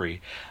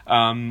Jeffrey.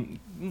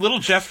 Little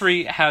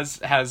Jeffrey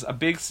has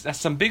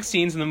some big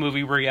scenes in the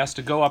movie where he has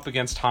to go up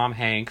against Tom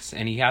Hanks,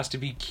 and he has to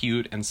be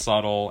cute and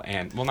subtle,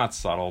 and well, not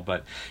subtle,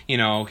 but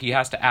he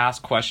has to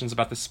ask questions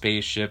about the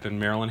spaceship, and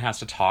Marilyn has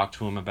to talk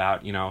to him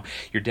about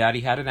your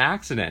daddy had an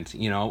accident,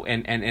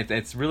 and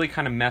it's really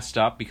kind of messed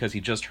up because he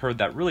just heard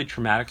that really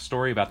traumatic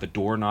story about the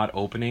door not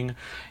opening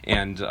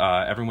and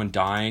everyone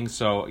dying.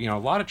 So a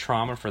lot of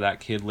trauma for that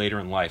kid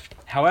later in life.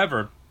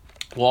 However,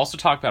 we'll also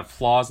talk about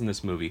flaws in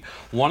this movie.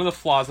 One of the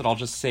flaws that I'll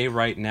just say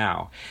right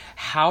now,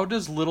 how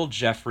does little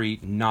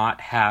Jeffrey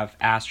not have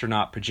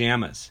astronaut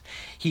pajamas?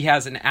 He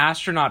has an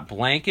astronaut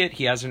blanket,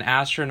 he has an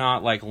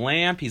astronaut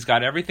lamp, he's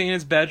got everything in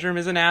his bedroom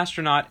as an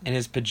astronaut, and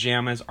his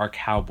pajamas are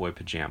cowboy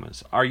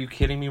pajamas. Are you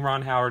kidding me,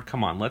 Ron Howard?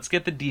 Come on, let's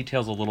get the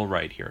details a little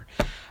right here.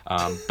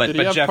 Did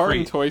he have Jeffrey, part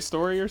in Toy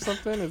Story or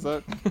something? Is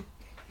that...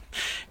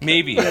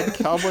 Maybe.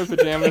 Cowboy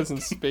pajamas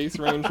and Space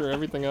Ranger,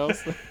 everything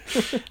else.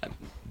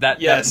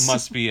 That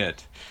must be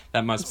it.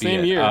 That must be it.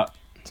 Same year.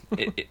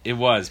 It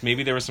was.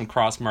 Maybe there was some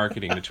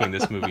cross-marketing between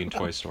this movie and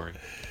Toy Story.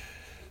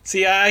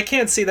 See, I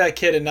can't see that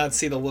kid and not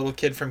see the little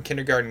kid from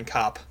Kindergarten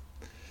Cop.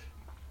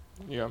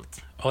 Yeah.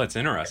 Oh, that's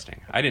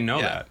interesting. I didn't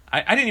know that.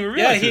 I didn't even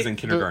realize he was in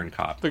Kindergarten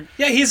Cop.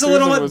 He's a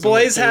little one.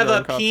 Boys have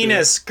a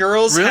penis.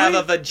 Girls Really? have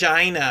a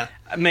vagina.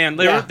 Man,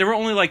 there were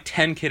only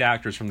 10 kid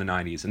actors from the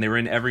 90s, and they were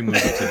in every movie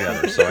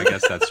together, so I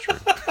guess that's true.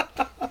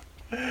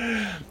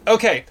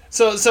 Okay,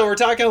 so we're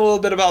talking a little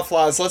bit about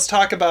flaws. Let's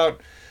talk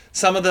about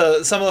some of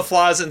the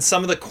flaws and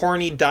some of the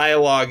corny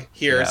dialogue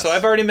here. Yes. So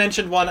I've already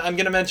mentioned one. I'm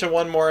going to mention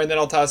one more, and then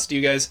I'll toss it to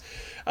you guys.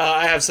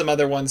 I have some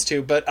other ones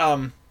too, but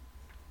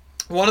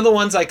one of the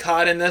ones I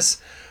caught in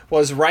this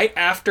was right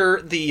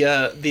after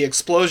the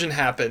explosion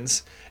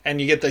happens, and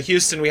you get the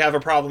Houston, we have a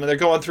problem, and they're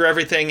going through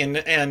everything,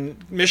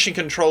 and Mission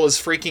Control is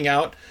freaking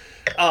out.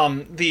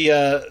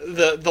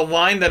 The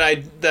line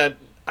that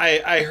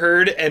I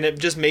heard, and it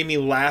just made me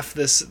laugh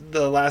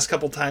the last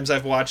couple times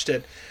I've watched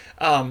it,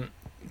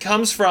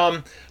 comes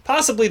from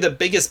possibly the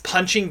biggest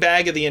punching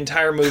bag of the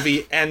entire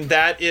movie, and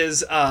that is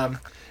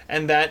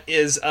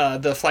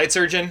the flight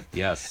surgeon.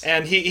 Yes.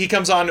 And he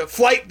comes on,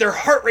 "Flight, their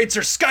heart rates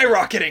are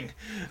skyrocketing."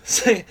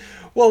 Say,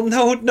 well,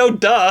 no,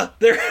 duh.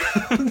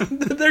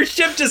 Their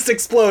ship just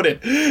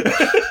exploded.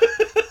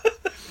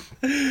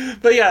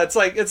 But yeah, it's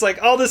like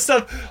all this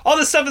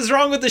stuff is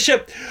wrong with the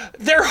ship.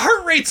 Their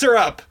heart rates are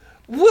up.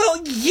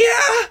 Well,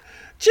 yeah.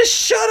 Just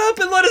shut up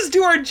and let us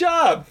do our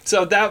job.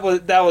 So that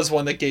was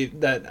one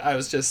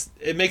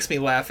it makes me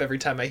laugh every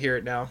time I hear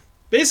it now.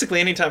 Basically,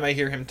 anytime I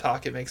hear him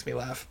talk, it makes me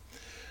laugh.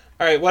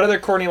 All right, what other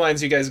corny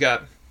lines you guys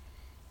got?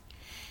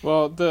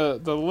 Well,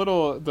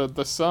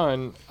 the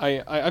son,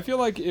 I feel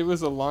like it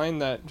was a line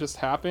that just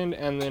happened,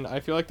 and then I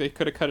feel like they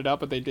could have cut it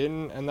out, but they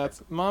didn't, and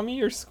that's, "Mommy,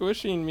 you're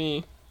squishing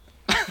me."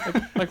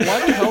 Like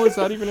why the hell is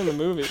that even in the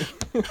movie?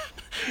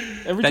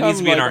 Every that time needs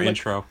to be in our I'm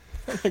intro.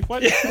 Like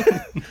what?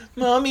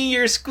 "Mommy,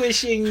 you're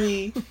squishing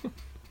me."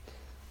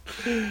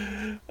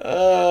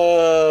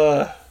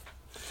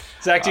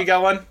 Zach, do you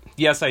got one?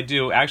 Yes, I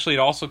do. Actually, it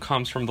also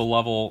comes from the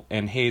Lovell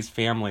and Hayes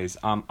families.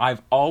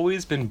 I've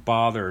always been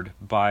bothered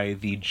by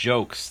the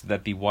jokes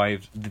that the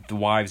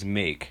wives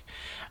make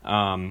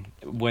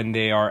when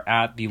they are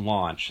at the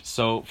launch.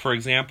 So, for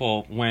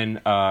example,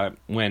 when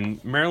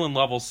Marilyn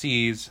Lovell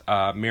sees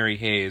Mary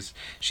Hayes,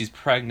 she's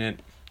pregnant.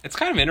 It's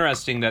kind of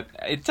interesting that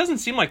it doesn't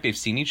seem like they've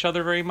seen each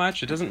other very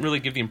much. It doesn't really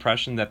give the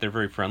impression that they're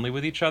very friendly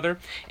with each other.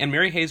 And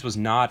Mary Hayes was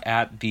not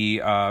at the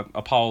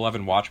Apollo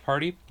 11 watch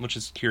party, which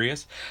is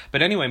curious.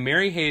 But anyway,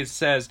 Mary Hayes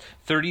says,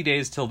 30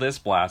 days till this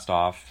blast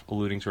off,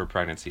 alluding to her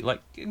pregnancy.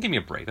 Like, give me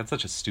a break. That's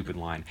such a stupid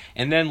line.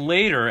 And then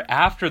later,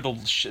 after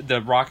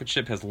the rocket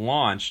ship has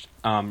launched,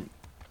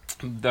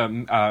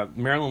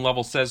 Marilyn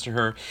Lovell says to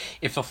her,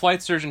 "If the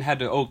flight surgeon had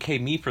to okay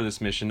me for this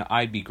mission,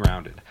 I'd be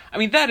grounded." I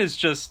mean, that's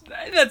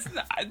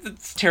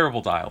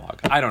terrible dialogue.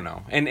 I don't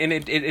know, and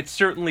it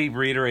certainly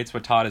reiterates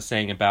what Todd is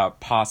saying about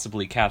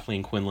possibly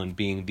Kathleen Quinlan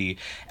being the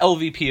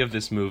LVP of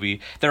this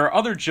movie. There are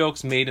other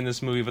jokes made in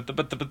this movie,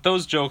 but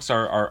those jokes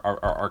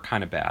are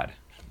kind of bad.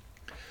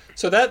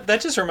 So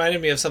that just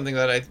reminded me of something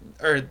that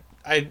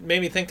I made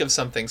me think of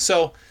something.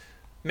 So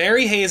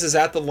Mary Hayes is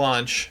at the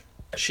launch.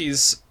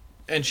 She's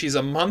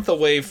a month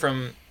away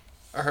from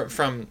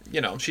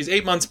she's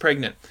 8 months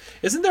pregnant.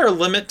 Isn't there a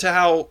limit to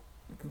how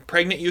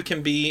pregnant you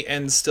can be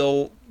and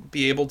still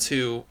be able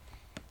to,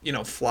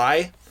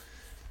 fly?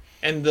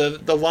 And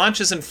the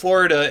launch is in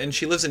Florida, and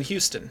she lives in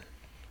Houston.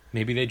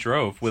 Maybe they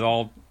drove with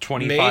all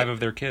 25 of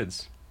their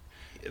kids.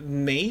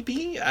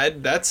 Maybe I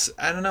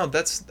don't know.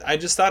 I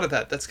just thought of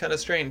that. That's kind of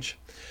strange.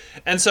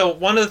 And so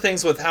one of the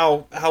things with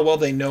how well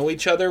they know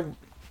each other,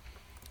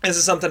 this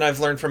is something I've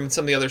learned from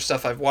some of the other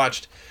stuff I've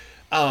watched.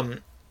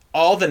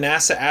 All the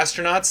NASA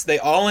astronauts, they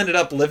all ended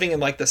up living in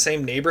like the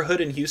same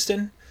neighborhood in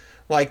Houston.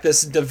 Like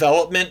this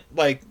development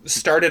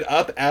started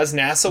up as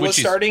NASA was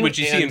starting. Which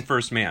you see in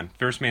First Man.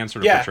 First Man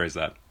sort of portrays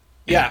that.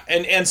 Yeah,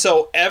 and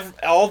so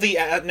all the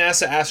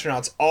NASA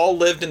astronauts all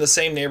lived in the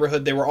same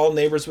neighborhood. They were all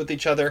neighbors with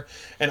each other,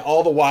 and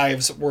all the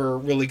wives were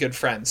really good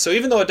friends. So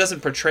even though it doesn't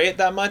portray it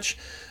that much,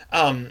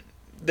 they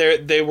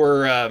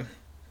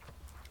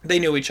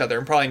knew each other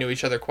and probably knew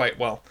each other quite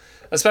well,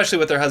 especially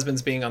with their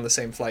husbands being on the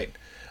same flight.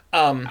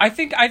 I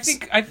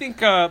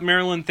think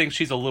Marilyn thinks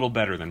she's a little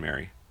better than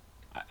Mary.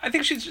 I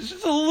think she's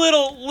just a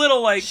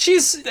little like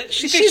she's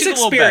experienced. A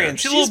little better.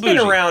 She's been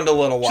around a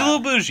little while. She's a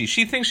little bougie.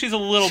 She thinks she's a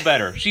little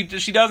better. She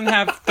doesn't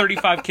have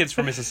 35 kids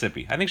from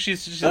Mississippi. I think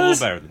she's a little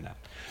better than that.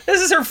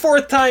 This is her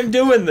 4th time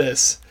doing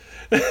this.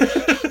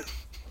 The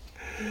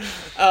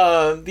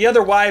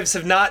other wives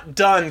have not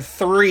done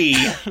 3.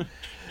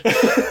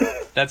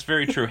 That's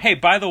very true. Hey,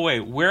 by the way,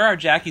 where are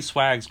Jackie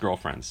Swag's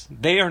girlfriends?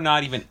 They are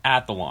not even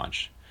at the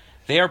launch.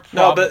 They are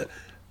no, but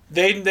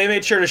they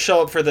made sure to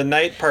show up for the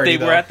night party.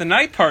 They were at the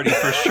night party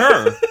for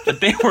sure, but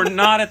they were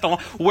not at the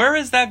launch. Where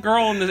is that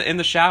girl in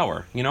the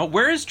shower?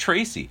 Where is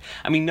Tracy?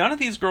 I mean, none of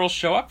these girls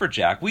show up for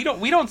Jack. We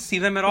don't see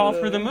them at all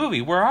through the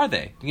movie. Where are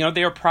they?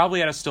 They are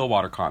probably at a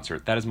Stillwater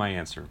concert. That is my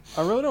answer.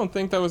 I really don't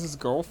think that was his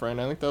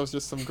girlfriend. I think that was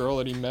just some girl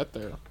that he met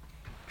there.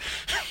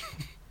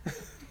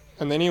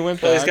 And then he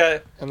went back.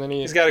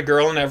 He's got a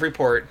girl in every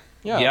port.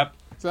 Yeah. Yep.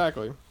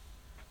 Exactly.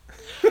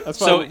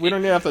 That's why we don't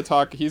even have to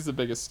talk. He's the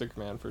biggest stick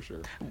man for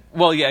sure.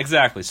 Well, yeah,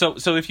 exactly. So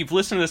if you've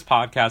listened to this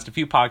podcast, a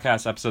few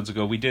podcast episodes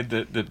ago, we did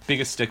the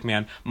biggest stick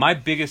man. My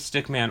biggest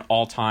stick man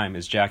all time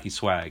is Jackie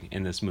Swag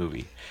in this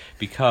movie.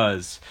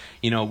 Because,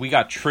 we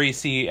got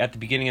Tracy at the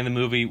beginning of the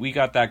movie. We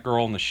got that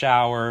girl in the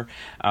shower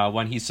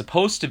when he's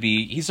supposed to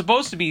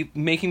be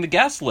making the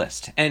guest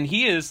list. And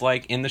he is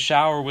like in the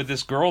shower with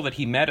this girl that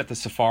he met at the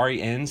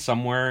Safari Inn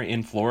somewhere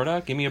in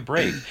Florida. Give me a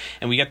break.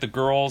 And we get the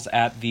girls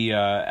at the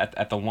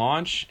at the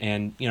launch,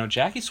 and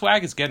Jackie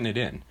Swag is getting it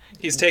in.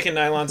 He's taking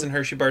nylons and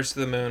Hershey bars to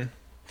the moon.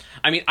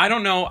 I mean, I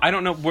don't know.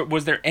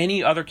 Was there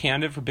any other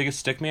candidate for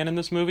biggest stickman in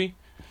this movie?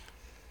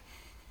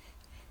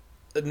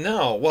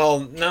 No. Well,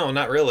 no,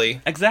 not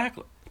really.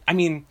 Exactly. I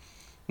mean,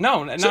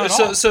 no, not at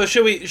all. So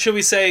should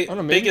we say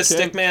biggest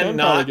stickman? Ken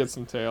not probably get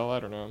some tail.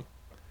 I don't know.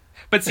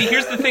 But see,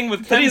 here's the thing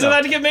with Ken, Ken, he's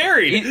about to get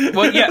married.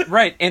 Well, yeah,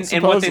 right. And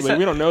what they said,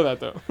 we don't know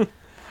that though.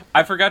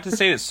 I forgot to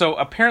say this. So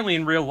apparently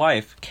in real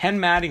life, Ken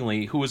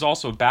Mattingly, who was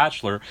also a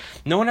bachelor,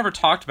 no one ever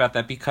talked about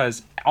that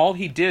because all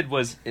he did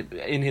was,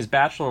 in his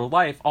bachelor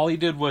life,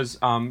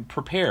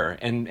 prepare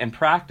and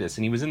practice.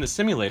 And he was in the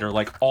simulator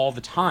like all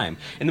the time.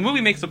 And the movie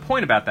makes a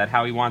point about that,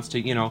 how he wants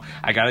to,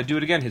 I got to do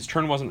it again. His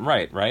turn wasn't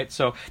right?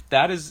 So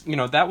that is,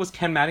 that was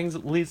Ken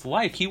Mattingly's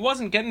life. He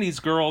wasn't getting these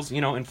girls,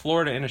 in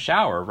Florida in a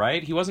shower,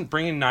 right? He wasn't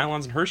bringing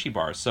nylons and Hershey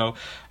bars. So,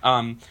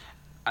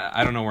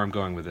 I don't know where I'm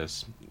going with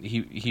this.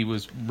 He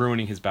was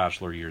ruining his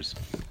bachelor years.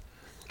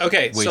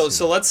 Okay,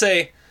 so let's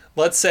say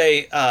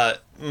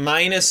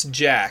minus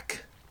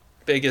Jack,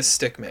 biggest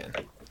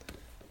stickman.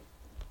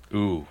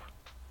 Ooh.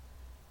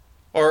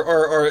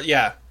 Or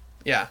yeah,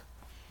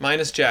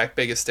 minus Jack,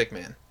 biggest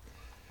stickman.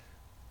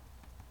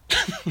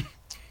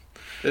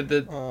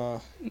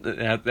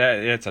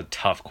 That's a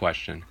tough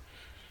question.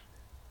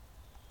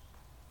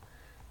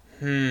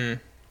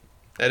 That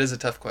is a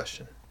tough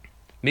question.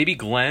 Maybe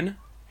Glenn.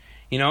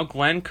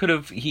 Glenn could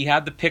have. He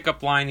had the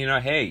pickup line.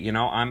 Hey,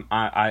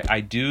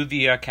 I do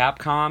the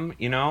Capcom.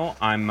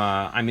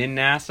 I'm in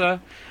NASA.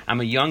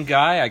 I'm a young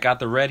guy. I got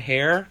the red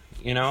hair.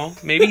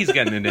 Maybe he's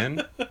getting it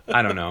in.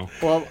 I don't know.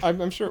 Well,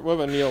 I'm sure. What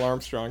about Neil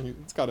Armstrong?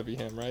 It's got to be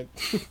him, right?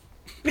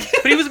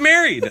 But he was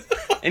married,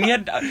 and he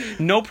had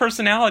no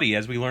personality,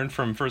 as we learned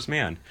from First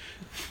Man.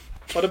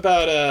 What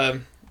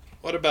about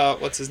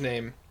what's his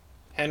name?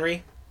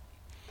 Henry.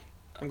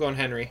 I'm going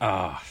Henry.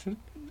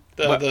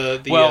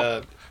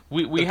 The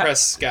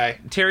press guy.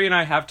 Terry and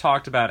I have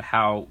talked about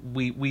how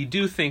we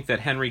do think that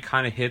Henry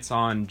kind of hits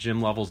on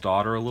Jim Lovell's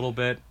daughter a little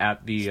bit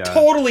at the...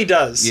 totally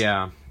does.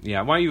 Yeah.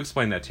 Why don't you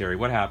explain that, Terry?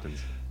 What happens?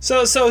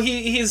 So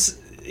he's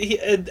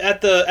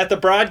at the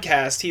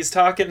broadcast. He's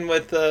talking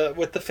with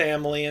the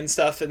family and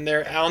stuff, and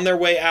they're on their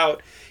way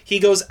out. He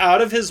goes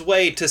out of his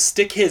way to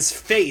stick his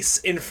face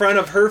in front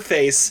of her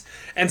face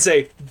and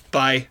say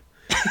bye.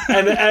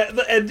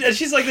 and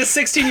she's like this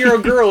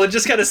 16-year-old girl, and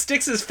just kind of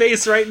sticks his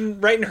face right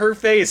in her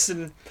face,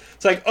 and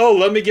it's like, oh,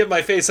 let me get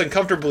my face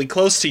uncomfortably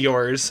close to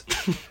yours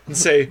and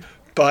say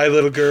bye,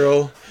 little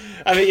girl.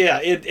 I mean,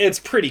 yeah, it's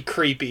pretty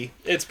creepy.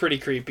 It's pretty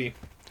creepy.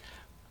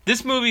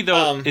 This movie,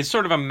 though, is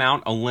sort of a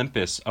Mount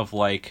Olympus of,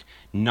 like,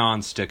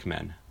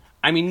 non-stickmen.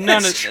 I mean,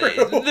 there's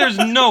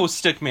no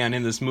stickman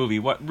in this movie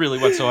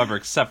whatsoever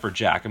except for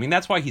Jack. I mean,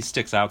 that's why he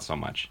sticks out so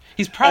much.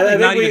 He's probably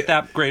not even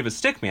that great of a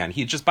stickman.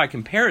 Just by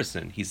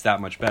comparison, he's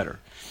that much better.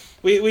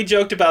 We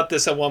joked about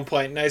this at one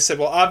point, and I said,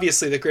 well,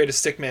 obviously the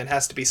greatest stickman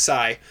has to be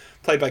Cy,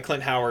 played by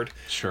Clint Howard.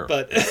 Sure.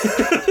 But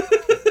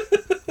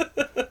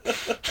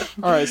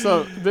All right,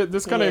 so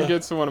this kind of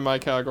gets to one of my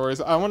categories.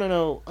 I want to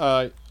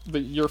know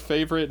your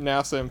favorite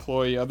NASA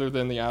employee other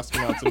than the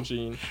astronauts and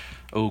Gene.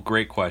 Oh,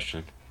 great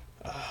question.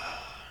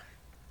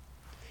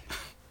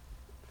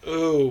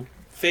 Ooh,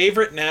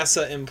 favorite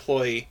NASA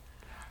employee.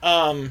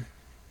 I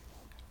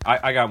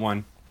got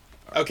one.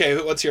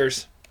 Okay, what's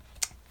yours?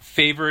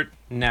 Favorite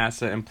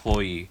NASA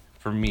employee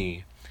for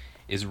me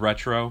is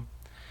Retro.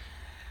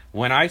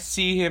 When I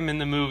see him in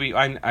the movie,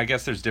 I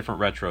guess there's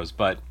different Retros,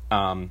 but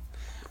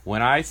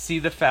when I see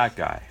the fat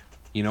guy,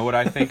 you know what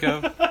I think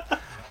of?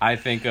 I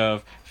think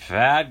of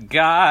fat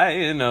guy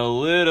in a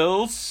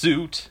little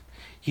suit.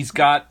 He's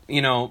got,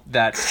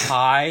 that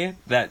tie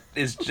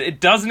it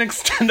doesn't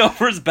extend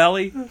over his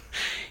belly.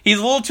 He's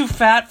a little too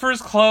fat for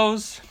his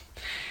clothes.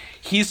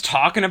 He's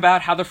talking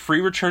about how the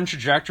free return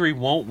trajectory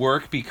won't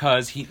work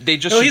because he's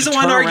the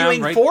one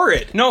arguing for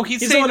it. No,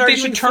 he's saying they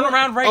should turn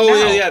around right now.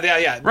 Oh,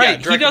 yeah.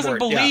 Right, yeah, he doesn't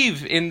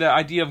believe in the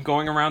idea of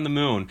going around the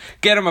moon.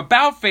 Get him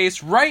about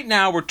face right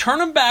now.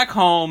 Return him back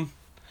home.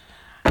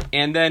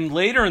 And then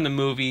later in the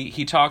movie,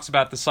 he talks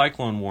about the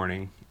cyclone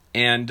warning.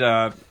 And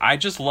I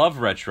just love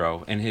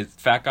Retro and his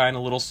fat guy in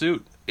a little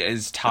suit.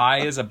 His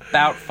tie is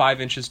about 5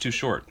 inches too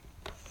short.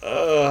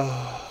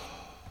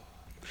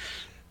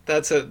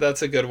 That's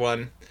a good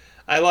one.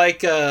 I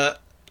like.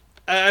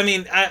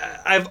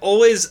 I've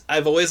always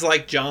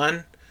liked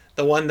John,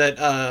 the one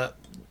that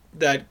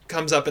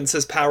comes up and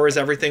says power is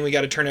everything. We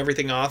got to turn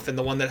everything off, and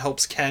the one that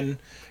helps Ken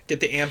get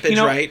the ampage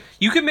right.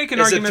 You could make an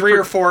argument. Is it 3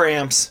 or 4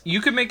 amps?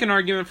 You could make an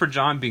argument for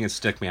John being a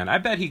stickman. I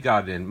bet he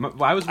got it in.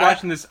 I was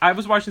watching this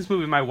movie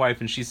with my wife,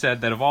 and she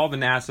said that of all the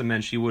NASA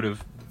men, she would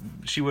have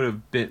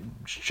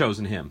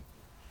chosen him.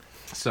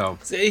 So,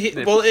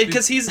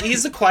 because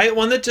he's the quiet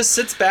one that just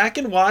sits back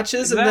and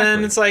watches, exactly. And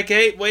then it's like,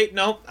 hey, wait,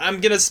 no,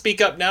 I'm gonna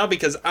speak up now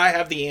because I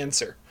have the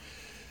answer.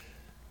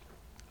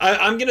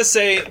 I'm gonna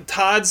say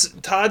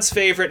Todd's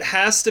favorite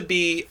has to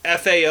be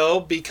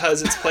FAO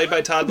because it's played by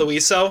Todd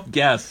Luiso.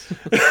 Yes.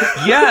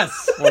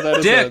 Well,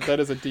 that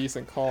is a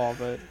decent call,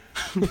 but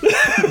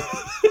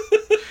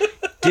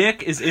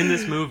Dick is in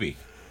this movie.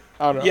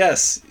 I don't know.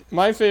 Yes,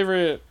 my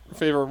favorite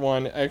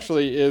one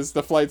actually is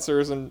the flight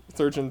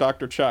surgeon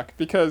Dr. Chuck,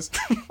 because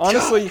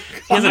honestly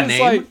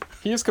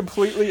he's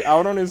completely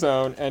out on his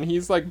own and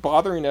he's like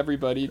bothering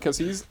everybody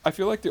because I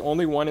feel like the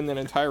only one in that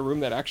entire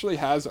room that actually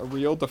has a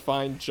real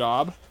defined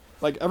job.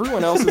 Like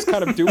everyone else is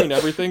kind of doing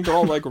everything. They're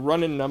all like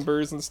running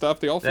numbers and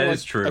stuff. They all feel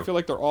true. I feel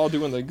like they're all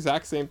doing the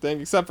exact same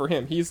thing except for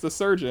him. He's the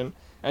surgeon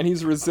and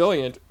he's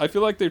resilient. I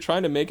feel like they're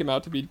trying to make him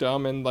out to be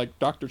dumb and like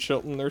Dr.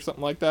 Chilton or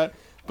something like that.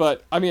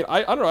 But I mean,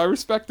 I don't know. I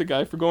respect the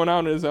guy for going out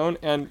on his own,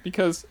 and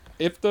because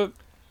if the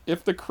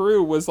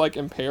crew was like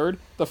impaired,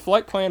 the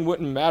flight plan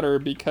wouldn't matter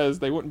because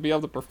they wouldn't be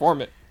able to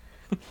perform it.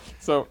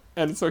 So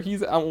he's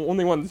the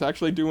only one that's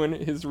actually doing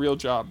his real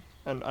job,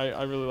 and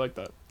I really like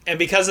that. And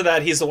because of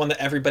that, he's the one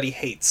that everybody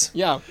hates.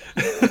 Yeah,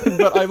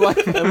 but I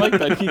like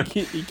that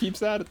he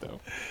keeps at it though.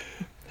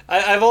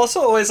 I've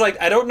also always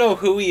liked, I don't know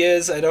who he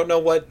is, I don't know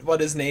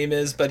what his name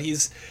is, but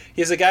he's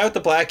a guy with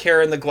the black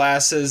hair and the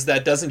glasses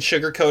that doesn't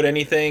sugarcoat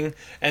anything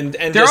and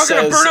they're just all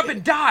gonna burn up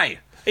and die.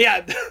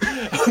 Yeah,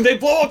 they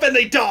blow up and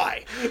they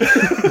die.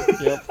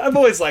 Yep. I've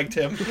always liked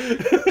him.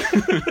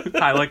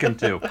 I like him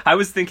too. I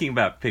was thinking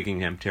about picking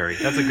him, Terry.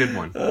 That's a good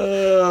one.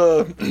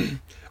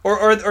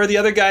 Or the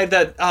other guy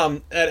that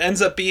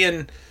ends up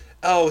being...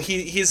 Oh,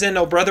 he's in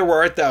Oh Brother Where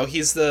Art Thou.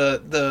 He's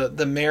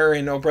the mayor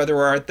in Oh Brother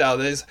Where Art Thou.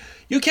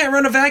 You can't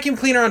run a vacuum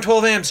cleaner on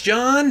 12 amps,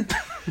 John.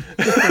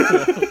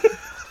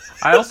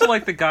 I also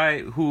like the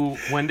guy who,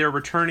 when they're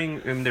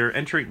returning and they're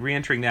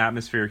re-entering the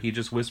atmosphere, he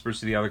just whispers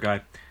to the other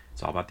guy,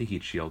 "It's all about the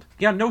heat shield."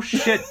 Yeah, no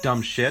shit,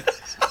 dumb shit.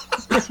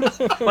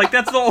 Like,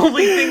 that's the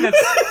only thing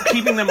that's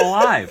keeping them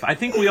alive. I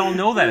think we all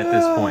know that at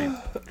this point.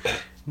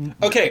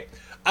 Okay,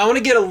 I want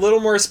to get a little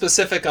more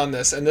specific on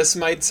this, and this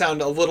might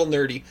sound a little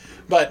nerdy,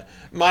 but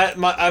I'm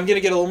going to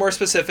get a little more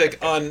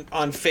specific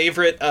on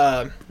favorite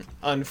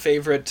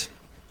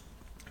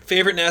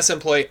NASA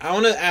employee. I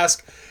want to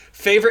ask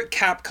favorite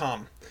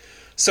Capcom.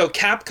 So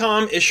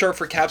Capcom is short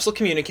for Capsule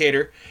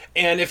Communicator,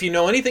 and if you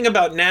know anything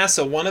about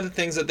NASA, one of the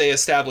things that they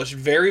established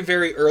very,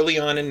 very early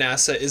on in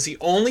NASA is the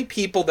only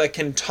people that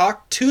can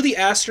talk to the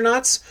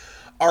astronauts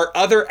are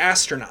other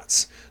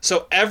astronauts.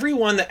 So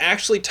everyone that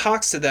actually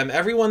talks to them,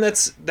 everyone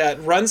that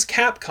runs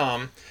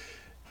Capcom,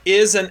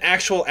 is an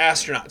actual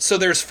astronaut. So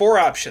there's 4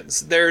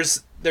 options.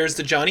 There's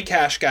the Johnny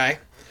Cash guy,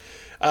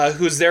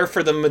 who's there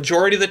for the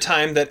majority of the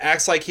time, that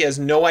acts like he has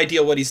no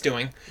idea what he's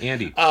doing.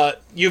 Andy.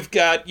 You've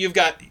got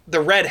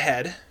the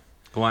redhead,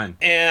 Glenn.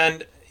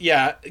 And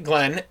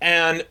Glenn,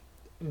 and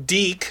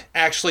Deke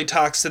actually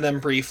talks to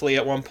them briefly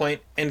at one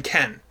point, and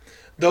Ken.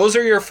 those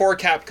are your 4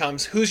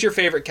 Capcoms. Who's your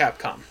favorite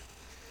Capcom?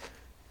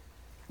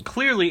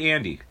 Clearly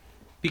Andy,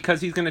 because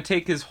he's going to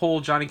take his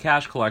whole Johnny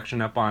Cash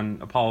collection up on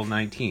Apollo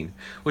 19,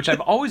 which I've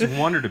always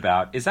wondered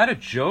about. Is that a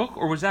joke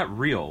or was that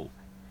real?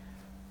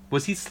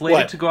 Was he slated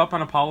What? to go up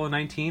on Apollo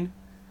 19?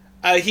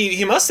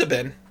 He must have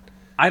been.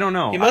 I don't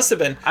know. He must have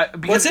been.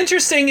 because What's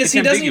interesting is it's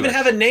he doesn't even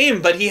ambiguous. have a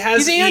name, but he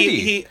has. He's Andy.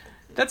 He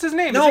That's his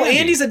name. no, it's Andy.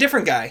 Andy's a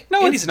different guy.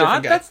 No, Andy's it's a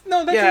different not. guy. That's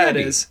yeah,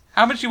 Andy. it is.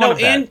 How much you No, want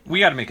to bet? and- We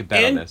got to make a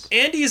bet on this.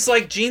 Andy's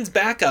like Gene's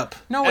backup.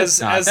 No,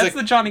 it's not. That's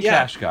the Johnny yeah.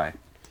 Cash guy.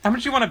 How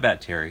much you want to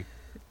bet, Terry?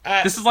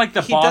 This is like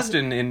the he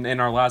doesn't- Boston in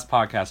our last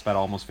podcast about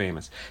Almost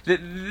Famous. That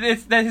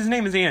his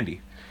name is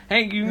Andy.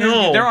 Hey,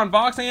 No. they're on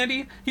Vox,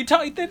 Andy.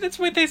 That's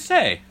what they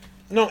say.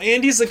 No,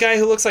 Andy's the guy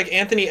who looks like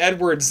Anthony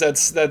Edwards.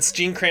 That's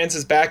Gene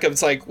Kranz's backup.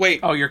 It's like, wait,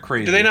 Oh, you're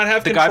crazy. Do they not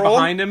have the control? guy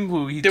behind him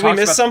who he Did we talks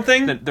miss about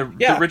something? The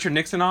Yeah. Richard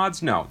Nixon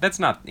odds? No, that's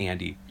not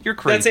Andy. You're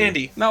crazy. That's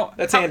Andy. No,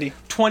 That's Andy.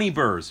 20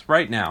 burrs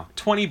right now.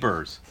 20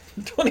 burrs.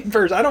 20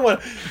 birds. I don't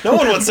want. No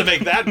one wants to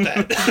make that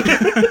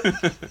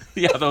bet.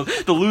 Yeah,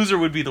 the loser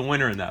would be the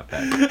winner in that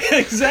bet.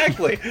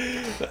 Exactly.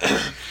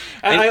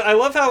 I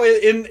love how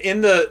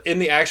in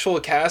the actual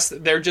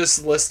cast they're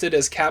just listed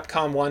as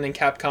Capcom 1 and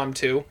Capcom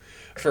 2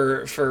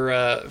 for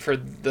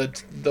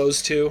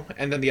those two,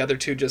 and then the other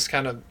two just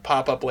kind of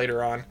pop up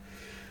later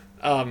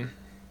on.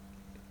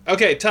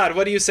 Okay, Todd,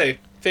 what do you say?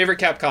 Favorite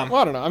Capcom?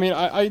 Well, I don't know. I mean,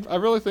 I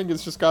really think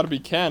it's just got to be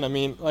Ken. I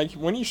mean, like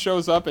when he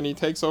shows up and he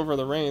takes over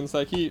the reins,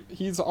 like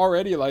he's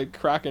already like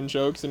cracking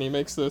jokes and he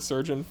makes the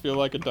surgeon feel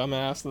like a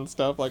dumbass and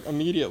stuff. Like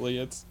immediately,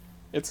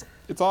 it's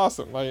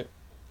awesome. Like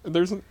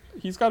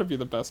he's got to be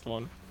the best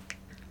one.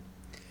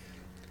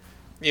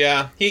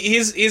 Yeah,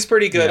 he's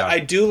pretty good. Yeah. I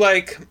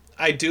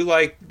do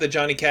like the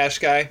Johnny Cash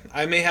guy.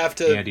 I may have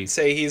to Andy.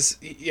 say he's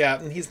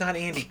not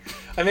Andy.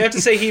 I may have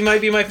to say he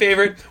might be my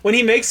favorite. When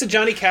he makes the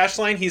Johnny Cash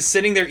line, he's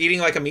sitting there eating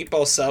like a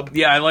meatball sub.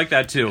 Yeah, I like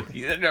that too.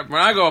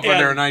 When I go up And- on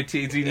there in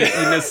 19, he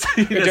does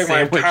I took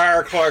my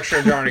entire collection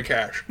of Johnny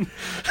Cash.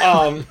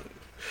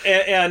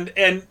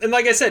 And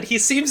like I said, he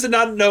seems to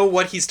not know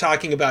what he's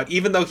talking about,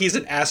 even though he's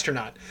an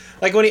astronaut.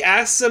 Like when he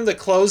asks them to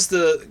close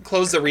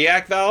the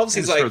react valves,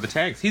 he's like, throw the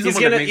tanks. He's the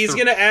one that makes he's the-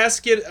 gonna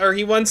ask you, or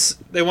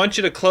they want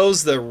you to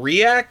close the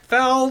react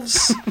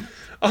valves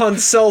on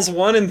cells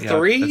 1 and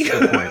 3. That's a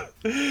good point.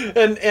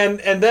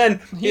 and then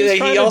He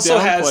he also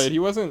downplay has. it. He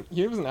wasn't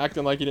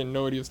acting like he didn't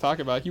know what he was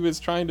talking about. He was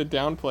trying to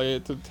downplay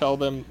it to tell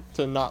them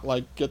to not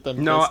like get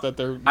them No, pissed that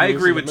they're. I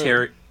agree losing with the moon.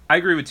 Terry. I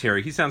agree with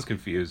Terry. He sounds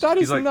confused. That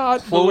He's is like, not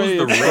the close way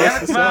the it's supposed react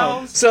to sound.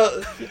 valves.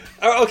 So,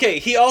 okay,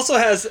 he also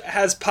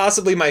has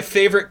possibly my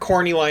favorite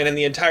corny line in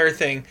the entire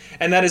thing,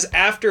 and that is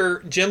after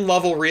Jim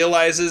Lovell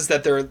realizes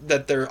that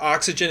their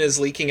oxygen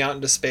is leaking out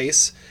into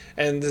space,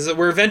 and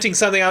we're venting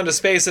something out into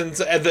space, and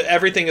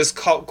everything is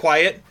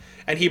quiet,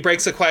 and he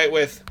breaks the quiet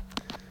with,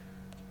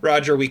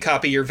 "Roger, we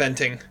copy your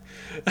venting."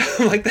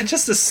 Like that's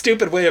just a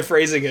stupid way of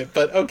phrasing it,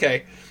 but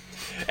okay.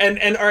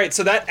 And all right,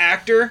 so that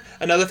actor.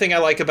 Another thing I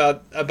like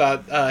about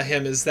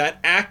him is that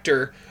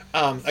actor.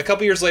 A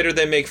couple years later,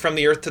 they make From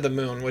the Earth to the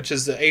Moon, which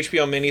is the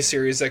HBO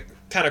miniseries that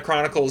kind of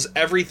chronicles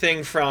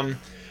everything from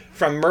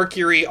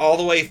Mercury all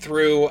the way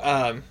through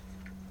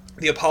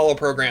the Apollo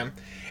program.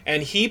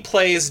 And he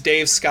plays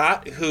Dave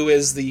Scott, who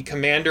is the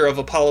commander of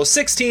Apollo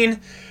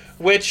 16,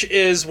 which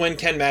is when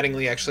Ken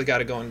Mattingly actually got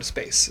to go into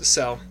space.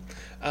 So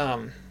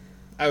I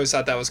always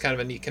thought that was kind of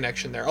a neat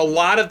connection there. A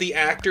lot of the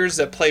actors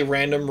that play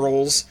random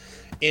roles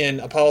in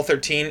Apollo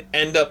 13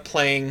 end up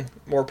playing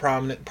more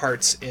prominent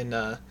parts in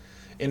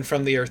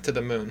From the Earth to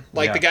the Moon.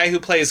 Like Yeah. the guy who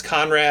plays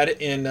Conrad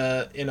in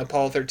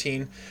Apollo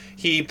 13,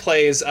 he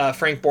plays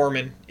Frank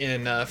Borman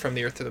in From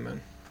the Earth to the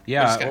Moon. Which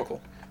Yeah. is kind of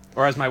cool.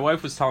 Or as my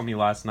wife was telling me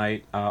last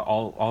night,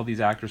 all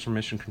these actors from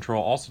Mission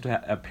Control also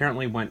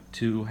apparently went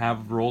to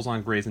have roles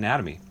on Grey's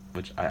Anatomy,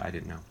 which I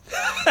didn't know.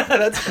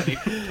 That's funny.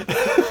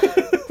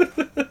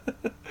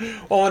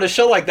 Well, when a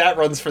show like that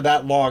runs for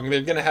that long,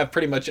 they're going to have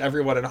pretty much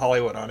everyone in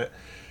Hollywood on it.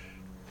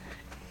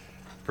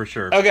 For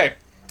sure. Okay.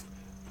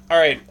 All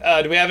right.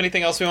 Do we have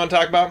anything else we want to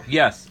talk about?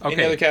 Yes. Okay.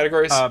 Any other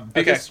categories?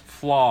 Biggest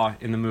flaw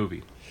in the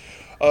movie.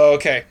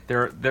 Okay.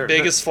 There.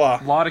 Biggest flaw.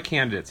 A lot of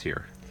candidates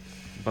here,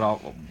 but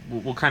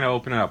we'll kind of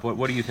open it up.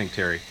 What do you think,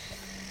 Terry?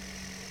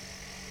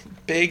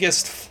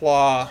 Biggest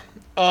flaw.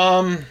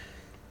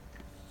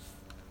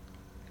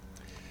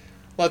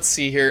 Let's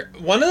see here.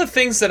 One of the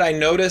things that I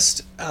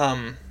noticed,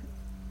 the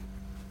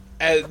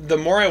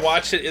more I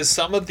watched it, is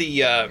some of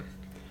the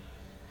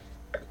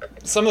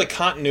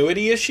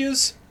continuity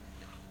issues.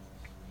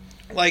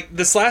 Like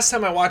this last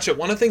time I watched it,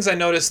 one of the things I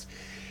noticed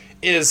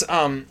is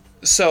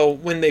so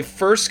when they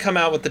first come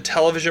out with the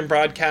television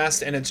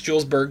broadcast and it's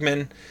Jules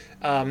Bergman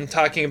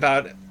talking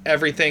about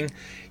everything,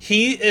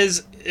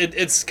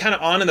 it's kind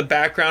of on in the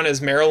background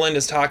as Marilyn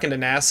is talking to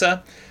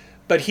NASA,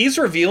 but he's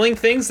revealing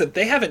things that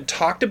they haven't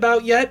talked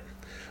about yet.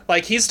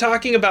 Like, he's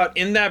talking about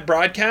in that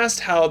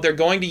broadcast how they're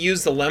going to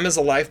use the LEM as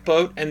a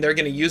lifeboat, and they're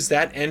going to use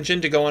that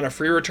engine to go on a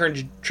free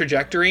return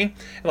trajectory.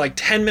 And like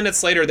 10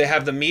 minutes later, they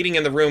have the meeting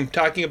in the room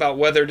talking about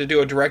whether to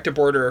do a direct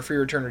abort or a free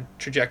return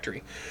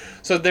trajectory.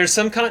 So there's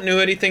some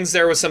continuity things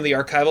there with some of the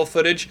archival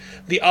footage.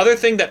 The other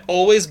thing that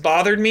always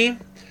bothered me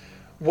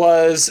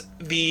was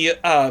the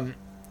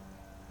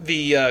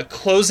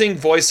closing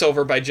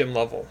voiceover by Jim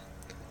Lovell.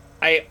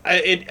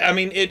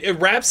 It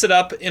wraps it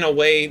up in a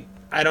way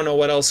I don't know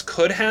what else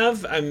could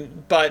have.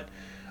 But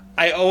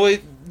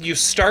you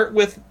start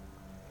with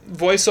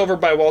voiceover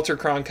by Walter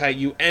Cronkite,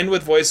 you end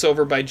with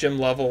voiceover by Jim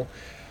Lovell.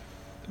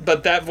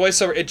 But that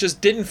voiceover, it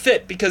just didn't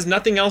fit because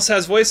nothing else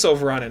has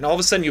voiceover on it. And all of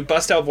a sudden you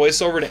bust out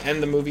voiceover to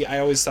end the movie. I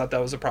always thought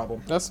that was a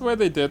problem. That's the way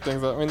they did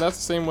things. I mean, that's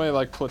the same way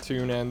like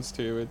Platoon ends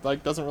too. It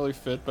like doesn't really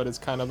fit, but it's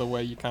kind of the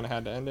way you kind of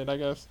had to end it, I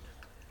guess.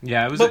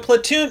 Yeah, it was. But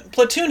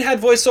Platoon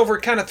had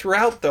voiceover kind of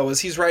throughout though,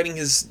 as he's writing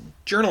his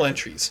journal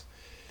entries.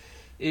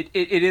 It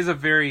is a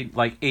very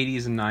like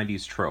 80s and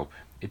 90s trope.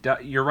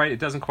 You're right, it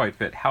doesn't quite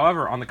fit.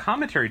 However, on the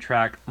commentary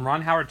track,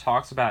 Ron Howard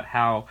talks about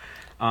how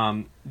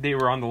they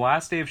were on the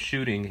last day of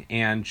shooting,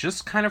 and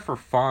just kind of for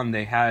fun,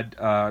 they had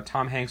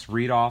Tom Hanks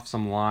read off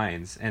some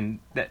lines, and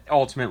that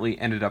ultimately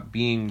ended up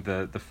being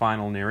the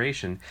final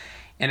narration.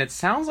 And it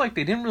sounds like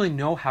they didn't really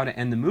know how to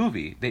end the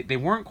movie. They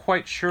weren't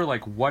quite sure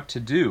like what to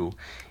do,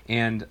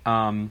 and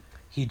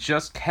he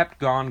just kept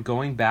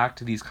going back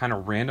to these kind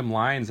of random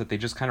lines that they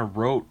just kind of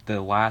wrote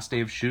the last day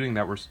of shooting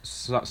that were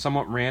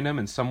somewhat random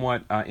and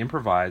somewhat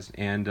improvised,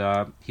 and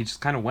he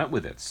just kind of went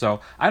with it. So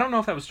I don't know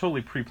if that was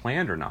totally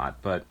pre-planned or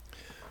not, but...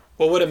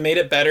 What would have made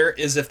it better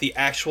is if the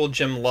actual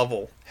Jim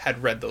Lovell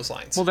had read those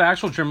lines. Well, the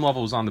actual Jim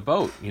Lovell was on the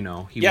boat, you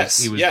know. He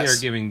was yes. there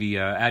giving the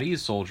at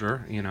ease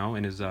soldier, you know,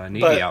 in his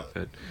Navy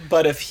outfit.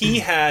 But if he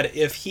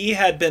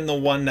had been the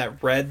one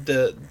that read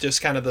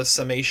just kind of the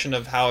summation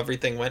of how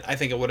everything went, I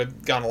think it would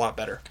have gone a lot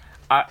better.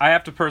 I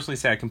have to personally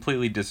say I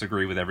completely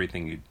disagree with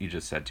everything you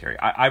just said, Terry.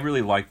 I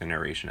really like the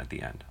narration at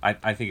the end.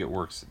 I think it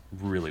works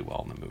really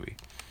well in the movie.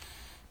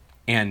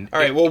 And all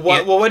right,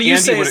 what do you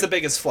say is the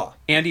biggest flaw?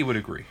 Andy would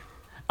agree.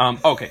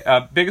 Okay,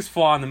 biggest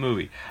flaw in the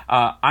movie.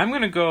 I'm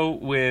going to go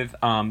with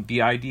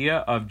the idea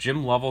of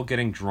Jim Lovell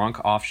getting drunk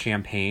off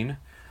champagne.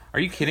 Are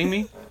you kidding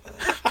me?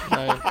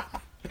 Right.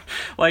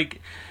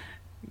 Like,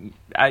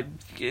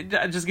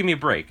 just give me a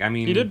break. I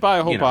mean, he did buy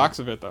a whole box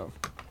of it, though.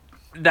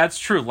 That's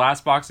true.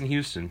 Last box in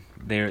Houston.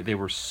 They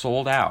were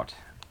sold out.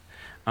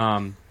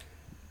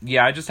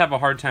 Yeah, I just have a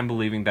hard time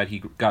believing that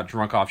he got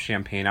drunk off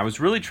champagne. I was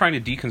really trying to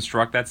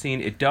deconstruct that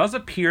scene. It does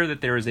appear that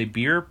there is a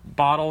beer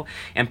bottle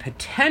and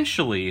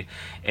potentially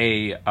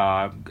a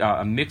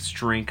mixed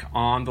drink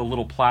on the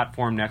little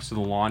platform next to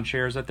the lawn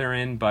chairs that they're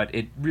in, but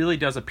it really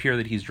does appear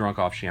that he's drunk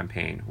off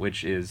champagne,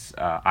 which is,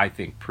 I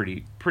think,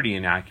 pretty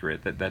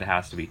inaccurate. That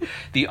has to be.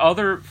 The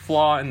other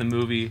flaw in the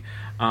movie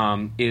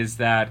is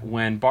that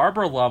when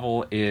Barbara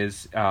Lovell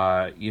is,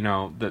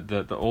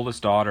 the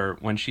oldest daughter,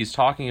 when she's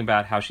talking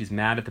about how she's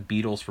mad at the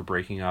Beatles for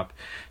breaking up,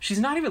 she's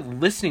not even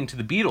listening to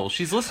the Beatles.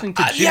 She's listening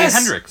to Jimi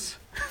Hendrix.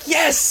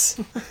 Yes!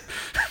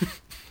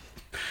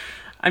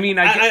 I mean,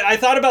 I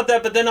thought about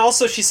that, but then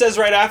also she says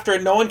right after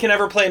it, no one can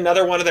ever play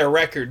another one of their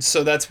records,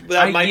 so that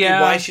might be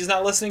why she's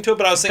not listening to it,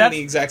 but I was thinking the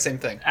exact same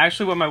thing.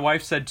 Actually, what my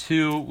wife said,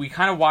 too, we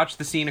kind of watched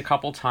the scene a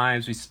couple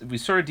times, we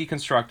sort of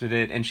deconstructed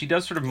it, and she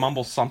does sort of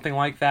mumble something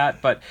like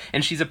that,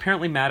 and she's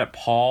apparently mad at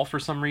Paul for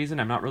some reason,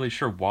 I'm not really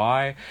sure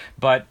why,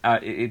 but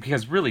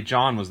because really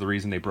John was the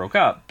reason they broke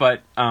up,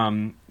 but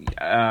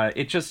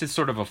it just is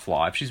sort of a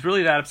flaw. If she's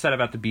really that upset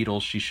about the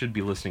Beatles, she should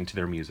be listening to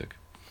their music.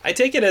 I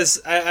take it as,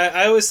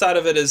 I always thought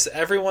of it as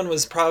everyone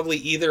was probably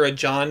either a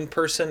John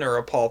person or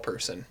a Paul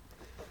person.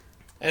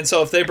 And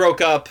so if they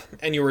broke up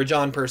and you were a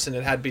John person,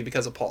 it had to be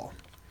because of Paul.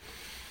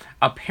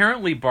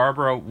 Apparently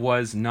Barbara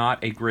was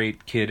not a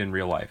great kid in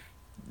real life.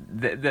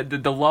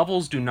 The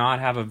Lovells do not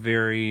have a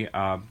very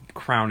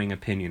crowning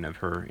opinion of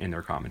her in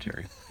their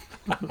commentary.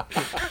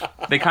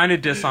 They kind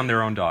of diss on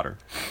their own daughter.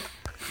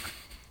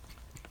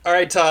 All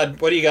right,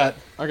 Todd, what do you got?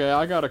 Okay,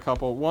 I got a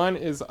couple. One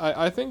is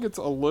I think it's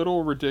a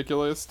little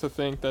ridiculous to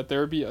think that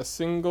there'd be a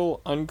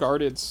single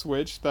unguarded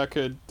switch that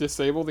could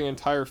disable the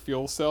entire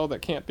fuel cell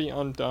that can't be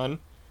undone,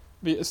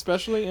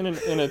 especially in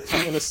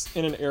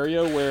an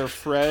area where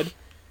Fred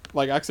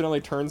like accidentally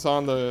turns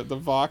on the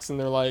Vox and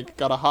they're like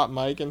got a hot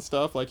mic and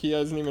stuff. Like he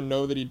doesn't even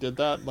know that he did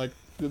that. Like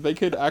they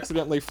could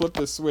accidentally flip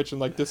this switch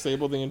and like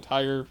disable the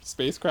entire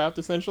spacecraft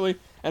essentially,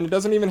 and it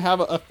doesn't even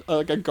have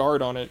a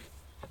guard on it.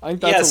 I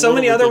think that's so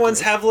many other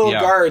ones have little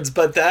guards,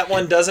 but that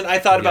one doesn't. I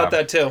thought about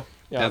that too.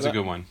 Yeah, that's a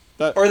good one.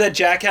 Or that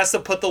Jack has to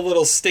put the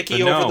little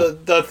sticky over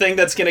the thing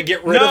that's going to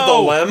get rid of the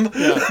LEM.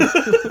 Yeah.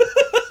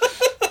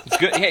 It's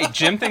good. Hey,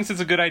 Jim thinks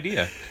it's a good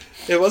idea.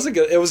 It was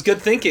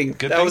good thinking.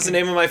 That was the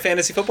name of my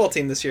fantasy football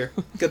team this year.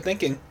 Good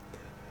thinking.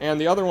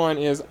 And the other one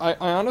is I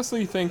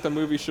honestly think the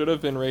movie should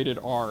have been rated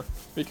R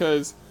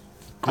because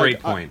Great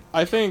point.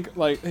 I think,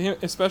 like,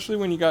 especially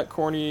when you got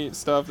corny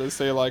stuff that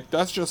say, like,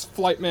 that's just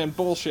flight man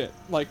bullshit.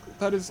 Like,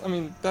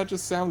 that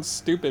just sounds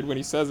stupid when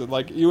he says it.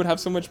 Like, you would have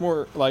so much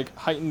more, like,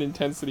 heightened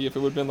intensity if it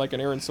would have been, like,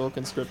 an Aaron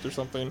Sorkin script or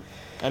something.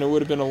 And it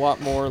would have been a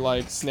lot more,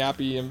 like,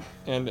 snappy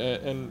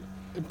and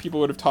people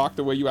would have talked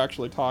the way you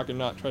actually talk and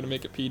not try to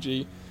make it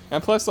PG.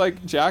 And plus,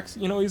 like, Jax,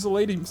 he's a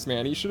ladies'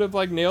 man. He should have,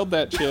 like, nailed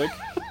that chick,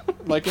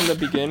 like, in the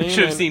beginning.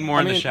 Should have seen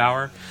more in the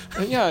shower.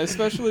 Yeah,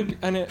 especially,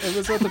 and it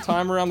was at the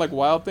time around, like,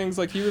 Wild Things.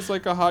 Like, he was,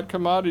 like, a hot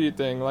commodity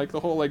thing. Like, the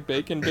whole, like,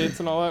 bacon bits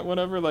and all that,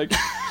 whatever. Like,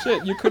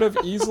 shit, you could have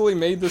easily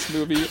made this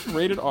movie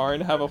rated R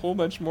and have a whole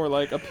bunch more,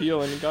 like,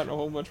 appeal and gotten a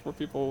whole bunch more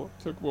people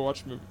to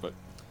watch the movie. But,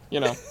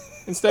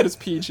 instead it's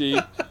PG,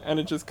 and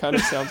it just kind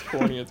of sounds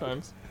corny at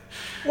times.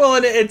 Well,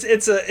 and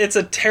it's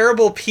a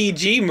terrible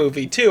PG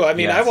movie too. I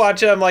mean, yes. I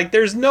watch it, I'm like,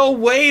 there's no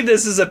way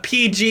this is a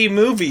PG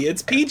movie.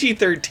 It's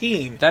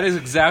PG-13. That is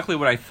exactly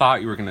what I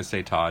thought you were going to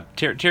say, Todd.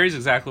 Terry's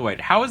exactly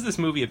right. How is this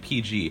movie a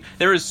PG?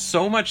 There is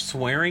so much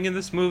swearing in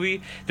this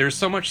movie. There's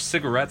so much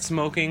cigarette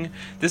smoking.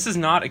 This is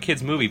not a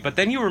kid's movie. But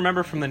then you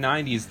remember from the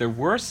 90s, there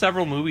were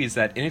several movies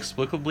that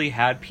inexplicably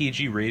had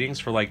PG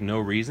ratings for, like, no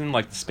reason.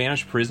 Like The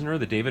Spanish Prisoner,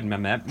 the David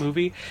Mamet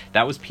movie.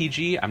 That was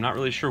PG. I'm not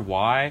really sure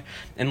why.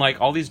 And,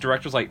 like, all these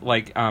directors,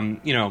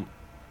 David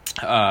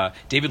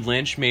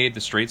Lynch made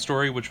The Straight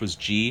Story, which was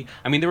G.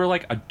 I mean, there were,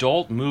 like,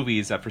 adult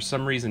movies that for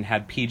some reason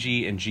had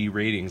PG and G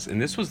ratings,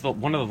 and this was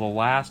one of the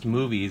last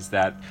movies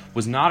that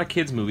was not a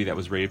kid's movie that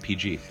was rated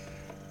PG.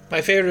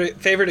 My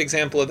favorite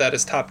example of that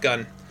is Top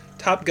Gun.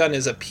 Top Gun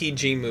is a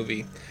PG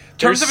movie.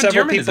 Terms of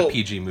Endearment is a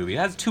PG movie. It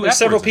has two There's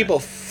several people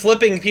in it.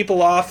 Flipping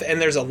people off, and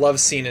there's a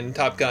love scene in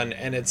Top Gun,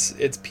 and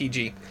it's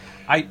PG.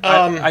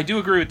 I do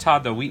agree with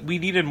Todd, though. We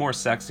needed more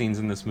sex scenes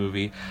in this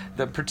movie,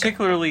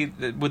 particularly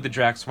with the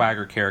Jack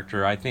Swagger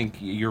character. I think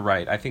you're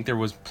right. I think there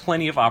was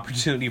plenty of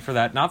opportunity for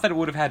that. Not that it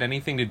would have had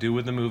anything to do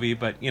with the movie,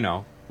 but,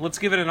 let's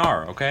give it an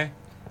R, okay?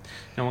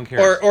 No one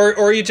cares.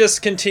 Or you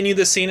just continue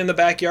the scene in the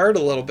backyard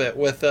a little bit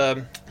with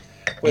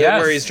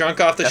where he's drunk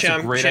off the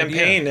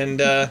champagne,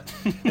 idea.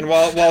 and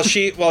while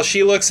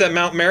she looks at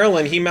Mount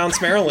Maryland, he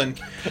mounts Maryland.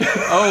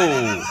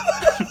 Oh,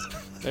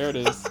 there it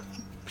is.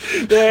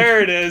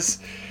 There it is.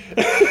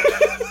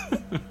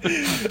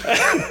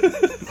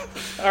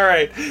 All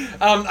right,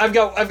 I've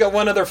got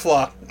one other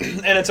flaw,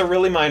 and it's a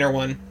really minor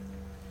one.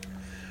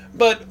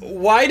 But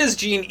why does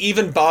Gene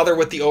even bother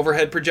with the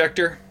overhead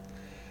projector?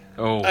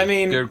 Oh, I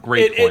mean,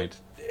 great point.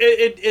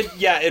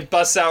 It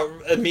busts out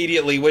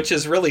immediately, which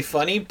is really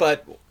funny.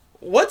 But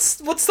what's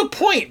the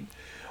point?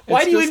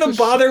 Why do you even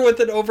bother with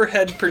an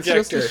overhead projector?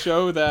 It's just to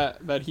show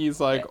that he's,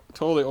 like,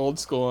 totally old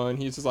school, and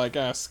he's just like,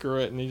 screw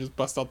it, and he just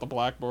busts out the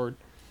blackboard.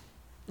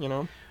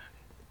 Yeah.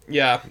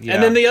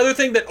 And then the other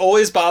thing that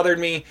always bothered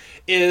me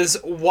is,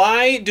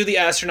 why do the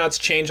astronauts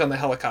change on the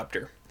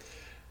helicopter?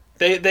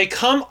 They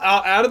come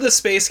out of the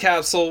space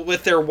capsule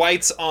with their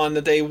whites on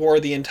that they wore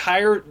the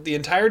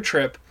entire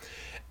trip,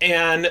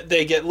 and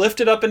they get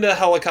lifted up into the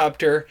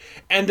helicopter,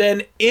 and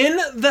then in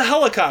the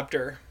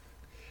helicopter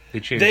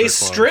they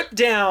strip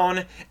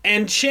down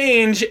and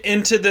change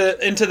into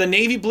the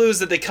navy blues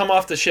that they come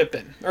off the ship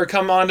in, or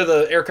come onto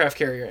the aircraft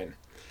carrier in.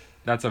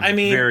 That's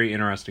very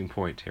interesting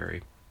point,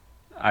 Terry.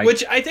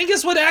 Which I think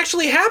is what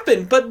actually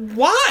happened, but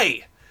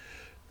why?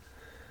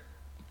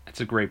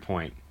 That's a great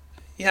point.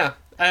 Yeah,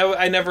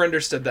 I never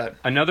understood that.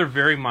 Another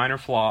very minor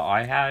flaw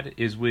I had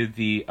is with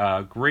the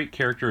great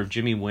character of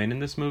Jimmy Wynn in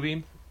this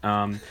movie.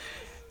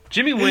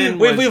 Jimmy Wynn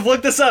was... We've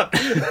looked this up.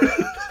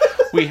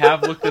 We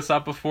have looked this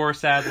up before,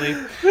 sadly.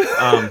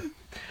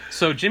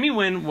 So Jimmy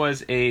Wynn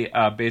was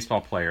a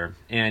baseball player,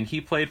 and he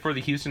played for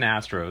the Houston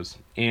Astros.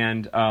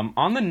 And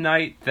on the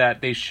night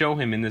that they show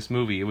him in this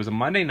movie, it was a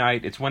Monday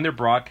night. It's when their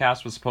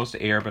broadcast was supposed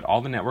to air, but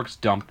all the networks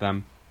dumped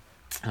them,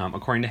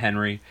 according to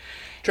Henry.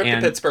 Trip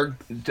to Pittsburgh.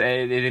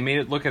 They made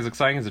it look as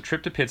exciting as a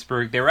trip to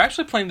Pittsburgh. They were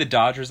actually playing the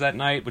Dodgers that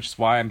night, which is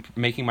why I'm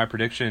making my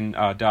prediction,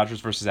 Dodgers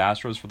versus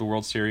Astros for the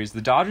World Series.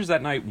 The Dodgers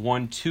that night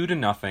won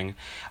 2-0.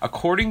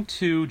 According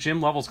to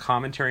Jim Lovell's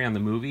commentary on the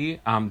movie,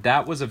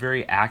 that was a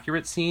very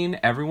accurate scene.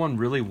 Everyone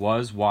really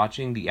was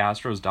watching the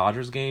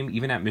Astros-Dodgers game,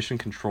 even at Mission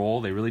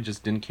Control. They really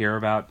just didn't care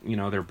about,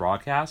 their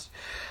broadcast.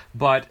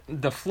 But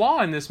the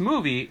flaw in this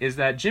movie is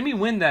that Jimmy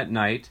Wynn that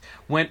night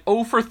went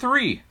 0 for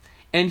 3,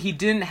 and he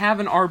didn't have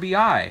an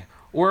RBI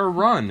or a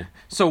run.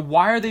 So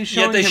why are they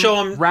showing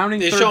him rounding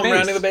third base? They show him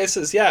rounding the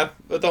bases,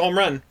 with the home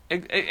run.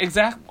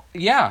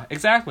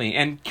 Exactly.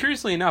 And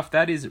curiously enough,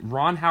 that is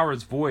Ron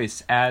Howard's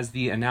voice as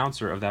the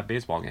announcer of that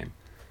baseball game.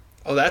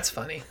 Oh, that's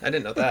funny. I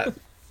didn't know that.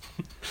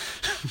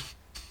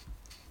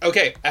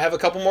 Okay, I have a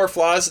couple more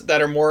flaws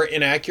that are more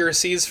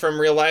inaccuracies from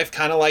real life,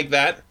 kind of like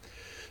that.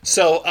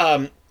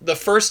 So, the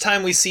first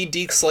time we see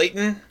Deke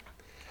Slayton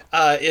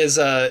is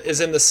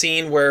in the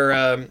scene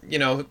where,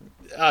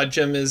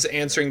 Jim is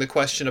answering the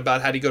question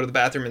about how do you go to the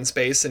bathroom in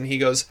space, and he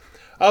goes,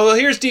 oh, well,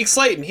 here's Deke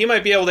Slayton. He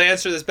might be able to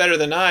answer this better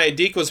than I.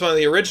 Deke was one of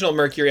the original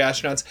Mercury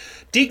astronauts.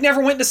 Deke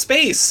never went to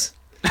space.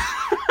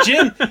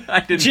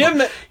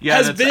 Jim Yeah,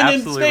 has that's been in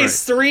absolutely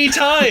space 3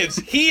 times.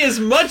 He is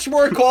much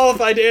more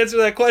qualified to answer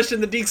that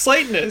question than Deke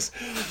Slayton is.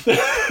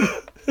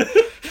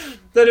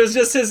 That it was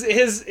just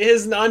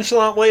his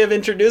nonchalant way of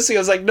introducing. I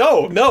was like,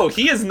 no,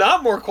 he is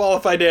not more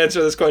qualified to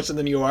answer this question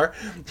than you are.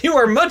 You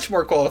are much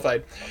more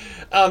qualified.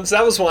 So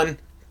that was one.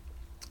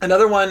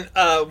 Another one,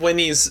 when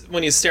he's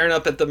staring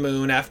up at the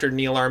moon after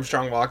Neil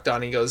Armstrong walked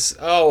on, he goes,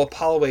 "Oh,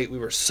 Apollo 8, we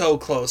were so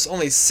close,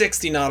 only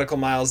 60 nautical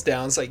miles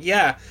down." It's like,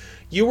 yeah,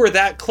 you were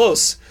that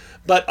close,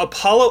 but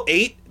Apollo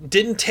 8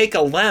 didn't take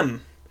a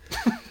LEM.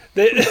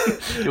 They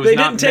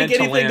didn't take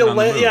anything to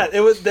land. Yeah,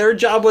 it was their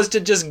job was to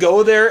just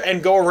go there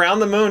and go around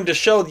the moon to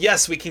show,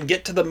 yes, we can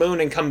get to the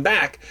moon and come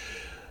back.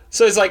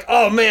 So it's like,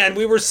 oh man,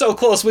 we were so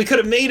close. We could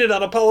have made it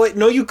on Apollo 8.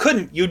 No, you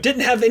couldn't. You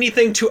didn't have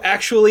anything to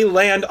actually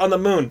land on the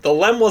moon. The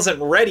LEM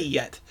wasn't ready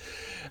yet.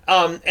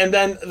 And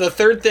then the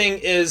third thing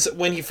is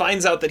when he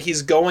finds out that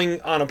he's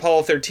going on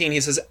Apollo 13,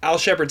 he says Al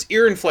Shepard's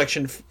ear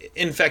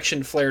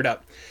infection flared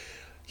up.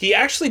 He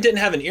actually didn't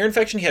have an ear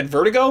infection. He had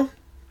vertigo.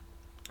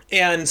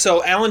 And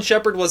so Alan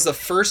Shepard was the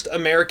first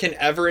American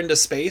ever into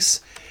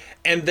space.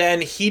 And then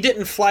he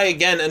didn't fly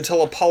again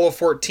until Apollo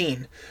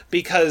 14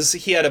 because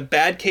he had a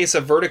bad case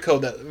of vertigo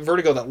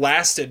that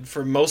lasted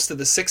for most of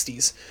the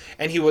 60s.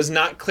 And he was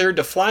not cleared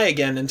to fly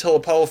again until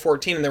Apollo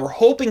 14. And they were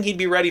hoping he'd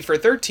be ready for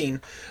 13,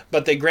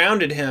 but they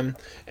grounded him.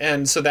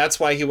 And so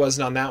that's why he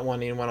wasn't on that one.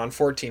 He went on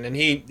 14. And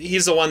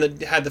he's the one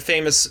that had the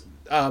famous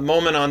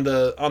moment on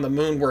the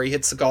moon where he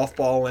hits the golf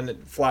ball and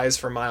it flies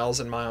for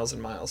miles and miles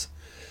and miles.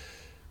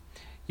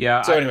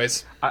 Yeah. So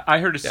anyways. I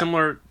heard a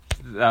similar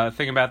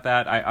thing about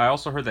that. I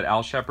also heard that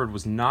Al Shepard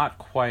was not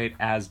quite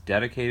as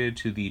dedicated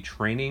to the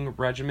training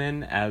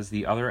regimen as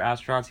the other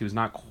astronauts. He was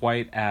not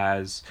quite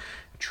as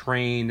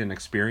trained and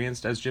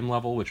experienced as Jim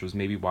Lovell, which was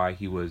maybe why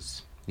he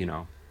was,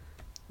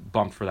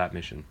 bumped for that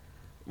mission.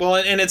 Well,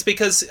 and it's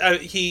because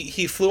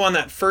he flew on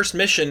that first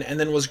mission and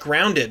then was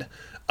grounded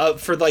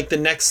for like the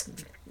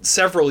next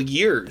several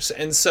years.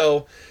 And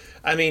so,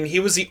 I mean, he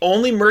was the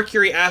only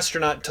Mercury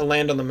astronaut to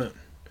land on the moon.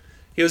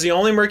 He was the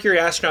only Mercury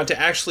astronaut to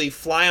actually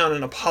fly on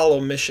an Apollo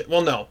mission.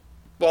 Well, no.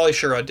 Wally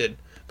Schirra did.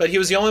 But he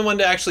was the only one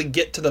to actually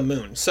get to the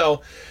moon.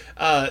 So,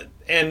 and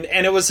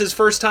it was his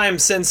first time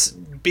since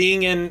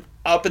being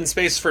up in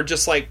space for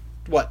just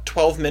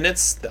 12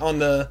 minutes on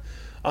the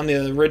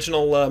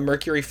original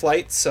Mercury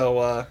flight.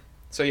 So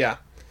yeah.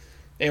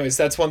 Anyways,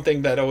 that's one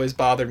thing that always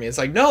bothered me. It's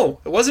like, no,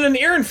 it wasn't an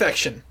ear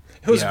infection.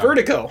 It was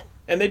vertigo.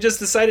 And they just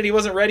decided he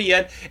wasn't ready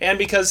yet, and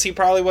because he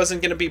probably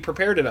wasn't going to be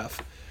prepared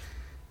enough.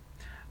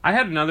 I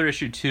had another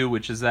issue too,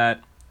 which is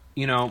that,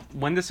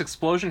 when this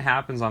explosion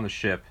happens on the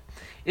ship,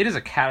 it is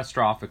a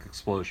catastrophic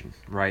explosion,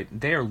 right?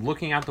 They are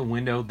looking out the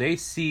window. They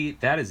see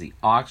that is the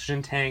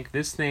oxygen tank.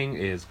 This thing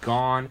is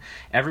gone.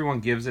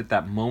 Everyone gives it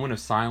that moment of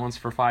silence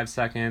for 5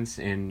 seconds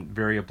in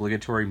very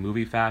obligatory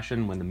movie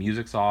fashion when the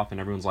music's off and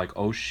everyone's like,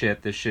 oh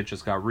shit, this shit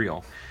just got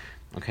real.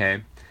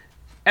 Okay?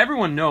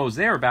 Everyone knows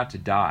they are about to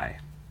die.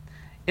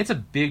 It's a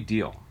big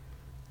deal.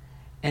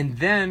 And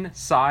then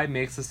Cy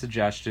makes the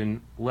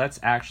suggestion, let's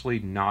actually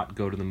not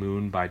go to the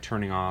moon by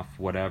turning off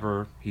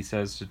whatever he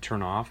says to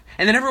turn off.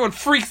 And then everyone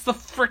freaks the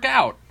frick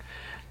out.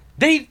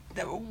 Wait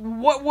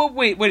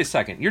a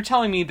second. You're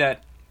telling me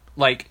that,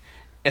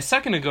 a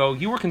second ago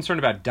you were concerned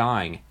about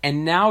dying,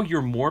 and now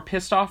you're more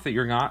pissed off that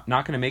you're not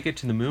going to make it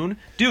to the moon?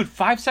 Dude,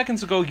 5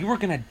 seconds ago you were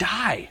going to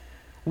die.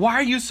 Why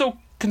are you so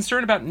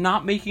concerned about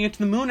not making it to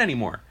the moon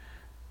anymore?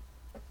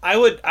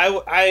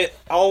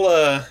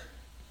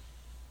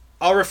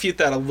 I'll refute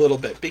that a little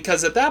bit,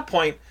 because at that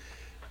point,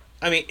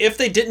 I mean, if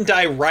they didn't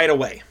die right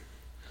away,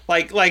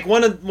 like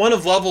one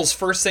of Lovell's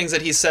first things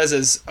that he says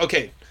is,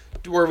 okay,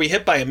 were we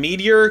hit by a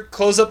meteor?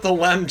 Close up the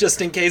LEM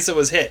just in case it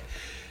was hit.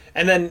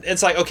 And then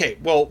it's like, okay,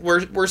 well,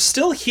 we're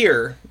still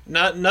here.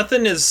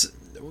 Nothing is,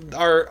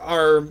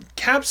 our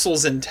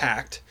capsule's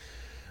intact.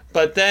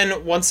 But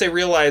then once they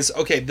realize,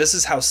 okay, this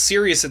is how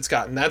serious it's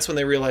gotten, that's when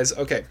they realize,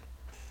 okay,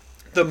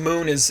 the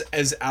moon is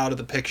out of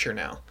the picture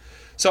now.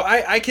 So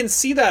I can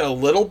see that a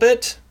little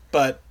bit,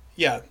 but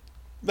yeah,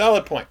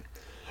 valid point.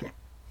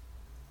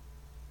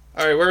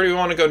 All right, where do we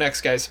want to go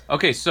next, guys?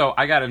 Okay, so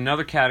I got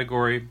another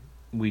category.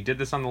 We did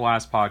this on the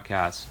last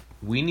podcast.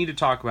 We need to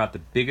talk about the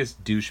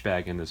biggest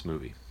douchebag in this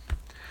movie.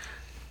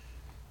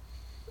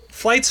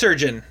 Flight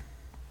surgeon.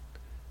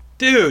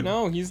 Dude.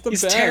 No, he's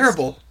best. He's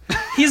terrible.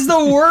 He's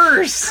the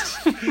worst.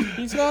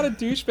 He's not a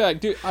douchebag.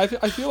 Dude, I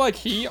feel like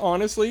he,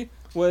 honestly,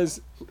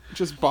 was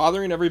just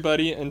bothering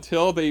everybody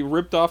until they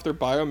ripped off their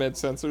biomed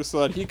sensors so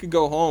that he could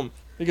go home.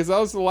 Because that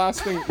was the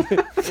last thing.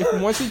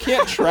 Once he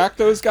can't track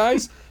those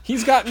guys,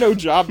 he's got no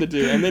job to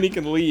do, and then he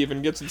can leave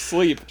and get some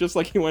sleep, just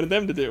like he wanted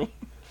them to do.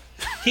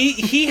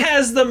 He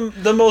has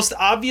the most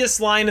obvious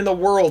line in the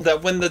world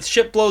that when the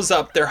ship blows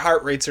up, their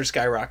heart rates are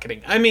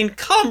skyrocketing. I mean,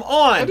 come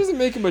on! That doesn't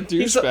make him a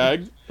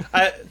douchebag.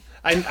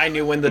 I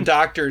knew when the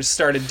doctors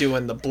started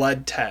doing the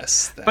blood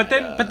tests. But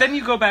then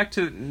you go back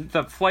to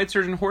the flight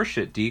surgeon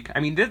horseshit, Deke. I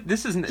mean,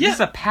 this is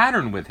a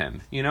pattern with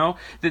him.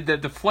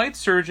 The flight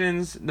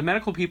surgeons, the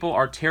medical people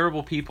are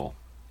terrible people.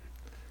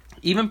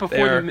 Even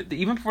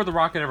before the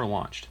rocket ever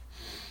launched.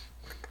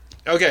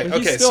 Okay, And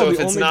he's okay. still So the if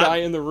it's only not, guy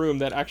in the room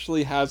that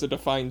actually has a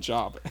defined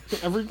job.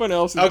 Everyone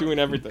else is doing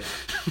everything.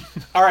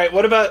 all right.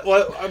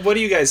 What do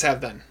you guys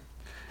have then?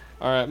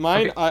 All right,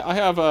 mine. Okay. I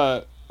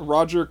have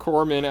Roger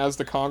Corman as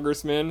the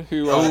congressman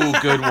who. Oh,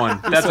 good one.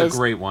 That's says- a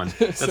great one.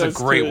 That's a says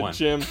great to one.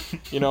 Jim,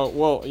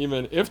 well,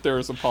 even if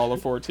there's Apollo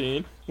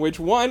 14, which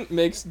one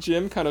makes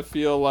Jim kind of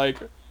feel like,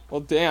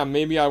 well, damn,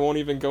 maybe I won't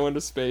even go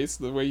into space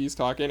the way he's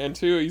talking, and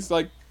two, he's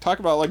like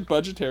talking about like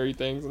budgetary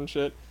things and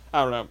shit.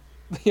 I don't know.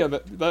 Yeah,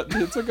 that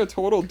it's like a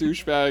total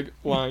douchebag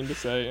line to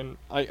say, and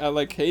I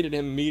like hated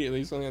him immediately.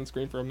 He's only on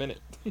screen for a minute.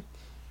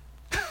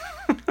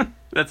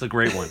 That's a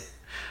great one.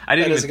 I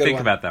didn't That is even a good think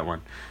one. about that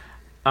one.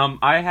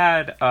 I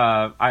had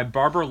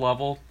Barbara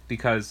Lovell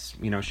because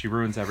she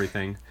ruins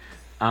everything.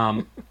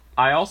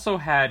 I also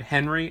had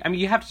Henry. I mean,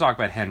 you have to talk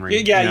about Henry.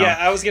 Yeah.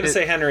 I was gonna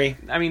say Henry.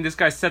 I mean, this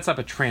guy sets up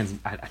a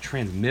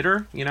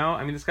transmitter.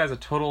 I mean, this guy's a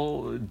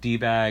total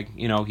d-bag.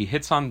 He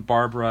hits on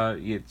Barbara.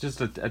 He's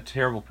just a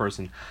terrible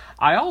person.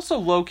 I also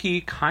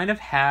low-key kind of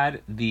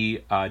had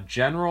the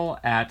general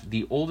at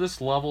the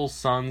oldest level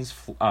son's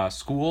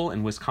school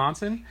in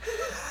Wisconsin.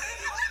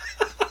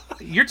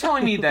 You're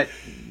telling me that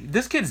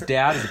this kid's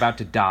dad is about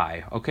to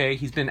die, okay?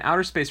 He's been in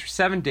outer space for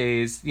 7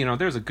 days.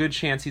 There's a good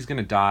chance he's going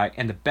to die.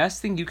 And the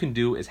best thing you can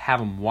do is have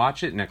him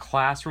watch it in a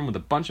classroom with a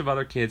bunch of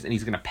other kids, and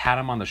he's going to pat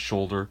him on the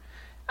shoulder.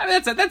 I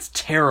mean, that's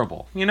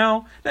terrible,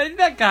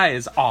 That guy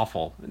is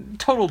awful.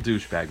 Total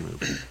douchebag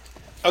move.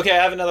 Okay,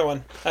 I have another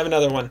one.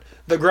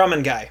 The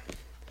Grumman guy.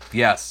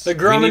 Yes. The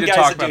Grumman we need to guy's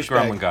talk a about the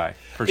douchebag. Grumman guy,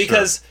 for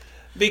sure.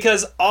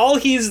 Because all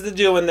he's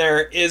doing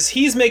there is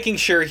he's making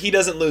sure he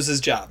doesn't lose his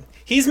job.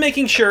 He's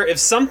making sure if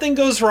something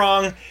goes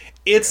wrong,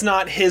 it's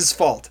not his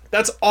fault.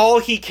 That's all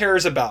he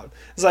cares about.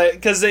 It's like,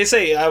 because they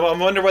say, I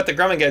wonder what the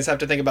Grumman guys have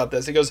to think about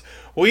this. He goes,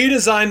 we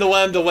designed the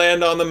LEM to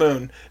land on the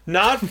moon,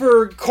 not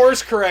for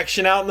course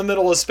correction out in the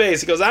middle of space.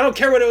 He goes, I don't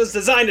care what it was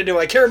designed to do.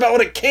 I care about what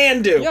it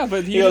can do. Yeah,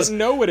 but he doesn't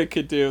know what it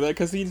could do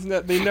because they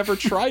never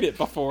tried it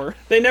before.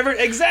 They never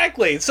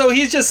exactly. So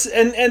he's just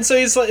and so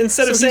he's like,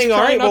 instead of So he's saying, all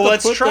trying right, not well, to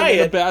let's put try them in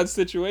a it. bad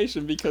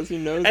situation because he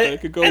knows that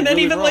it could go And then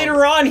really even wrong.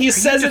 later on, he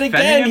says it defending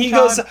again. him, He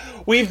Todd? goes,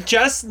 "We've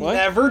just What?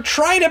 never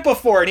tried it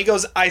before." And he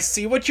goes, "I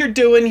see what you're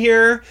doing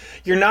here.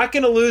 You're not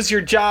going to lose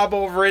your job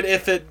over it.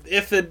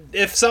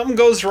 If something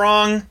goes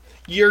wrong,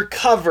 you're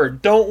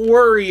covered. Don't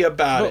worry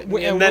about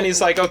But it." And then he's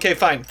like, "Okay,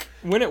 fine."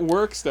 When it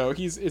works, though,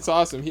 it's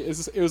awesome.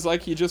 It was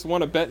like he just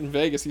won a bet in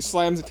Vegas. He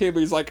slams the table.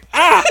 He's like,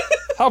 ah!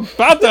 How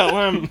about that,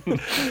 Lem?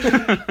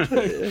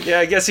 Yeah,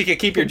 I guess you could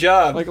keep your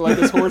job. like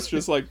his horse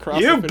just like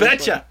crossed You the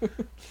finish betcha. line.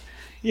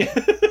 Yeah.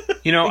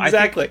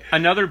 Exactly. I think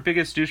another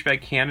biggest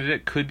douchebag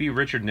candidate could be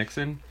Richard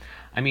Nixon.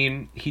 I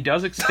mean, he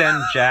does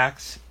extend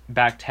Jack's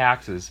back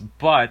taxes,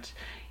 but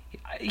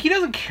he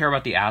doesn't care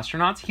about the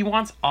astronauts. He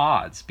wants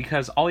odds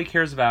because all he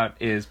cares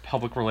about is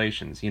public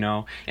relations,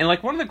 And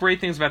like one of the great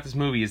things about this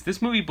movie is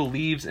this movie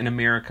believes in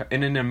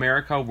an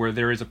America where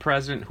there is a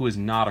president who is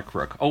not a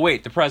crook. Oh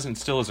wait, the president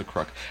still is a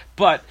crook.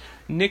 But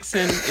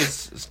Nixon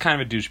is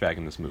kind of a douchebag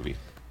in this movie.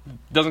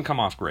 Doesn't come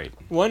off great.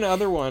 One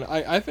other one.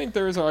 I think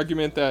there is an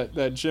argument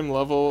that Jim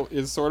Lovell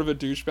is sort of a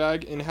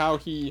douchebag in how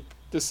he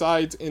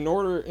decides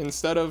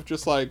instead of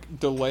just like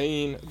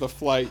delaying the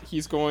flight,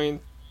 he's going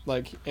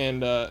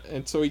and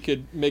so he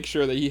could make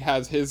sure that he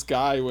has his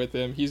guy with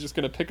him. He's just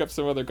gonna pick up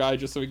some other guy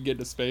just so he can get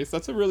to space.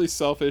 That's a really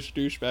selfish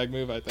douchebag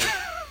move, I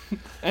think.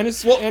 And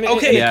it's Well, and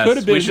okay. it could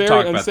have been we should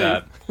very talk about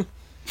unsafe.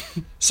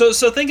 that.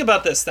 So think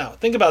about this now.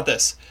 Think about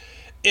this.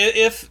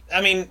 If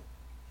I mean,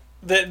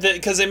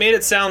 because they made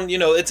it sound,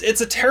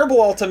 it's a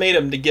terrible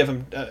ultimatum to give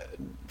him.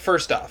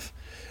 First off,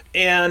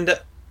 and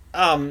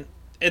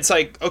it's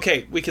like,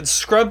 okay, we could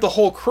scrub the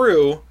whole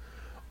crew,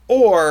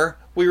 or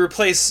we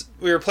replace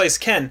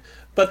Ken.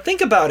 But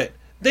think about it.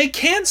 They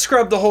can't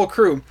scrub the whole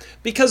crew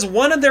because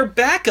one of their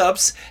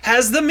backups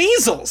has the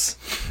measles.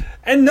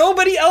 And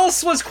nobody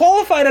else was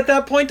qualified at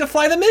that point to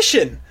fly the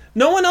mission.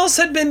 No one else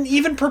had been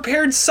even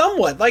prepared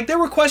somewhat. Like, they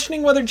were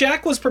questioning whether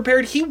Jack was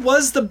prepared. He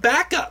was the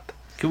backup.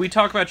 Can we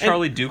talk about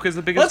Charlie Duke as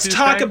the biggest Let's douchebag?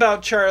 talk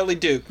about Charlie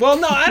Duke. Well,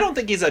 no, I don't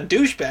think he's a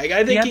douchebag. I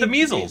think He had the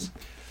measles.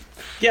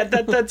 Yeah,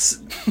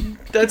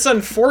 that's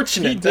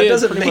unfortunate. He That did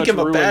doesn't pretty make much him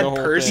a ruin bad the whole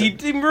person.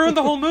 thing. He ruined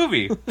the whole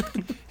movie.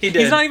 He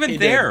did. He's not even He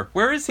did. there.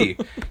 Where is he?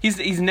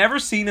 He's never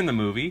seen in the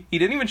movie. He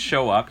didn't even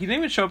show up. He didn't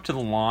even show up to the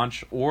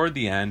launch or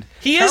the end.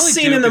 He is Charlie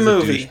seen Duke in the is a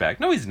movie. douchebag.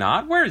 No, he's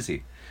not. Where is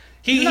he?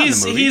 He's not in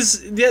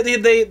the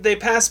movie. they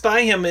pass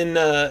by him in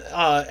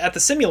at the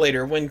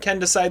simulator when Ken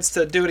decides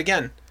to do it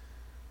again.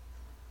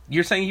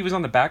 You're saying he was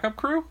on the backup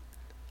crew?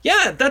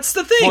 Yeah, that's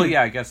the thing. Well,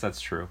 yeah, I guess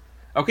that's true.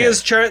 Okay.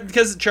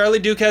 Because Charlie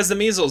Duke has the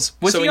measles,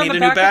 Was so he we on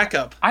need the a new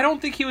backup. I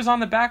don't think he was on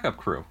the backup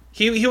crew.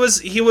 He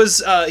was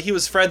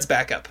Fred's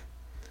backup.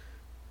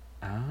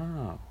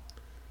 Oh.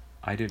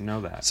 I didn't know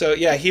that. So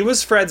yeah, he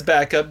was Fred's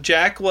backup.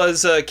 Jack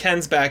was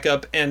Ken's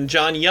backup, and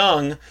John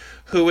Young,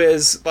 who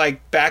is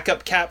like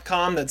backup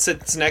Capcom that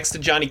sits next to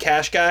Johnny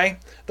Cash guy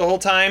the whole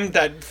time,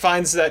 that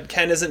finds that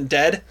Ken isn't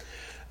dead.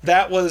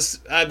 That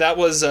was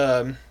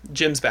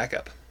Jim's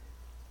backup.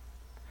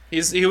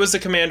 He was the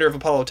commander of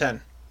Apollo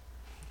 10.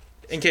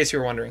 In case you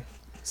were wondering.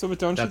 So, but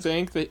don't you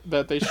think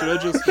that they should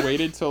have just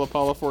waited till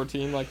Apollo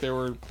 14 like they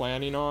were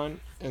planning on,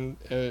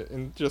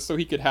 and just so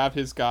he could have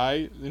his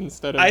guy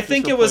instead of? I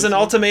think it was an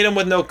ultimatum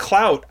with no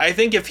clout. I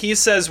think if he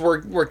says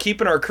we're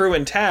keeping our crew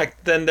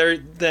intact, then they're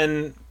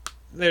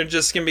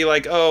just gonna be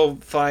like, oh,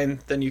 fine,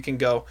 then you can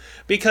go,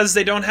 because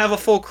they don't have a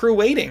full crew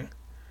waiting.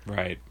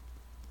 Right.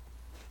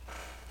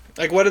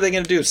 Like, what are they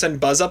gonna do? Send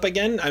Buzz up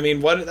again? I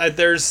mean, what?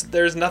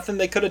 There's nothing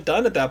they could have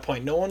done at that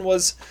point. No one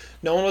was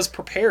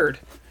prepared.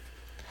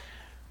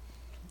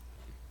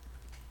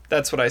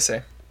 That's what I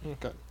say.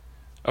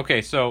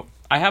 Okay, so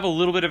I have a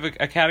little bit of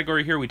a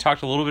category here. We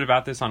talked a little bit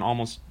about this on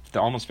the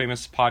Almost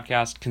Famous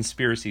podcast,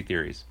 conspiracy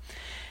theories.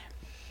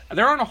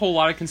 There aren't a whole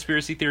lot of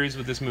conspiracy theories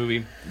with this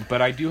movie,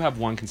 but I do have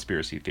one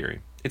conspiracy theory.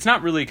 It's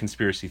not really a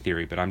conspiracy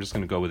theory, but I'm just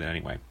going to go with it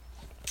anyway.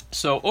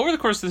 So over the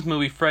course of this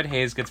movie, Fred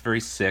Haise gets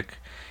very sick.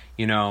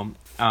 You know,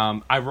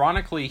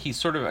 ironically, he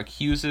sort of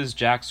accuses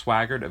Jack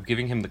Swigert of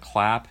giving him the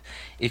clap.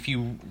 If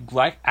you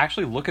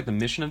actually look at the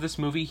mission of this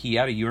movie, he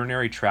had a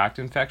urinary tract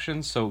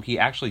infection, so he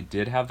actually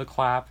did have the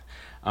clap.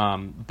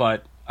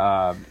 But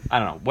I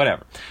don't know,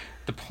 whatever.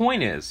 The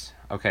point is,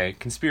 okay,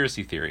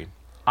 conspiracy theory.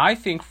 I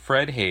think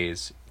Fred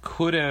Haise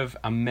could have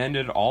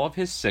amended all of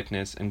his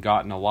sickness and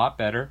gotten a lot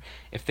better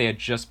if they had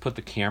just put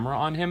the camera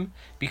on him,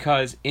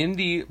 because in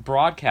the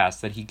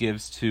broadcast that he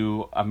gives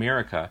to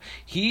America,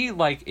 he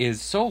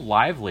is so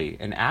lively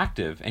and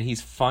active, and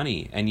he's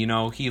funny, and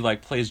he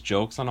plays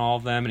jokes on all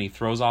of them, and he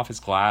throws off his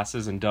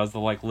glasses and does the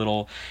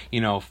little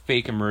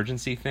fake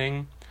emergency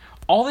thing.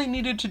 All they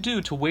needed to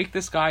do to wake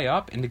this guy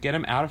up and to get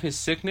him out of his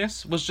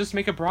sickness was just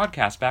make a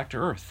broadcast back to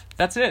Earth.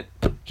 That's it.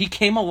 He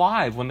came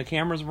alive when the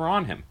cameras were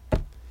on him.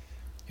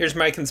 Here's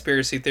my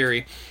conspiracy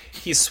theory.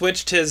 He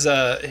switched his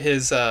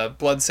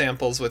blood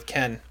samples with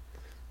Ken.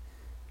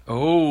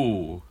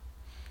 Oh.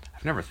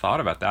 I've never thought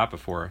about that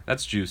before.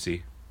 That's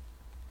juicy.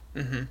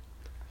 Mm-hmm.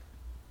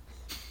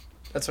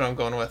 That's what I'm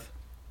going with.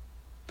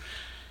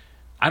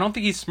 I don't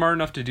think he's smart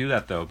enough to do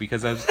that, though,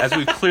 because as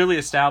we've clearly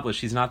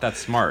established, he's not that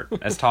smart,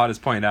 as Todd has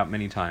pointed out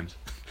many times.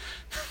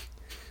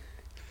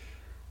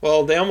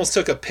 Well, they almost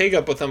took a pig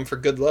up with him for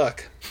good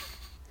luck.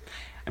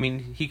 I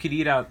mean, he could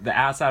eat out the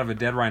ass out of a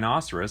dead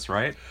rhinoceros,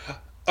 right?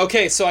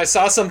 Okay, so I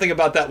saw something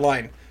about that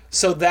line.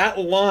 So that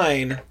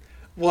line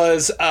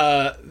was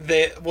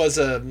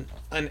an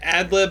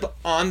ad lib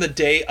on the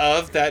day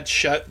of that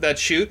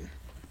shoot,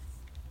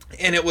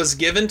 and it was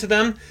given to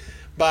them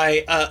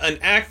by an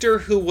actor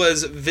who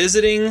was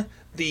visiting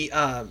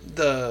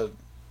the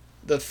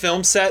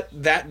film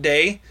set that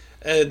day.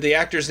 The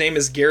actor's name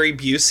is Gary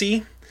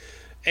Busey.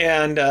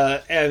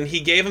 And he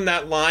gave him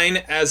that line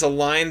as a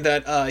line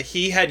that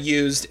he had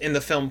used in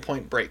the film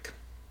Point Break.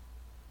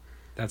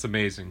 That's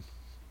amazing.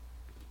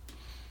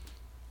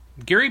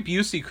 Gary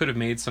Busey could have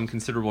made some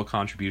considerable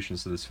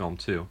contributions to this film,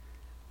 too.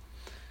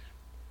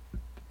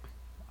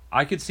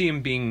 I could see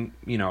him being,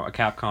 a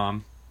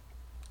Capcom,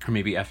 or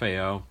maybe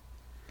FAO.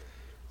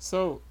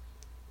 So,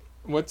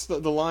 what's the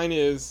line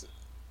is...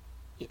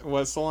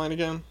 What's the line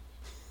again?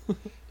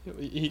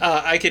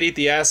 I could eat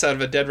the ass out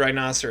of a dead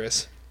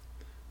rhinoceros.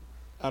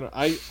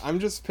 I'm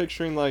just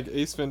picturing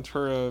Ace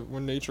Ventura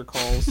when nature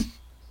calls.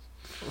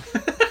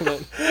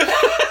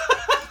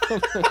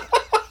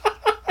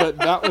 But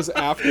that was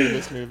after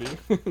this movie.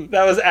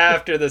 That was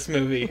after this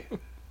movie.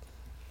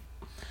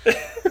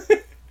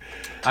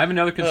 I have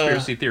another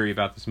conspiracy theory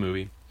about this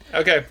movie.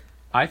 Okay.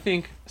 I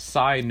think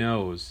Cy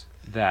knows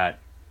that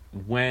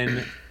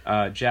when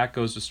Jack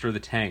goes to stir the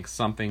tank,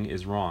 something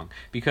is wrong,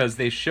 because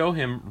they show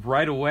him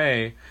right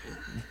away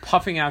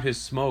puffing out his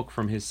smoke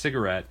from his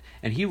cigarette,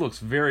 and he looks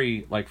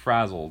very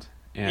frazzled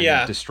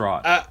and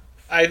distraught.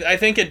 I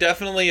think it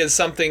definitely is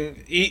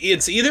something.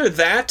 It's either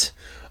that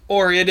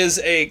or it is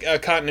a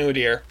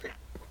continuity error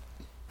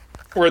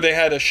where they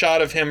had a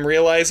shot of him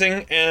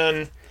realizing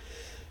and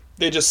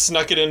they just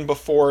snuck it in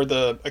before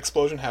the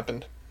explosion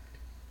happened.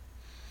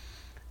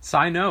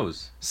 Cy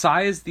knows.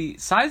 Cy is the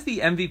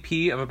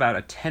MVP of about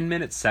a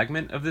 10-minute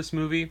segment of this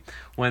movie,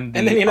 and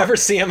then you never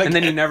see him again. And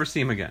then you never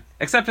see him again,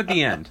 except at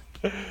the end.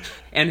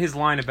 And his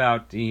line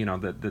about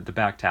the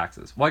back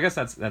taxes. Well, I guess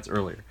that's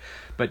earlier,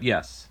 but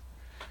yes.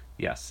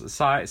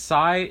 Cy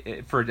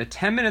for a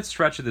 10-minute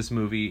stretch of this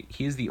movie,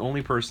 he's the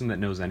only person that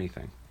knows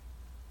anything,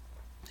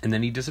 and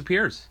then he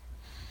disappears.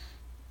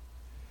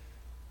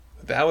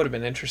 That would have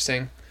been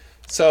interesting.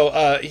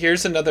 So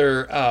here's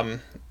another.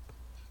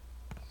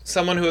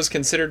 Someone who was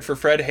considered for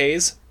Fred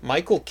Haise,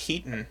 Michael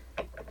Keaton.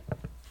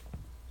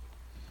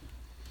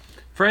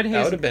 Fred Haise,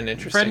 that would have been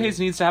interesting. Fred Haise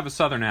needs to have a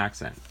southern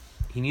accent.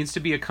 He needs to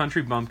be a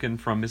country bumpkin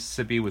from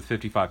Mississippi with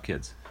 55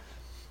 kids.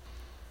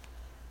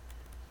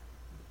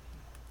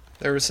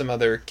 There was some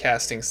other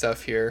casting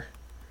stuff here.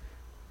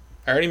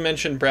 I already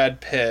mentioned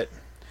Brad Pitt.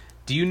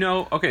 Do you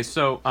know... Okay,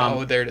 so...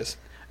 there it is.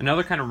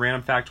 Another kind of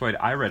random factoid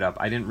I read up,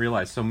 I didn't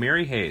realize. So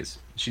Mary Haise,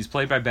 she's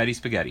played by Betty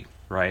Spaghetti,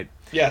 right?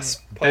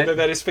 Yes, played by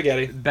Betty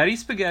Spaghetti. Betty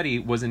Spaghetti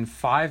was in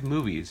 5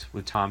 movies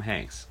with Tom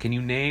Hanks. Can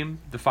you name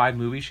the 5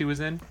 movies she was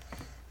in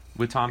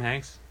with Tom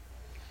Hanks?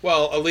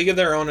 Well, A League of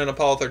Their Own and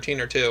Apollo 13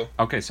 or 2.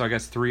 Okay, so I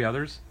guess 3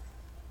 others?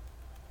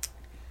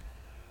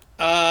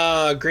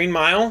 Green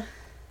Mile?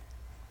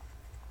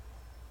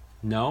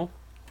 No.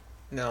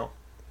 No.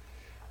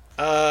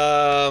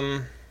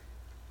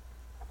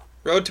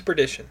 Road to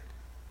Perdition.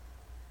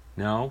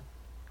 No.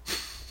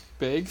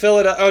 Big?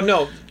 Philadelphia. Oh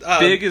no.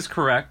 Big is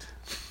correct.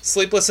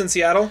 Sleepless in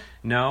Seattle.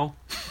 No.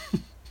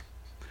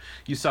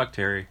 You suck,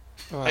 Terry.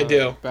 I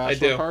do.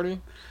 Bachelor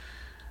Party?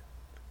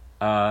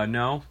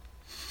 No.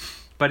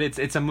 But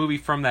it's a movie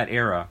from that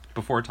era,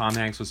 before Tom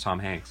Hanks was Tom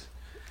Hanks.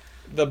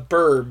 The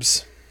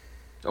Burbs.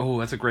 Oh,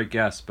 that's a great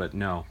guess, but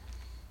no.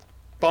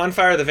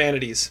 Bonfire of the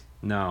Vanities.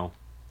 No.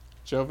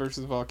 Joe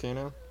versus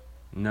Volcano?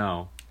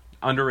 No.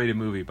 Underrated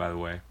movie, by the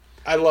way.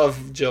 I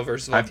love Joe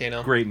versus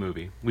Volcano. Great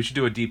movie. We should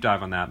do a deep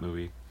dive on that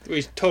movie.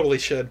 We totally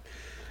should.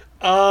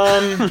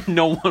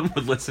 No one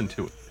would listen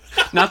to it.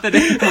 Not that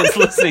anyone's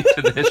listening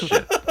to this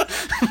shit.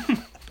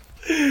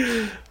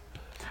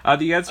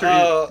 The answer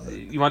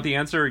is, you want the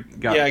answer?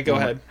 Yeah, go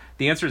ahead.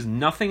 The answer is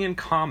Nothing in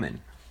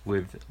Common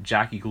with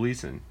Jackie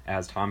Gleason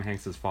as Tom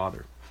Hanks'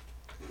 father.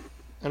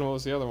 And what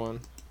was the other one?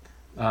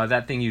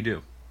 That Thing You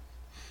Do.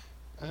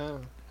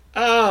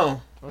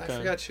 Oh. Okay. I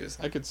forgot she was.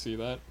 I could see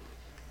that.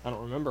 I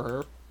don't remember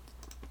her.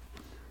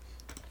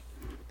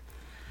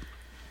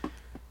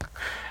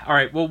 All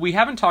right, well, we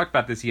haven't talked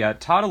about this yet.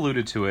 Todd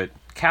alluded to it.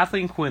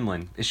 Kathleen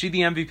Quinlan, is she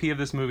the MVP of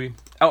this movie?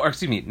 Oh, or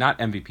excuse me, not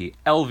MVP,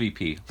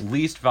 LVP,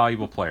 least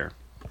valuable player.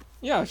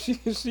 Yeah,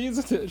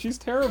 she's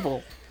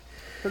terrible.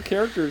 Her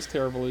character is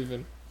terrible,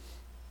 even.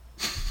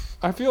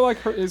 I feel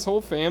like his whole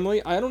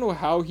family, I don't know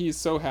how he's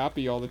so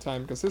happy all the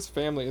time, because his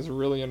family is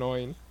really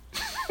annoying.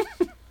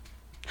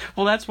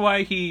 Well, that's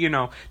why he,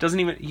 doesn't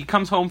even... He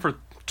comes home for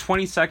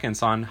 20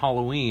 seconds on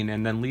Halloween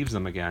and then leaves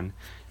them again.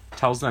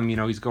 Tells them,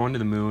 he's going to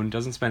the moon,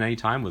 doesn't spend any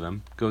time with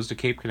them, goes to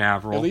Cape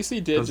Canaveral. At least he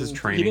did. Does his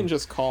training. He didn't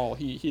just call.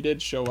 He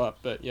did show up,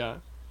 but yeah.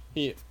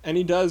 He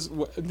does...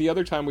 The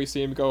other time we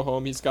see him go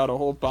home, he's got a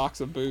whole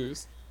box of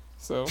booze.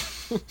 So,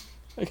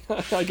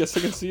 I guess I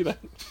can see that.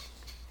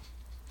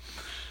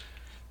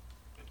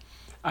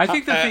 I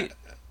think that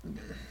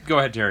Go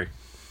ahead, Jerry.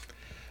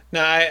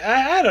 No,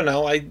 I don't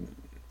know.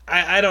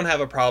 I don't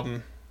have a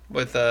problem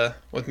with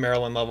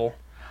Marilyn Lovell.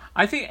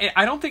 I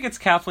don't think it's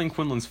Kathleen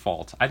Quinlan's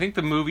fault. I think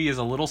the movie is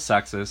a little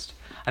sexist.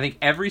 I think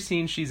every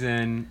scene she's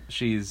in,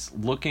 she's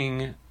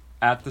looking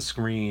at the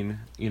screen,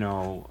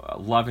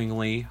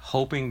 lovingly,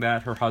 hoping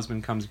that her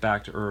husband comes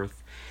back to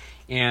Earth.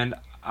 And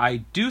I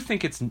do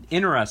think it's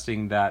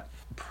interesting that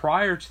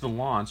prior to the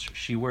launch,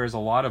 she wears a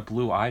lot of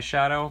blue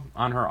eyeshadow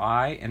on her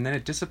eye, and then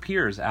it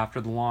disappears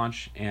after the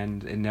launch,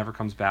 and it never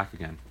comes back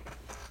again.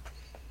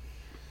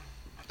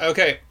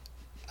 Okay.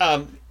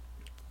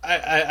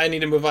 I need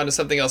to move on to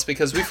something else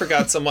because we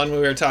forgot someone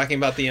when we were talking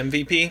about the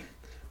MVP,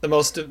 the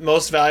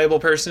most valuable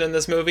person in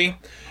this movie,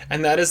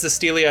 and that is the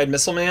steely-eyed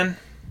missile man.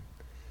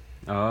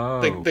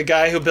 Oh. The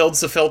guy who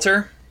builds the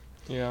filter.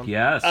 Yeah.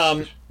 Yes.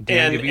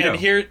 Dan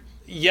DeVito.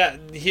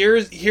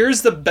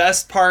 Here's the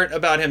best part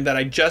about him that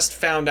I just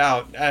found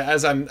out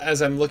as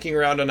I'm looking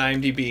around on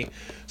IMDb.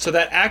 So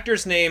that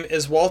actor's name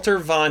is Walter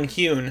Von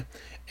Hune,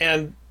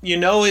 and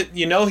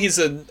he's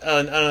an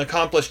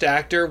accomplished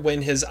actor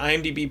when his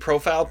IMDb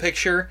profile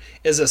picture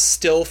is a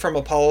still from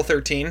Apollo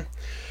 13.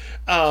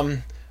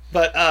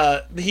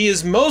 But he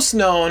is most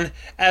known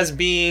as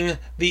being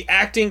the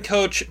acting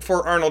coach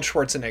for Arnold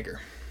Schwarzenegger.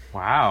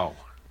 Wow.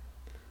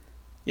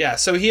 Yeah,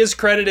 so he is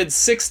credited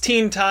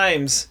 16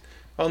 times.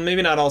 Well,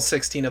 maybe not all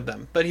 16 of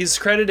them, but he's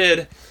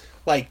credited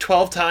like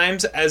 12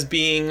 times as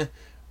being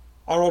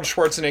Arnold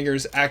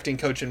Schwarzenegger's acting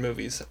coach in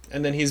movies.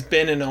 And then he's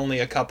been in only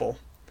a couple,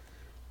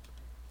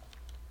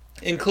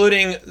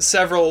 including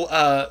several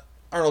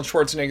Arnold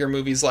Schwarzenegger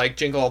movies like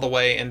Jingle All the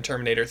Way and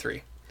Terminator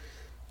 3.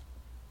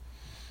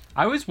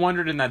 I always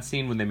wondered in that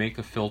scene when they make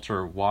the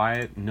filter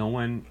why no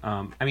one...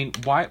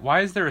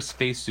 why is there a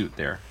spacesuit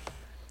there?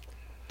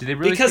 Do they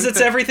really? Because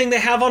it's everything they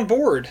have on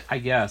board. I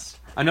guess.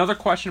 Another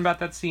question about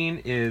that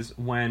scene is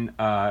when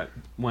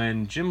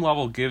Jim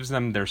Lovell gives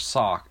them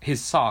his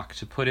sock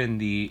to put in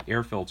the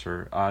air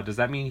filter. Does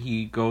that mean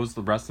he goes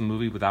the rest of the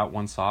movie without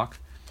one sock?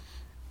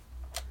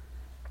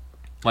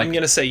 Like, I'm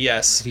gonna say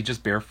yes. Is he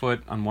just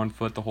barefoot on one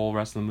foot the whole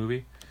rest of the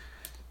movie?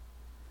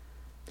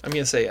 I'm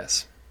gonna say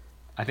yes.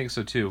 I think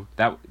so too.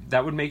 That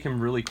would make him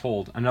really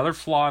cold. Another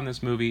flaw in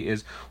this movie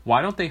is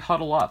why don't they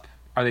huddle up?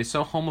 Are they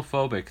so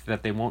homophobic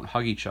that they won't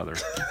hug each other?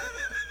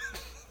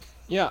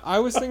 Yeah, I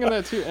was thinking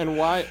that too. And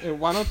why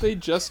don't they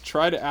just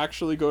try to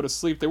actually go to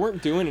sleep? They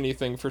weren't doing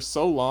anything for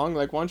so long.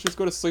 Like, why don't you just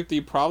go to sleep? They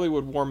probably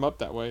would warm up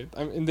that way.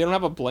 I mean, they don't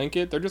have a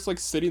blanket. They're just like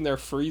sitting there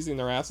freezing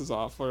their asses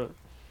off for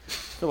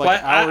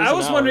like hours. I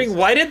was wondering,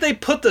 why did they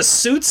put the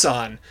suits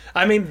on?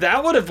 I mean,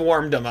 that would have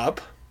warmed them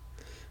up.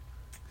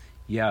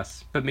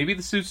 Yes, but maybe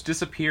the suits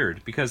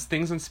disappeared because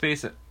things in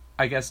space,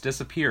 I guess,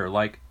 disappear.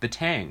 Like the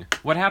Tang.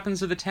 What happens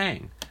to the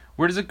Tang?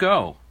 Where does it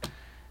go?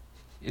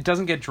 It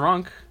doesn't get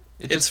drunk.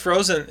 It's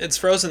frozen. It's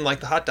frozen like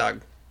the hot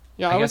dog.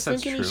 Yeah, I was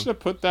thinking he true. should have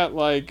put that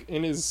like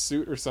in his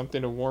suit or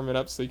something to warm it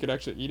up so he could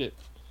actually eat it.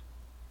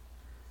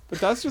 But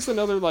that's just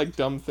another like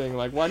dumb thing.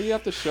 Like, why do you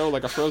have to show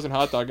like a frozen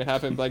hot dog and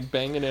have him like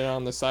banging it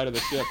on the side of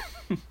the ship?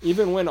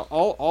 Even when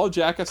all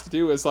Jack has to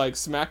do is like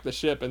smack the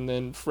ship, and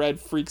then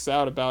Fred freaks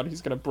out about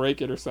he's gonna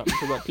break it or something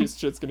because that piece of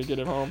shit's gonna get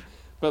it home.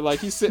 But like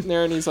he's sitting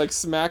there and he's like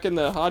smacking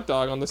the hot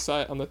dog on the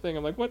side on the thing.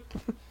 I'm like, what?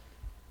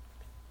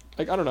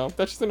 Like, I don't know.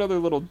 That's just another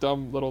little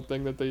dumb little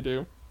thing that they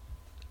do.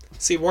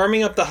 See,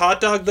 warming up the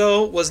hot dog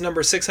though was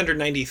number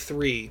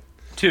 693.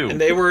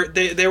 And they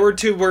were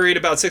too worried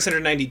about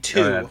 692.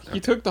 Oh, yeah. He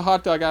took the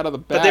hot dog out of the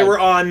bag. But they were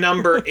on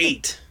number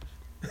 8.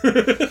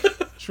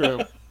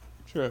 True.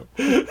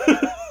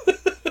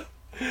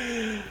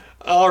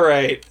 All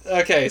right.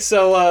 Okay.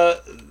 So, all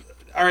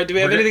right. Do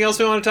we have anything else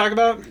we want to talk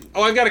about?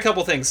 Oh, I've got a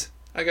couple things.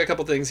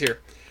 Here.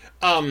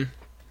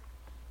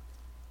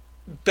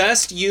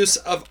 Best use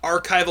of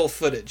archival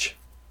footage.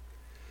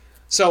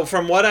 So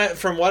from what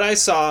I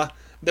saw,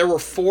 there were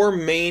 4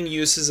 main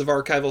uses of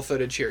archival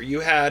footage here. You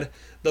had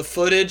the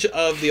footage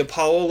of the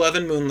Apollo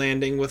 11 moon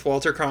landing with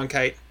Walter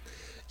Cronkite.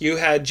 You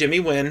had Jimmy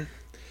Wynn.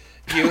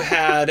 You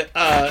had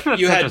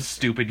you had a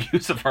stupid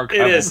use of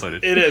archival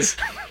footage. It is.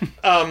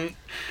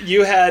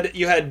 You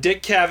had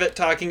Dick Cavett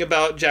talking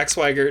about Jack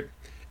Swigert,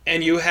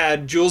 and you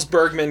had Jules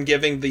Bergman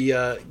giving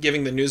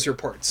the news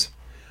reports.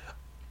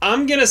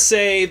 I'm gonna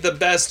say the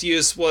best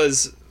use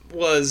was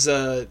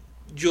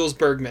Jules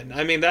Bergman.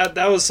 I mean that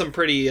was some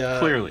pretty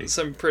clearly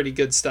some pretty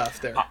good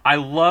stuff there.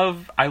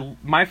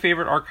 My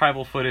favorite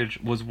archival footage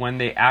was when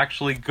they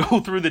actually go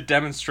through the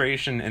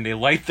demonstration and they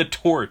light the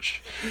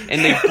torch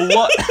and they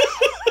blow.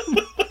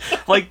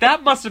 Like,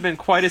 that must have been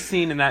quite a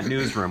scene in that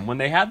newsroom when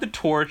they had the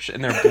torch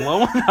and they're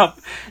blowing up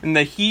and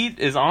the heat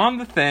is on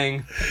the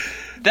thing.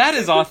 That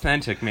is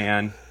authentic,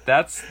 man.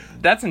 That's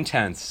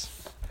intense.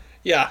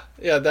 Yeah,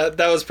 that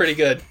was pretty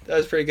good.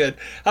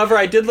 However,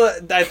 I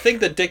think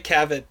the Dick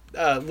Cavett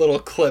little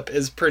clip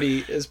is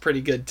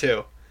pretty good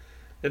too.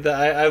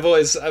 I've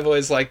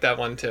always liked that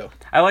one too.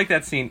 I like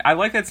that scene. I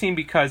like that scene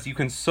because you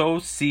can so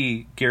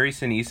see Gary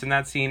Sinise in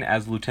that scene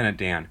as Lieutenant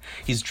Dan.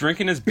 He's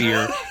drinking his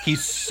beer.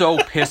 He's so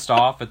pissed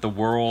off at the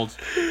world.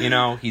 You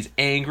know, he's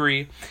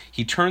angry.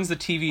 He turns the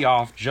TV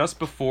off just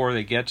before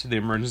they get to the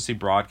emergency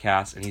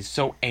broadcast, and he's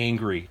so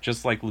angry,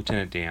 just like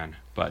Lieutenant Dan.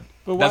 But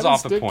that's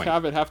off the point. Why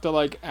does Dick Cavett have to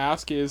like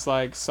ask his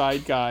like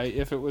side guy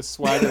if it was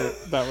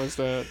Swigert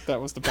that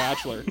was the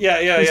Bachelor?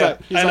 Yeah.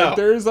 He's like,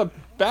 there's a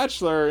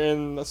Bachelor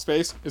in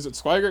space. Is it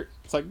Swigert?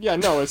 It's like, yeah,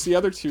 no, it's the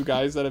other 2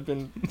 guys that have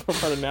been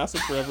part of NASA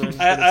forever.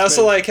 I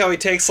also like how he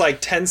takes like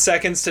 10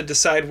 seconds to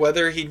decide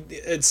whether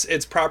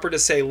it's proper to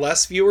say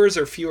less viewers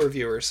or fewer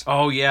viewers.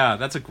 Oh yeah,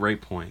 that's a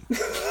great point.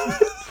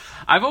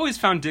 I've always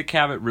found Dick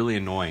Cavett really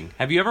annoying.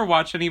 Have you ever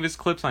watched any of his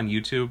clips on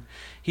YouTube?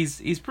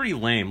 He's pretty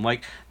lame.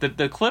 Like,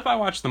 the clip I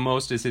watch the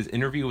most is his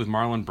interview with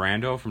Marlon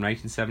Brando from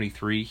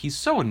 1973. He's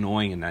so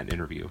annoying in that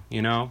interview,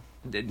 you know?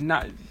 I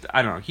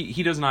don't know.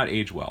 He does not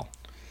age well.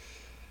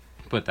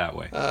 Put it that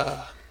way.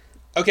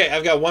 Okay,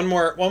 I've got one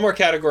more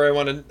category I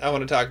want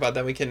to talk about,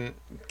 then we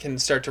can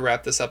start to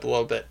wrap this up a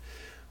little bit.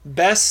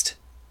 Best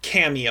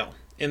cameo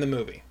in the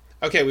movie.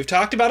 Okay, we've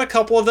talked about a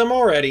couple of them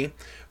already.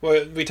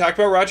 We talked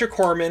about Roger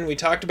Corman. We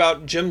talked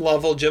about Jim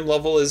Lovell. Jim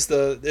Lovell is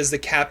the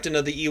captain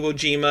of the Iwo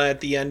Jima at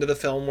the end of the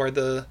film, where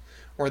they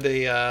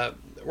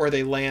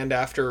land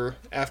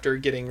after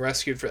getting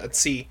rescued at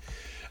sea.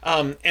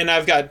 And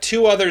I've got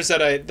 2 others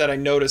that I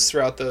noticed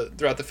throughout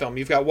the film.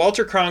 You've got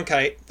Walter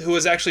Cronkite, who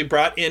was actually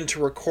brought in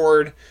to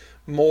record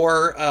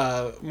more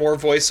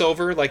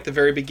voiceover, like the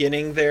very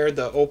beginning there,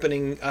 the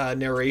opening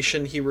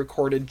narration he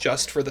recorded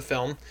just for the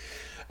film.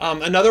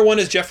 Another one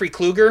is Jeffrey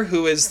Kluger,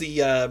 who is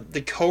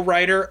the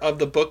co-writer of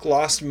the book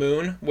Lost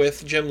Moon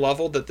with Jim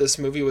Lovell that this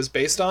movie was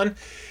based on.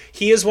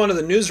 He is one of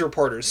the news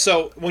reporters.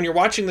 So when you're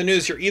watching the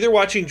news, you're either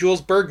watching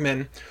Jules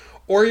Bergman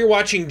or you're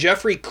watching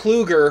Jeffrey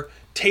Kluger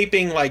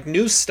taping like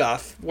news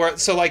stuff.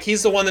 So like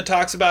he's the one that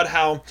talks about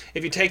how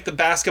if you take the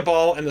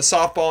basketball and the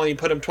softball and you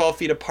put them 12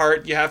 feet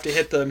apart, you have to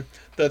hit the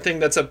thing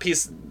that's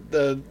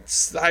the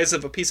size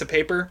of a piece of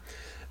paper.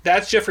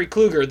 That's Jeffrey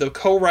Kluger, the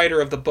co-writer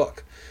of the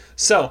book.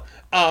 So,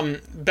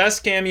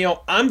 best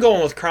cameo, I'm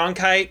going with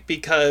Cronkite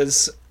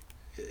because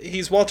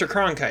he's Walter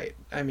Cronkite.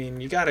 I mean,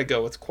 you got to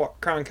go with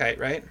Cronkite,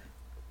 right?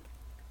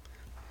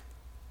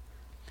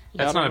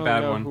 Yeah, That's not a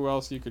bad one. Who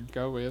else you could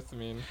go with? I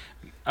mean,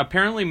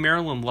 apparently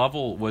Marilyn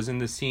Lovell was in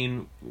the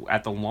scene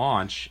at the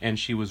launch, and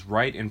she was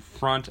right in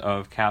front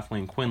of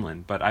Kathleen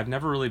Quinlan, but I've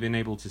never really been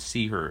able to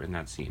see her in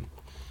that scene.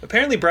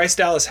 Apparently Bryce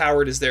Dallas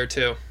Howard is there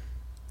too.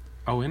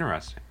 Oh,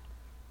 interesting.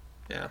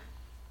 Yeah.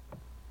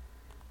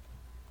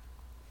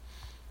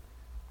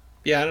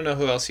 Yeah, I don't know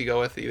who else you go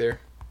with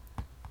either.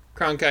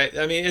 Cronkite.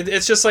 I mean,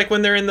 it's just like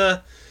when they're in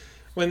the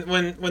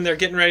when they're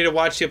getting ready to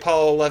watch the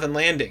Apollo 11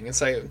 landing.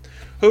 It's like,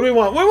 who do we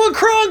want? We want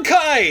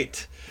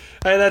Cronkite.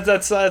 I mean,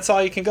 that's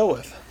all you can go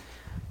with.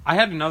 I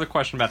had another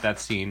question about that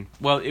scene.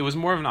 Well, it was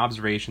more of an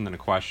observation than a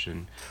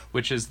question,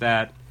 which is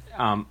that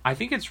I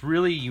think it's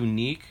really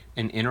unique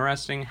and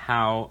interesting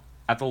how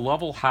at the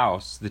Lovell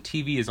house the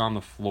TV is on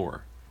the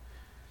floor.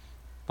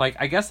 Like,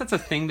 I guess that's a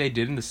thing they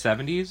did in the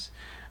 70s,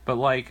 but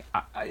like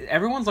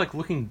everyone's like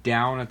looking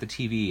down at the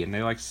TV and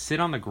they like sit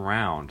on the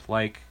ground.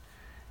 Like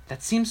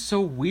that seems so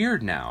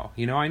weird now.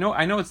 You know, I know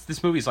it's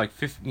this movie's like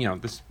 50, you know,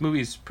 this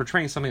movie's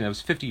portraying something that was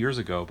 50 years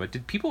ago, but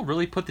did people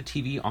really put the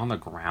TV on the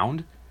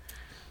ground?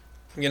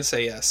 I'm gonna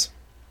say yes.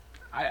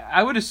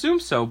 I would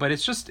assume so, but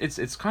it's just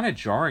it's kind of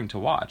jarring to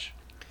watch.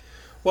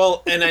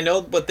 Well, and I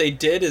know what they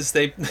did is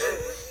they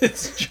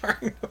it's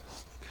jarring.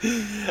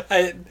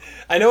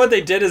 I know what they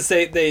did is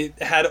they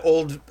had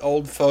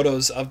old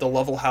photos of the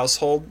Lovell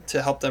household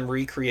to help them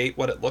recreate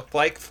what it looked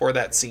like for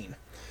that scene.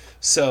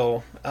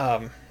 So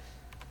I'm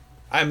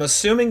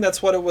assuming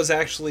that's what it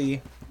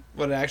actually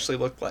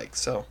looked like.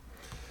 So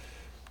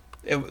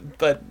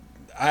but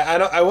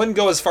I wouldn't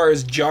go as far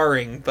as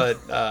jarring, but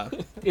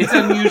it's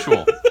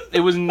unusual. It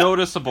was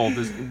noticeable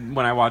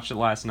when I watched it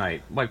last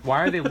night. Like,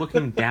 why are they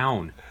looking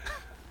down?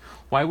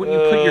 Why wouldn't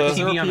you put your There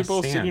TV were on a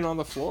people stand? sitting on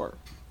the floor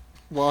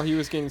while he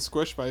was getting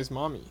squished by his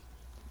mommy.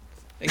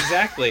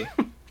 exactly.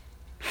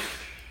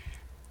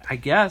 I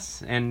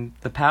guess. And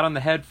the pat on the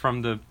head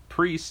from the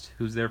priest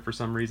who's there for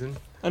some reason.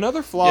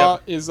 Another flaw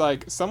is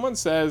like someone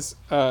says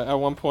at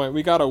one point,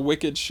 we got a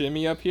wicked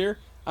shimmy up here.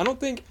 I don't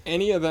think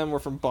any of them were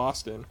from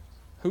Boston.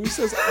 Who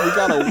says we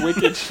got a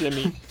wicked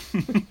shimmy?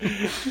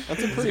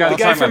 That's a pretty Guy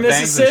guy from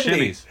bangs and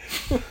Mississippi.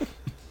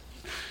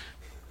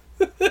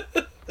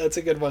 shimmies. That's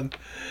a good one.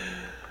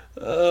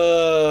 All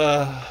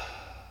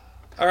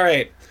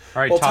right.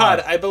 All right, Well,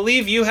 Todd. I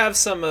believe you have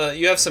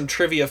some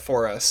trivia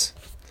for us.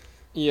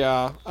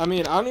 Yeah, I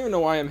mean, I don't even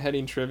know why I'm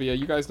heading trivia.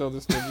 You guys know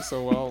this movie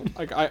so well.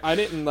 Like, I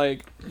didn't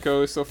like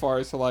go so far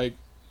as to like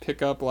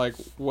pick up like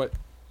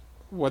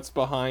what's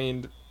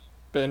behind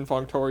Ben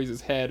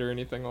Fongtori's head or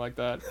anything like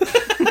that.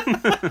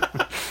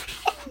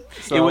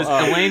 So, it was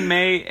Elaine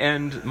May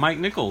and Mike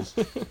Nichols.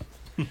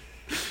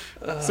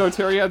 So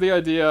Terry had the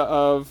idea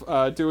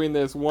of doing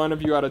this one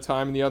of you at a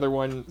time, and the other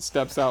one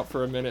steps out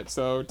for a minute.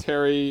 So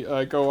Terry,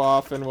 go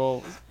off, and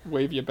we'll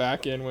wave you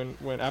back in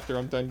when after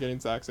I'm done getting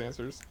Zach's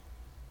answers.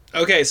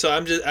 Okay, so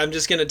I'm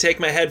just gonna take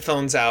my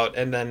headphones out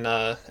and then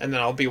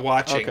I'll be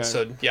watching. Okay.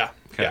 So yeah,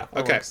 Okay. yeah, That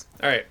okay, works.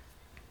 all right.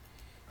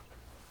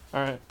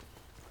 All right.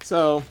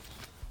 So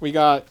we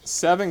got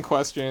 7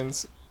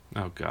 questions.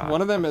 Oh, God.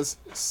 One of them has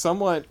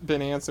somewhat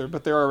been answered,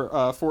 but there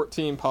are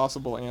 14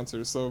 possible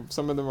answers, so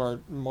some of them are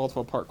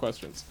multiple part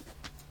questions.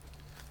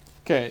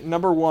 Okay,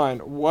 number 1.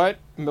 What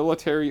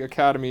military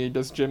academy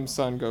does Jim's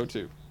son go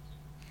to?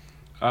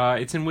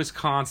 It's in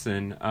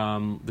Wisconsin,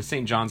 the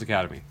St. John's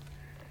Academy.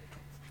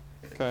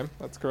 Okay,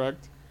 that's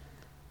correct.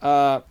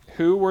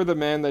 Who were the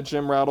men that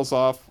Jim rattles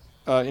off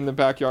in the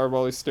backyard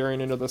while he's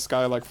staring into the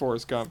sky like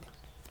Forrest Gump?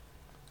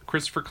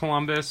 Christopher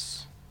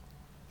Columbus.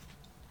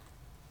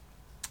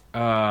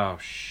 Oh,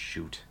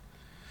 shoot.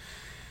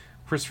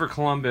 Christopher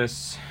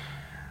Columbus.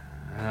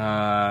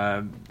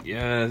 Yeah,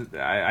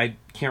 I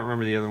can't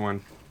remember the other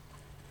one.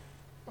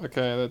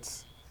 Okay,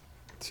 that's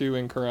 2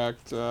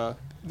 incorrect.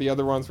 The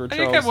other ones were I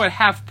think I Charles. have what,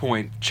 half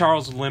point.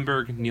 Charles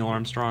Lindbergh, Neil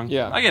Armstrong.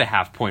 Yeah. I get a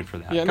half point for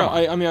that. Yeah, Come no,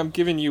 on. I mean, I'm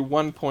giving you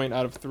 1 point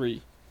out of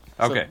 3.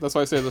 So Okay. that's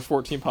why I say there's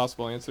 14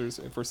 possible answers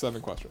for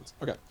 7 questions.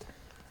 Okay.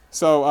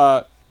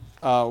 So,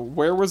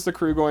 where was the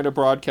crew going to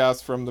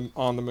broadcast from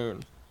on the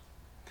moon?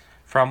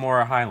 From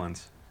Mora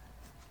Highlands.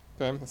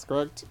 Okay, that's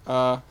correct.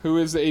 Who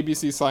is the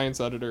ABC science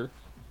editor?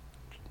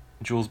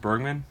 Jules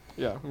Bergman?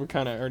 Yeah, we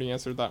kind of already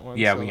answered that one.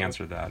 Yeah, so- we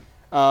answered that.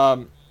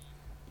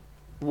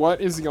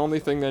 What is the only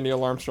thing that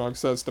Neil Armstrong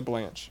says to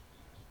Blanche?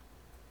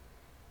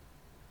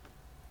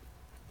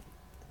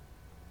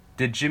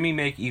 Did Jimmy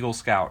make Eagle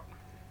Scout?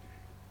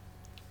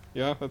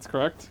 Yeah, that's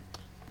correct.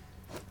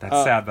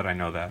 That's sad that I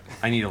know that.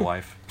 I need a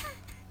life.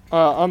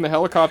 On the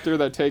helicopter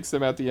that takes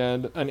them at the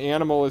end, an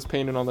animal is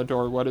painted on the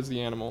door. What is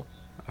the animal?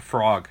 A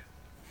frog.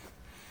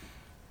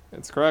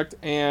 That's correct.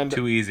 And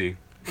Too easy.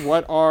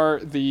 what are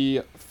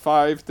the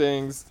 5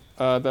 things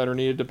that are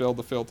needed to build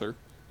the filter?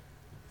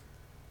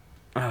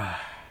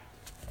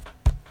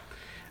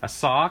 A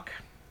sock.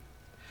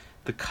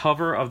 The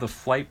cover of the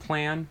flight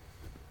plan.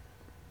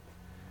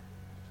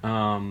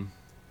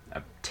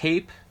 A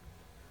tape.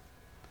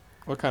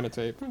 What kind of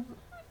tape?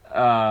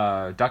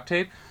 Duct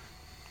tape.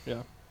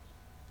 Yeah.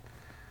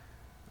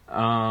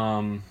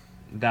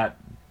 That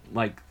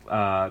like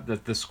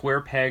the square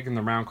peg and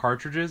the round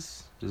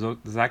cartridges.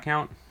 Does that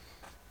count?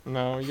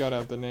 No, you gotta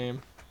have the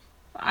name.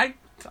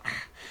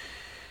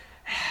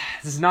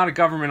 This is not a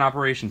government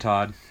operation,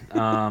 Todd.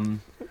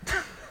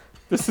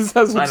 This is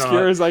as I don't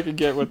obscure know. as I could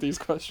get with these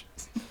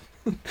questions.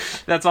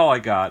 That's all I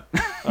got.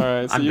 All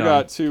right, so I'm you done.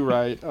 got 2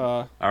 right.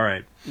 All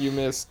right. You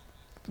missed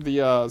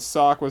the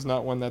sock was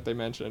not one that they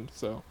mentioned.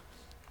 So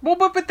Well,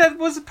 but that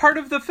was part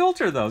of the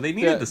filter, though. They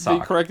needed the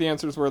sock. The correct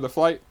answers were the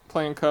flight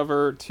plan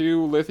cover,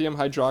 2 lithium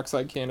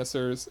hydroxide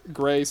canisters,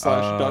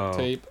 gray/duct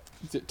tape,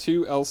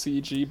 2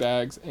 LCG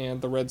bags,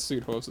 and the red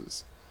suit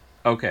hoses.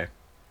 Okay.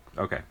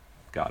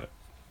 Got it.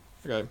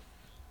 Okay.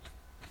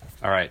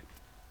 All right.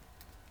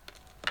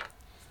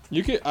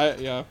 You could,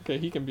 okay,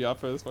 he can be up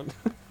for this one.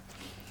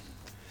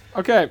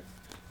 Okay.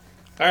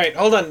 All right,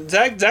 hold on.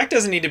 Zach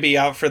doesn't need to be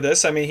out for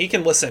this. I mean, he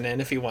can listen in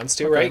if he wants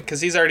to, Okay. right?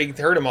 Because he's already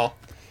heard them all.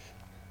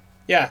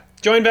 Yeah,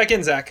 join back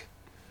in, Zach.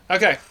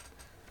 Okay.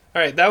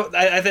 All right.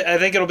 I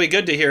think it'll be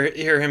good to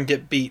hear him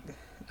get beat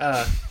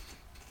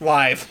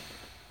live.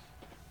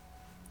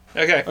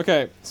 Okay.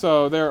 Okay,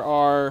 so there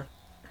are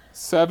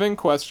 7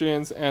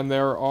 questions and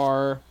there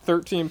are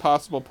 13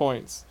 possible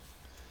points.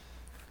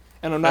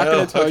 And I'm not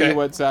going to tell you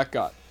what Zach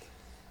got.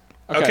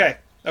 Okay.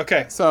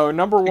 So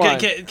number 1.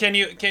 Can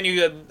you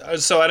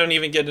so I don't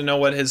even get to know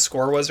what his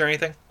score was or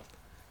anything?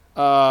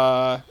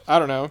 I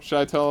don't know. Should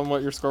I tell him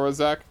what your score was,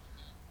 Zach?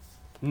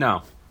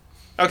 No.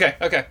 Okay.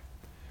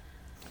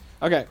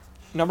 Okay.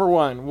 Number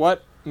 1.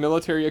 What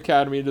military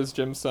academy does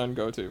Jim's son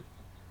go to?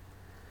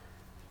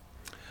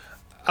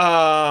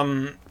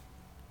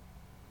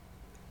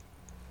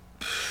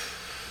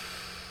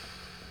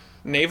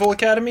 Naval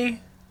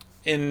Academy?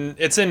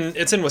 It's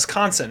in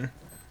Wisconsin.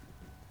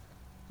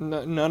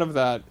 None of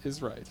that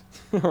is right.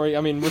 Or,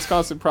 I mean,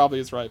 Wisconsin probably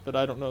is right, but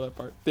I don't know that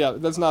part. Yeah,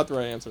 that's not the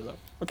right answer, though.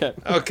 Okay.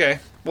 Okay.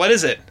 What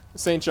is it?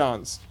 St.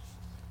 John's.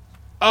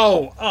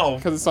 Oh.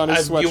 'Cause it's on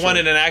his You sweatshirt.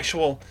 wanted an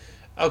actual...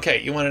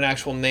 Okay, you want an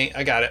actual name.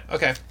 I got it.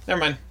 Okay,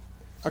 never mind.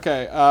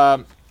 Okay,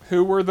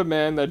 who were the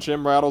men that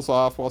Jim rattles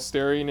off while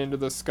staring into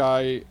the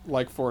sky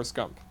like Forrest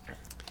Gump?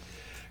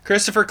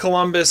 Christopher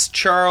Columbus,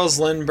 Charles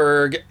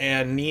Lindbergh,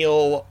 and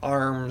Neil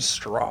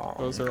Armstrong.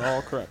 Those are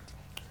all correct.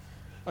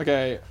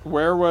 Okay,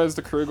 where was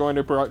the crew going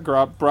to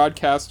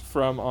broadcast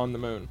from on the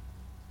moon?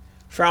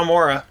 Frau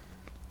Mora.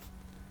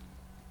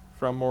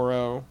 From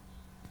Morrow.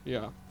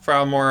 Yeah.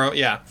 Frau Mora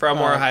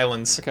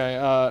Highlands.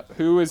 Okay,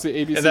 who is the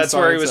ABC And that's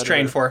where he science was trained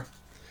editor? for.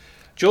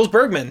 Jules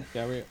Bergman.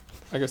 Yeah,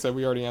 like I said,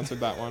 we already answered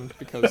that one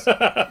because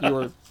you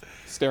were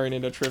staring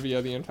into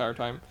trivia the entire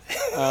time.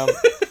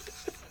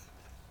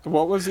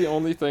 What was the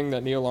only thing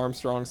that Neil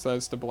Armstrong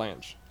says to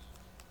Blanche?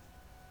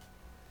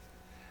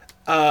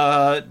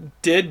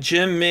 Did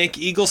Jim make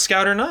Eagle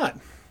Scout or not?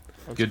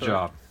 That's Good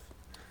correct.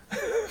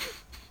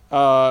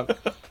 job.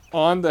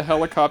 On the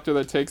helicopter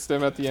that takes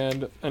them at the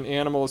end, an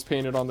animal is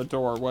painted on the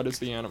door. What is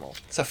the animal?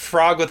 It's a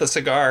frog with a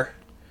cigar.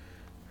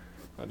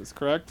 That is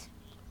correct.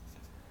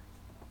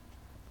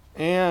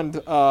 And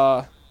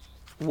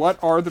what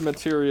are the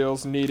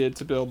materials needed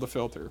to build the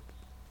filter?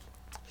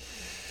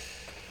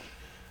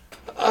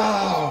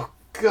 Oh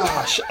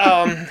gosh.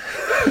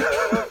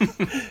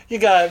 You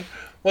got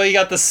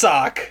the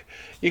sock.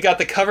 You got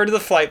the cover to the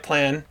flight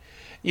plan.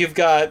 You've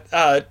got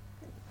 2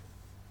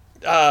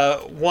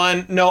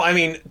 lithium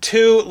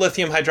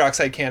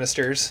hydroxide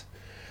canisters.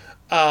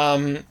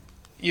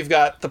 You've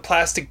got the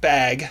plastic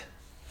bag.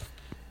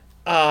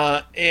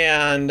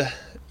 And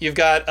you've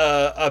got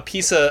a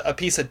piece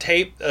of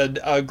tape,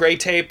 a gray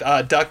tape,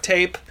 duct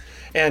tape,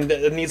 and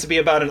it needs to be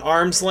about an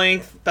arm's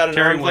length,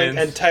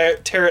 and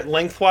tear it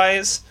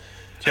lengthwise.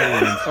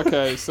 Terry wins.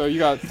 Okay, so you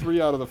got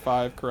 3 out of the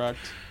 5 correct.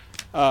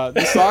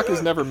 The sock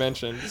is never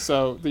mentioned,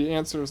 so the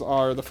answers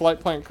are the flight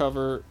plan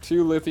cover,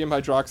 2 lithium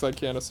hydroxide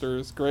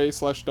canisters,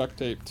 gray/duct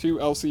tape, 2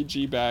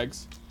 LCG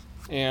bags,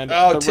 and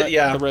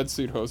the red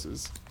suit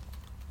hoses.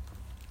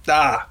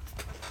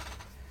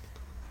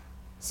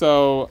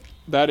 So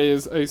that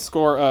is a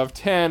score of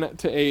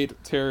 10-8.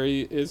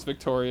 Terry is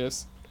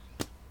victorious.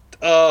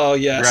 Oh,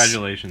 yes.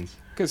 Congratulations.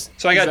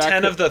 So I got Zach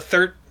 10 of the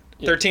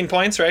 13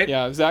 points, right?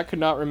 Yeah, Zach could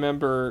not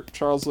remember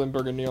Charles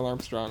Lindbergh and Neil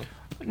Armstrong.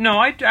 No,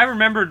 I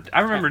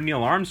remember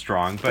Neil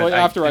Armstrong, but Well,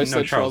 after I didn't know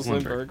said Charles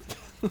Lindbergh.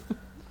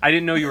 I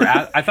didn't know you were.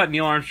 I thought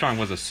Neil Armstrong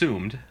was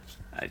assumed.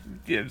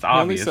 It's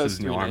obvious says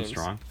it's Neil 3 names.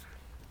 Armstrong.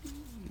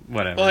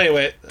 Whatever. Well,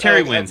 anyway,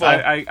 Terry wins.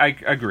 well, I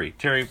agree.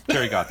 Terry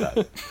got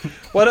that.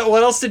 what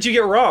else did you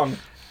get wrong?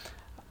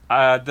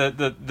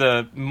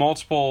 The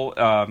multiple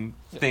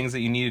things that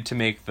you needed to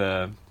make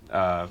the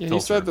filter. He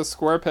said the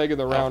square peg in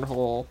the round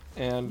hole,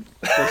 and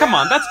Come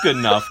on, that's good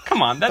enough.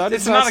 Come on, That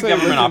it's does not not a say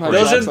government lithium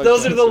operation. hydroxide.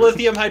 Those are the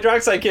lithium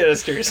hydroxide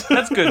canisters.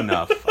 That's good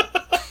enough.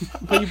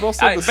 but you both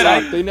said the but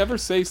sock. They never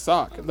say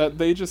sock. That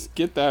they just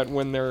get that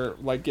when they're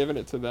like giving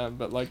it to them.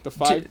 But like the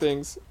 5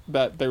 things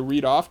that they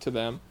read off to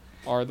them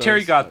are those.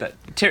 Terry got that.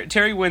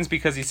 Terry wins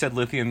because he said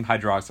lithium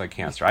hydroxide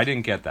canister. I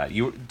didn't get that.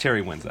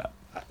 Terry wins that.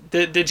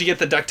 Did you get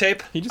the duct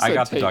tape? He just I said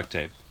got tape. the duct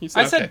tape. He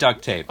said I said okay.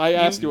 duct tape. I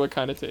asked you what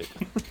kind of tape.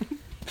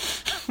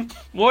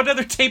 What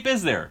other tape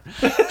is there?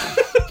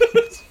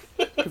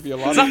 Could be a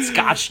lot It's of. not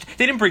scotch.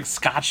 They didn't bring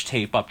scotch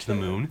tape up to the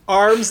moon.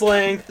 Arm's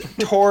length,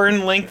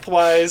 torn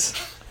lengthwise.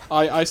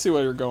 I see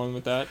where you're going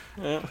with that.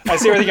 Yeah. I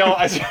see where they're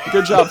going.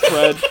 Good job,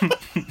 Fred.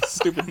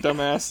 Stupid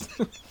dumbass.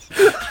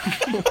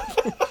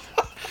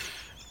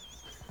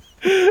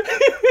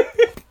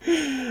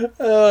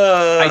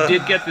 I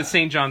did get the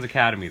St. John's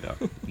Academy, though.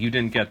 You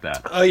didn't get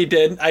that. Oh, you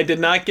did? I did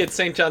not get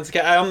St. John's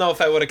Academy. I don't know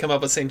if I would have come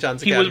up with St.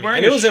 John's He Academy. was wearing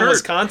I knew a it was in shirt.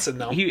 Wisconsin,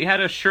 though. He had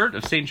a shirt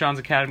of St. John's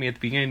Academy at the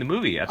beginning of the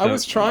movie. At the I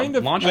was trying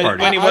to- launch when-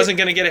 party. when he wasn't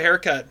going to get a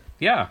haircut.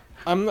 Yeah.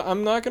 I'm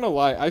not gonna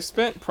lie. I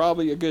spent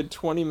probably a good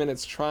 20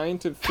 minutes trying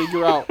to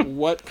figure out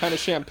what kind of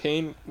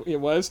champagne it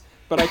was,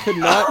 but I could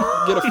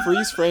not get a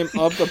freeze frame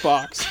of the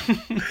box.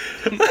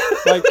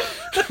 Like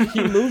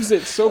he moves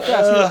it so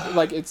fast,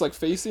 like it's like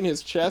facing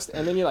his chest,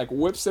 and then he like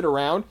whips it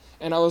around,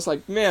 and I was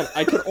like, man,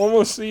 I could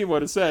almost see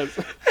what it says.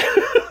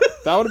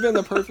 That would have been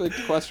the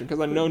perfect question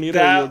because I know neither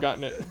of you have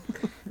gotten it.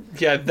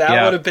 Yeah,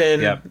 that would have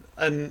been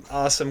an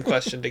awesome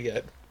question to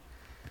get.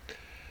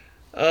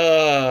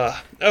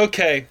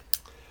 Okay.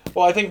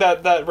 Well, I think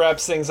that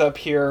wraps things up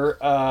here.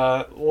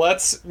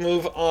 Let's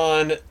move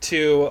on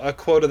to a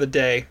quote of the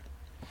day.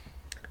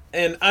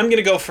 And I'm going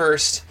to go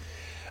first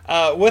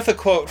with a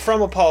quote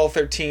from Apollo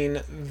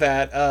 13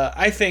 that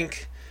I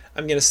think,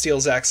 I'm going to steal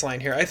Zach's line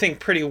here, I think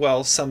pretty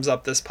well sums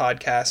up this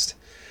podcast.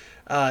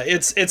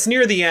 It's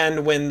near the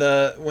end when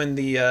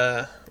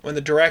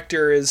the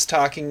director is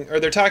talking, or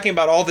they're talking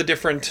about all the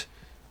different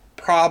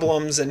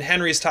problems, and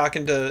Henry's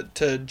talking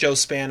to Joe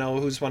Spano,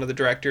 who's one of the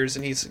directors,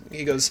 and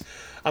he goes,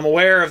 "I'm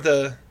aware of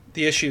the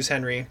issues,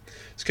 Henry.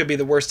 This could be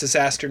the worst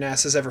disaster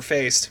NASA's ever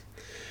faced."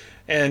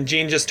 And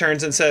Gene just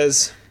turns and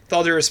says, "With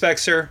all due respect,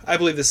 sir, I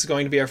believe this is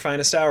going to be our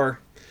finest hour."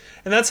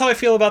 And that's how I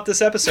feel about this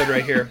episode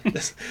right here.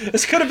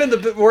 This could have been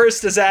the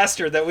worst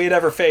disaster that we'd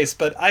ever faced,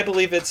 but I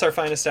believe it's our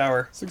finest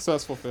hour.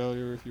 Successful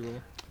failure, if you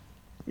will.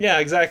 Yeah,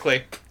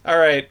 exactly. All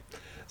right.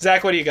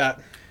 Zach, what do you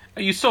got?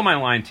 You stole my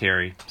line,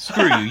 Terry.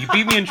 Screw you. You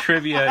beat me in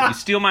trivia. You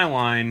steal my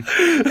line.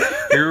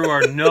 You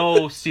are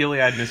no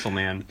steely-eyed missile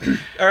man.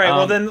 All right,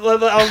 well then we'll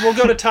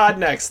go to Todd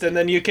next, and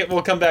then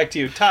we'll come back to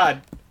you.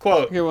 Todd,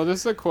 quote. Okay, well, this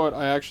is a quote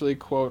I actually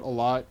quote a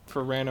lot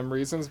for random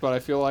reasons, but I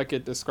feel like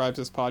it describes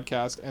this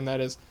podcast, and that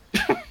is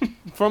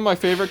from my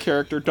favorite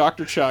character,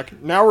 Dr. Chuck.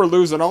 Now we're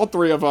losing all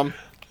three of them.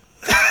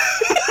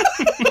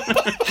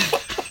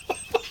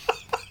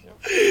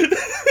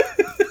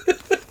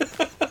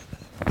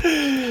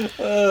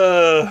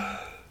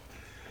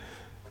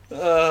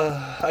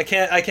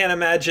 I can't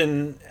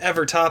imagine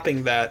ever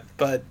topping that,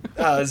 but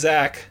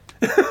Zach.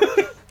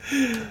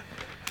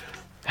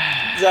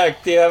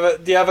 Zach, do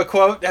you have a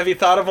quote? Have you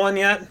thought of one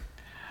yet?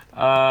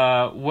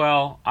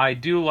 Well, I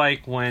do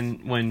like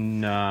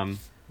when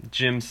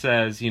Jim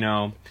says,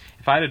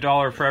 if I had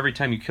 $1 for every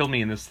time you killed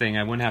me in this thing,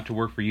 I wouldn't have to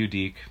work for you,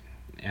 Deke.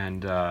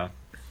 And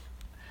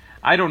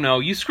I don't know.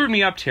 You screwed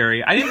me up,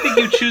 Terry. I didn't think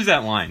you'd choose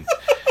that line.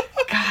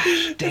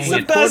 Gosh, dang it's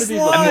it. the best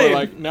line.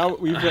 Like, now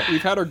we've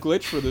had our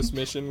glitch for this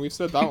mission. We've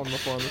said that one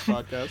before on this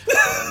podcast.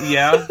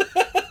 Yeah.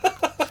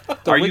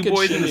 The Are you Wicked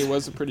boys Shimmy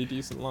was a pretty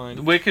decent line.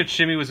 The Wicked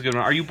Shimmy was a good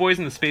one. Are you boys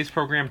in the space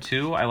program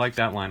too? I like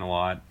that line a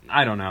lot.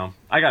 I don't know.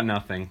 I got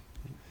nothing.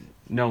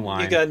 No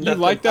line. You got You nothing.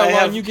 like that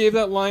line? You gave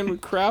that line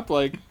with crap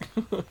like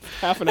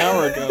half an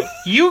hour ago.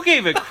 You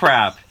gave it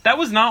crap. That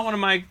was not one of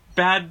my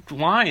bad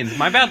lines.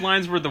 My bad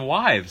lines were the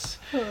wives.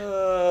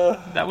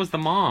 That was the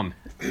mom.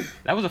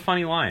 That was a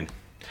funny line.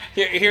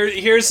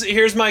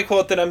 Here's my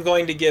quote that I'm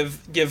going to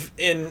give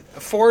in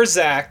for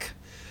Zach,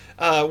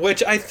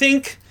 which I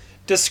think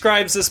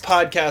describes this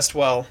podcast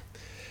well,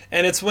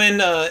 and it's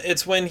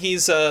when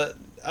he's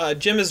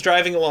Jim is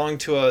driving along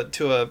to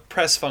a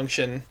press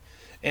function,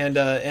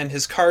 and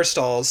his car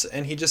stalls,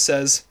 and he just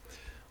says,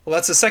 "Well,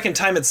 that's the second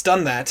time it's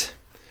done that."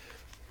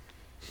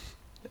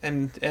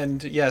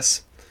 And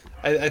yes,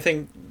 I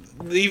think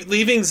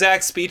leaving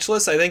Zach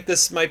speechless. I think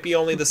this might be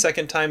only the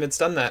second time it's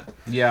done that.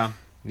 Yeah.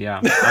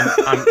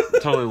 I'm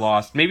totally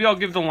lost. Maybe I'll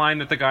give the line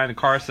that the guy in the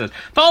car says,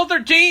 "Follow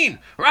 13!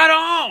 Right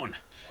on!"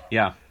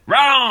 Yeah.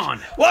 Right on!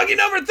 Lucky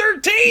number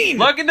 13!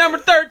 Lucky number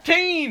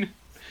 13!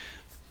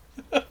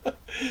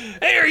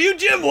 Hey, are you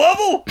Jim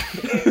Lovell?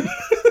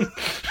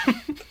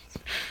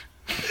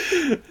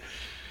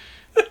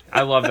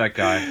 I love that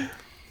guy.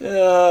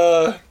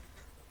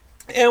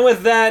 And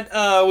with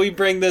that, we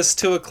bring this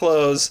to a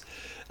close.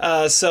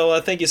 So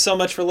thank you so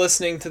much for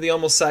listening to the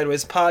Almost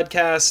Sideways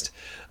podcast.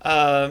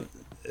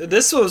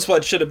 This was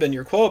what should have been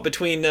your quote.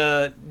 Between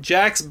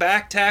Jack's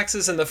back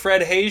taxes and the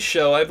Fred Hayes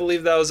show, I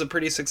believe that was a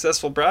pretty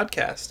successful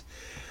broadcast.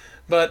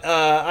 But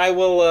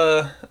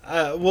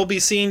we'll be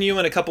seeing you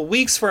in a couple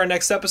weeks for our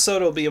next episode.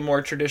 It'll be a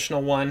more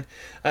traditional one.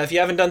 If you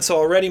haven't done so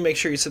already, make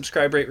sure you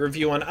subscribe, rate,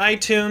 review on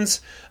iTunes.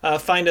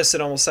 Find us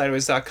at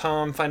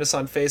almostsideways.com. Find us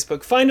on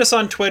Facebook. Find us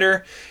on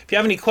Twitter. If you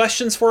have any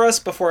questions for us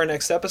before our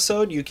next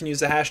episode, you can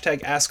use the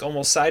hashtag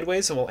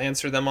AskAlmostSideways, and we'll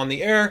answer them on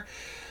the air.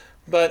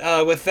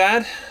 But with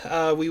that,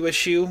 we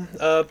wish you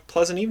a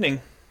pleasant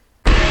evening.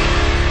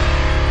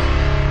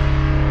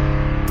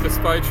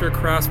 Despite your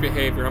crass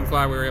behavior, I'm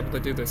glad we were able to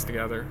do this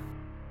together.